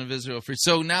children of Israel free.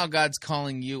 So now God's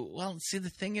calling you. Well, see, the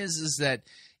thing is that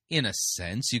in a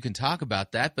sense, you can talk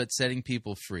about that, but setting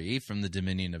people free from the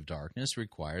dominion of darkness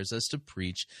requires us to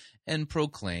preach and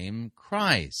proclaim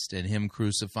Christ and Him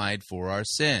crucified for our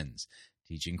sins.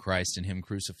 Teaching Christ and Him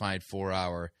crucified for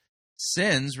our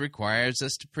sins requires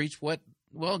us to preach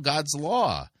God's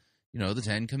law, the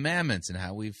 10 Commandments and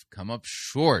how we've come up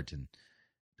short and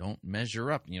don't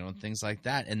measure up, things like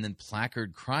that, and then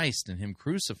placard Christ and Him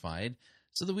crucified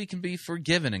so that we can be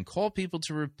forgiven and call people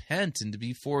to repent and to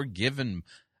be forgiven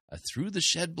through the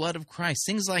shed blood of Christ,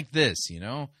 things like this,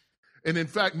 And in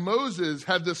fact, Moses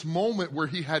had this moment where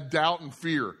he had doubt and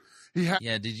fear.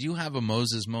 Did you have a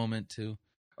Moses moment too?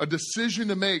 A decision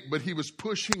to make, but he was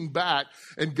pushing back,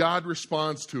 and God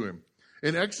responds to him.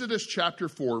 In Exodus chapter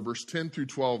 4, verse 10 through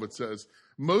 12, it says,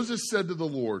 Moses said to the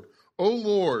Lord, O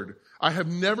Lord, I have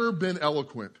never been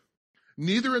eloquent,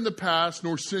 neither in the past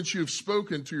nor since you have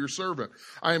spoken to your servant.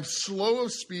 I am slow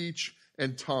of speech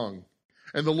and tongue.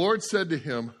 And the Lord said to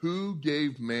him, Who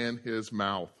gave man his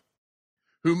mouth?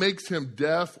 Who makes him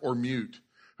deaf or mute?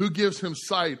 Who gives him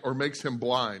sight or makes him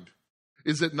blind?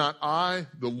 Is it not I,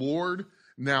 the Lord?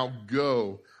 Now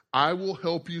go, I will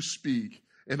help you speak,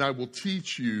 and I will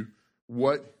teach you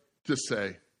what to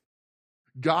say.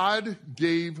 God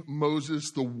gave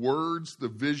Moses the words, the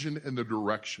vision, and the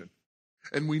direction.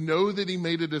 And we know that he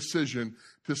made a decision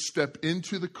to step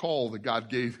into the call that God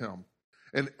gave him.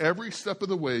 And every step of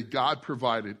the way, God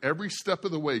provided. Every step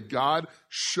of the way, God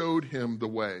showed him the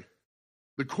way.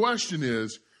 The question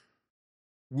is,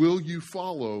 will you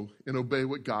follow and obey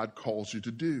what God calls you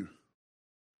to do?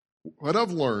 What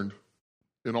I've learned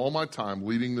in all my time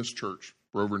leading this church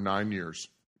for over 9 years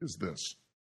is this.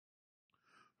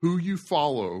 Who you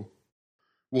follow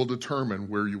will determine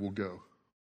where you will go.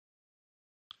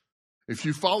 If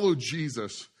you follow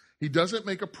Jesus, he doesn't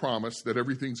make a promise that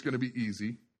everything's going to be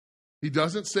easy. He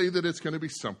doesn't say that it's going to be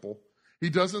simple.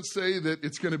 He doesn't say that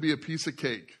it's going to be a piece of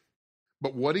cake.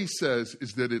 But what he says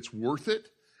is that it's worth it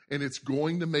and it's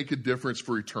going to make a difference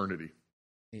for eternity.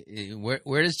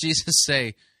 Where does Jesus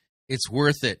say it's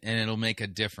worth it and it'll make a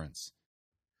difference?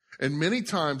 And many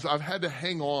times I've had to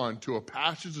hang on to a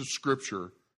passage of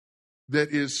Scripture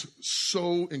that is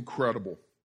so incredible.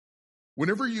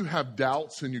 Whenever you have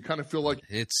doubts and you kind of feel like...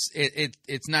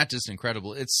 It's not just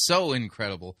incredible. It's so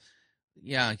incredible.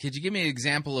 Yeah, could you give me an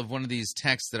example of one of these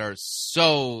texts that are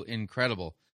so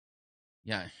incredible?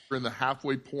 Yeah. You're in the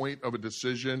halfway point of a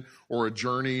decision or a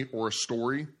journey or a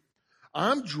story.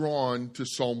 I'm drawn to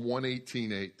Psalm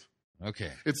 118:8.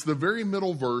 Okay. It's the very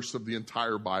middle verse of the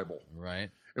entire Bible. Right.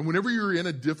 And whenever you're in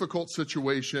a difficult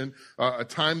situation, a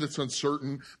time that's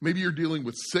uncertain, maybe you're dealing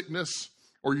with sickness,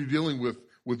 or you're dealing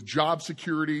with job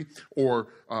security, or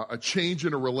a change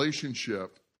in a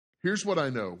relationship, here's what I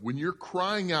know. When you're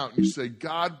crying out and you say,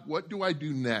 God, what do I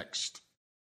do next?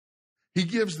 He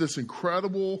gives this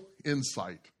incredible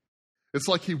insight. It's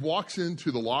like he walks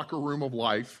into the locker room of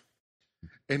life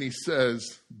and he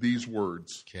says these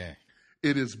words. Okay.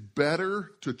 It is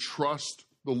better to trust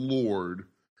the Lord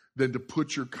than to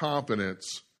put your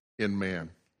confidence in man.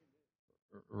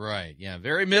 Right. Yeah.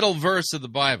 Very middle verse of the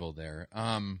Bible there.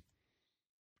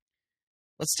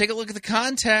 Let's take a look at the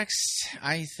context.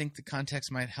 I think the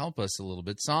context might help us a little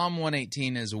bit. Psalm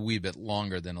 118 is a wee bit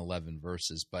longer than 11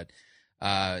 verses, but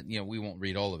we won't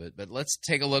read all of it. But let's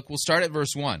take a look. We'll start at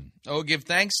verse 1. Oh, give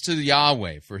thanks to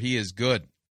Yahweh, for he is good,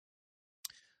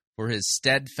 for his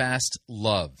steadfast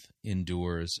love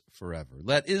endures forever.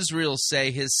 Let Israel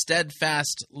say, his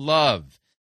steadfast love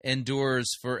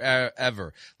endures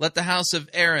forever. Let the house of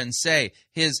Aaron say,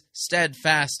 his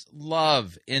steadfast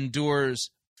love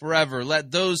endures forever. Let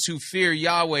those who fear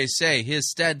Yahweh say, his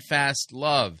steadfast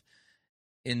love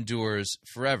endures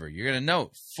forever. You're going to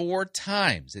note 4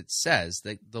 times it says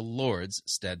that the Lord's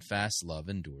steadfast love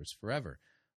endures forever.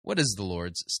 What is the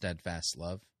Lord's steadfast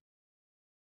love?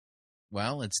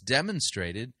 Well, it's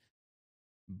demonstrated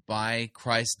by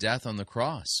Christ's death on the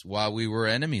cross. While we were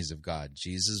enemies of God,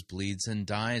 Jesus bleeds and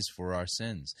dies for our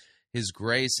sins. His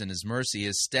grace and his mercy,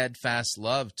 his steadfast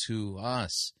love to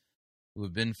us who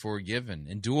have been forgiven,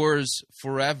 endures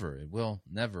forever. It will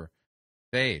never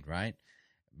fade, right?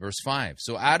 Verse 5,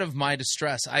 so out of my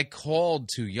distress I called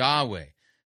to Yahweh.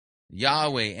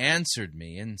 Yahweh answered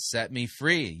me and set me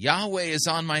free. Yahweh is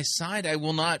on my side. I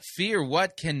will not fear.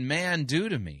 What can man do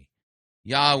to me?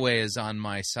 Yahweh is on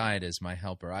my side as my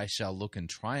helper. I shall look in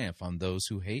triumph on those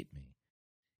who hate me.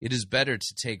 It is better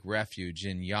to take refuge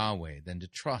in Yahweh than to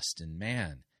trust in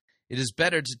man. It is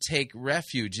better to take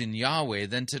refuge in Yahweh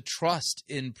than to trust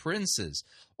in princes.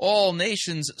 All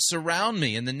nations surround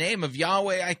me. In the name of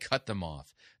Yahweh I cut them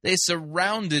off. They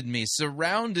surrounded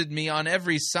me on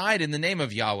every side. In the name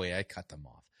of Yahweh I cut them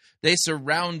off. They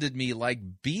surrounded me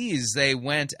like bees. They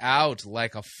went out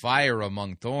like a fire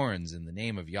among thorns. In the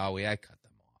name of Yahweh I cut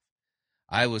them off.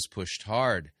 I was pushed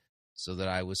hard so that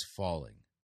I was falling.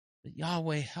 But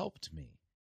Yahweh helped me.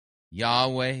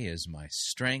 Yahweh is my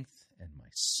strength and my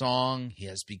song. He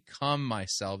has become my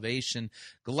salvation.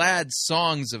 Glad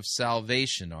songs of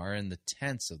salvation are in the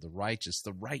tents of the righteous.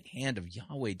 The right hand of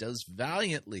Yahweh does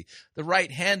valiantly. The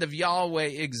right hand of Yahweh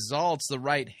exalts. The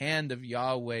right hand of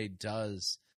Yahweh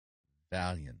does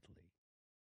valiantly.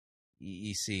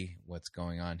 You see what's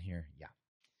going on here? Yeah.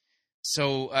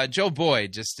 So Joe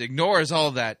Boyd just ignores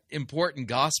all that important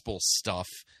gospel stuff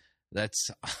that's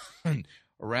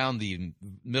around the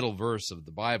middle verse of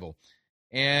the Bible.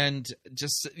 And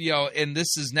just, and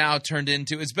this is now turned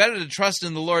into, it's better to trust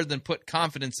in the Lord than put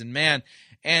confidence in man.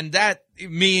 And that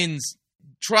means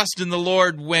trust in the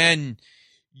Lord when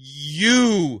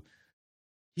you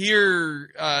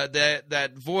hear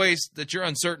that voice that you're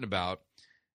uncertain about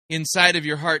inside of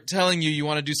your heart telling you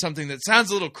want to do something that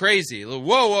sounds a little crazy.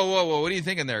 Whoa, what are you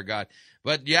thinking there, God?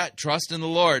 But yeah, trust in the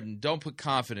Lord and don't put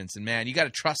confidence in man. You got to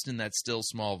trust in that still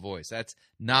small voice. That's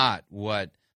not what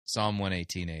Psalm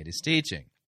 118:8 is teaching.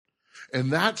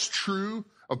 And that's true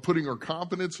of putting our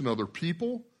confidence in other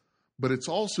people, but it's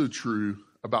also true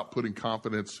about putting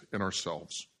confidence in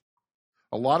ourselves.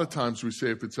 A lot of times we say,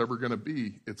 if it's ever going to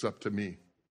be, it's up to me.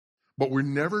 But we're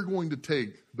never going to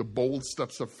take the bold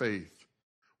steps of faith.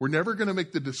 We're never going to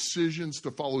make the decisions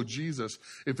to follow Jesus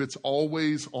if it's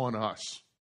always on us.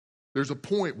 There's a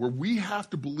point where we have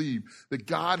to believe that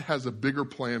God has a bigger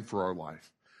plan for our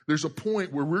life. There's a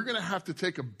point where we're going to have to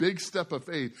take a big step of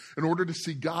faith in order to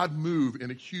see God move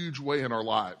in a huge way in our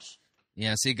lives.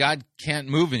 Yeah, see, God can't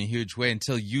move in a huge way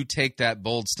until you take that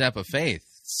bold step of faith,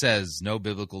 says no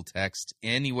biblical text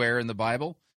anywhere in the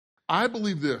Bible. I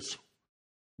believe this.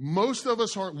 Most of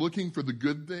us aren't looking for the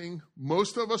good thing.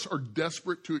 Most of us are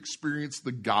desperate to experience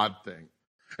the God thing.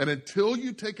 And until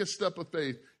you take a step of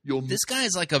faith, you'll This guy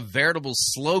is like a veritable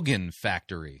slogan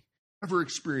factory. Never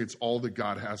experience all that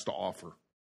God has to offer.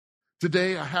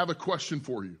 Today, I have a question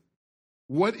for you.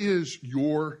 What is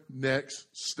your next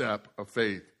step of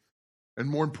faith? And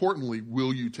more importantly,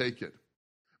 will you take it?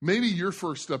 Maybe your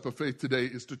first step of faith today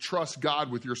is to trust God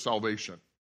with your salvation.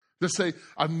 To say,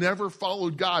 I've never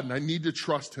followed God and I need to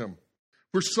trust him.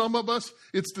 For some of us,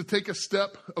 it's to take a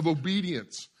step of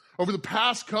obedience. Over the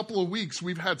past couple of weeks,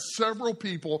 we've had several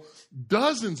people,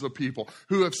 dozens of people,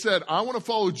 who have said, I want to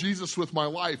follow Jesus with my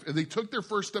life. And they took their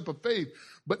first step of faith.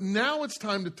 But now it's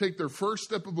time to take their first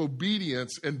step of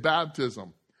obedience in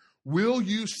baptism. Will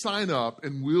you sign up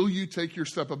and will you take your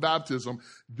step of baptism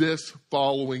this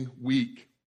following week?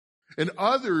 And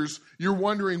others, you're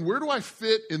wondering, where do I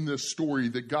fit in this story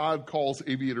that God calls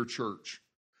Aviator Church?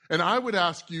 And I would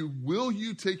ask you, will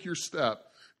you take your step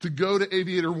to go to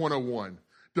Aviator 101,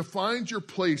 to find your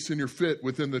place and your fit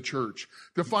within the church?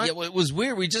 To find Yeah, well, it was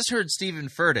weird. We just heard Stephen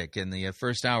Furtick in the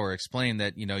first hour explain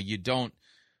that, you don't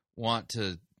want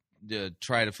to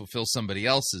try to fulfill somebody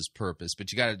else's purpose,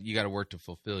 but you got to work to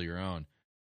fulfill your own.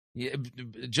 Yeah,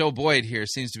 Joe Boyd here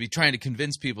seems to be trying to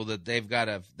convince people that they've got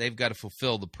to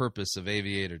fulfill the purpose of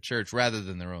Aviator Church rather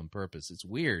than their own purpose. It's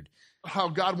weird how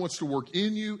God wants to work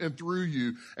in you and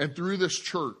through this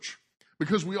church,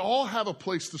 because we all have a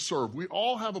place to serve. We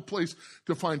all have a place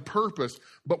to find purpose,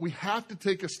 but we have to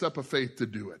take a step of faith to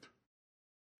do it.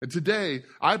 And today,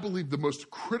 I believe the most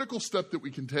critical step that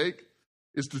we can take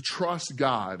is to trust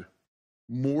God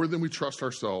more than we trust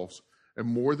ourselves and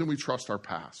more than we trust our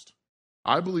past.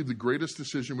 I believe the greatest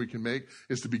decision we can make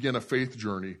is to begin a faith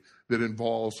journey that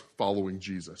involves following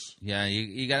Jesus. Yeah,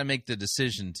 you got to make the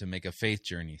decision to make a faith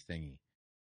journey thingy.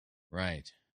 Right.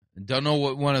 Don't know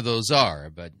what one of those are,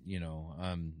 but,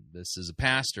 this is a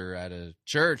pastor at a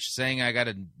church saying I got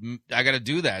to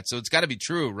do that, so it's got to be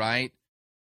true, right?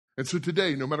 And so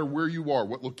today, no matter where you are,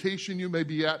 what location you may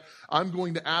be at, I'm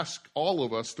going to ask all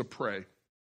of us to pray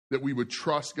that we would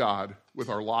trust God with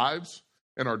our lives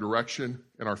and our direction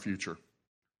and our future.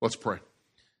 Let's pray.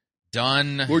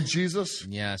 Done. Lord Jesus.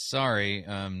 Yeah, sorry.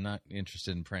 I'm not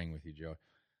interested in praying with you, Joe.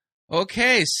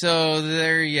 Okay, so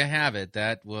there you have it.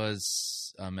 That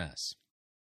was a mess.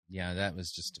 Yeah, that was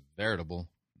just a veritable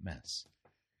mess.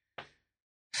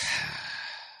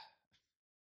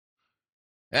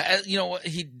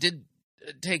 He did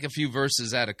take a few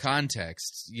verses out of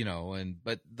context,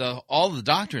 but all the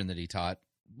doctrine that he taught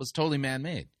was totally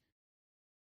man-made.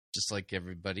 Just like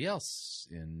everybody else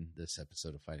in this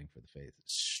episode of Fighting for the Faith.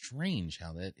 It's strange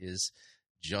how that is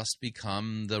just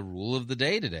become the rule of the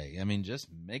day today. I mean, just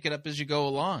make it up as you go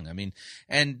along. I mean,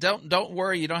 and don't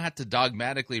worry, you don't have to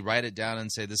dogmatically write it down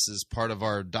and say this is part of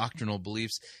our doctrinal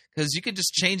beliefs, because you can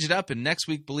just change it up and next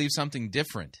week believe something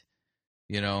different.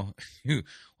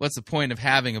 What's the point of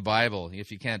having a Bible if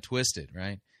you can't twist it,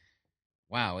 right?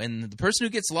 Wow, and the person who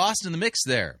gets lost in the mix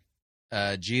there,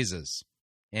 Jesus,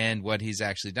 and what he's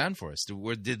actually done for us.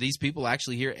 Did these people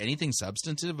actually hear anything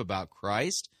substantive about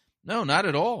Christ? No, not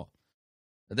at all.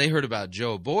 They heard about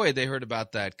Joe Boyd. They heard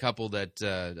about that couple that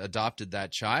adopted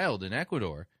that child in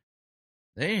Ecuador.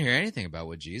 They didn't hear anything about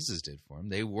what Jesus did for them.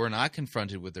 They were not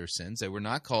confronted with their sins. They were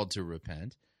not called to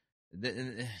repent.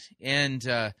 And,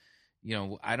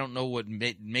 I don't know what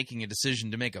making a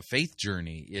decision to make a faith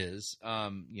journey is,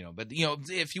 but,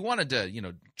 if you wanted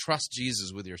to, trust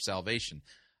Jesus with your salvation,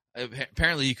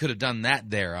 apparently you could have done that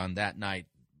there on that night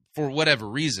for whatever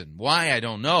reason. Why, I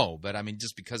don't know, but I mean,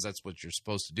 just because that's what you're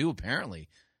supposed to do, apparently.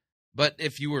 But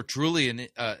if you were truly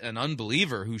an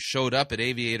unbeliever who showed up at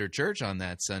Aviator Church on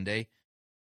that Sunday,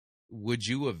 would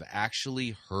you have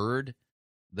actually heard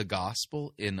the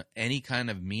gospel in any kind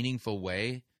of meaningful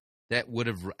way that would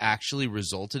have actually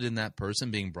resulted in that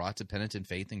person being brought to penitent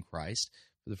faith in Christ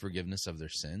for the forgiveness of their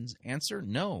sins? Answer,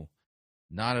 no,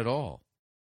 not at all.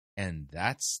 And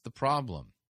that's the problem.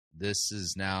 This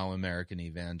is now American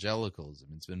evangelicalism.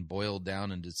 It's been boiled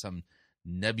down into some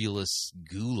nebulous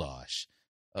goulash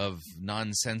of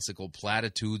nonsensical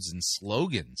platitudes and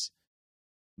slogans,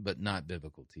 but not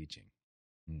biblical teaching.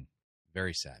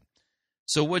 Very sad.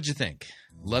 So what'd you think?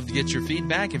 Love to get your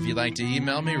feedback. If you'd like to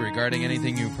email me regarding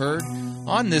anything you've heard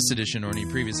on this edition or any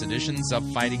previous editions of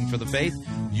Fighting for the Faith,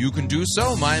 you can do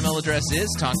so. My email address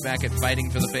is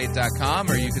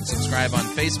talkback@fightingforthefaith.com, or you can subscribe on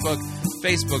Facebook,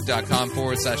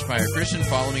 facebook.com/Fire Christian.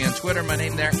 Follow me on Twitter, my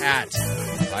name there,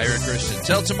 @Fire Christian.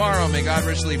 Till tomorrow, may God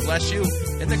richly bless you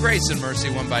in the grace and mercy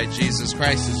won by Jesus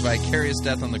Christ, his vicarious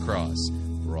death on the cross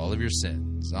for all of your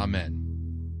sins. Amen.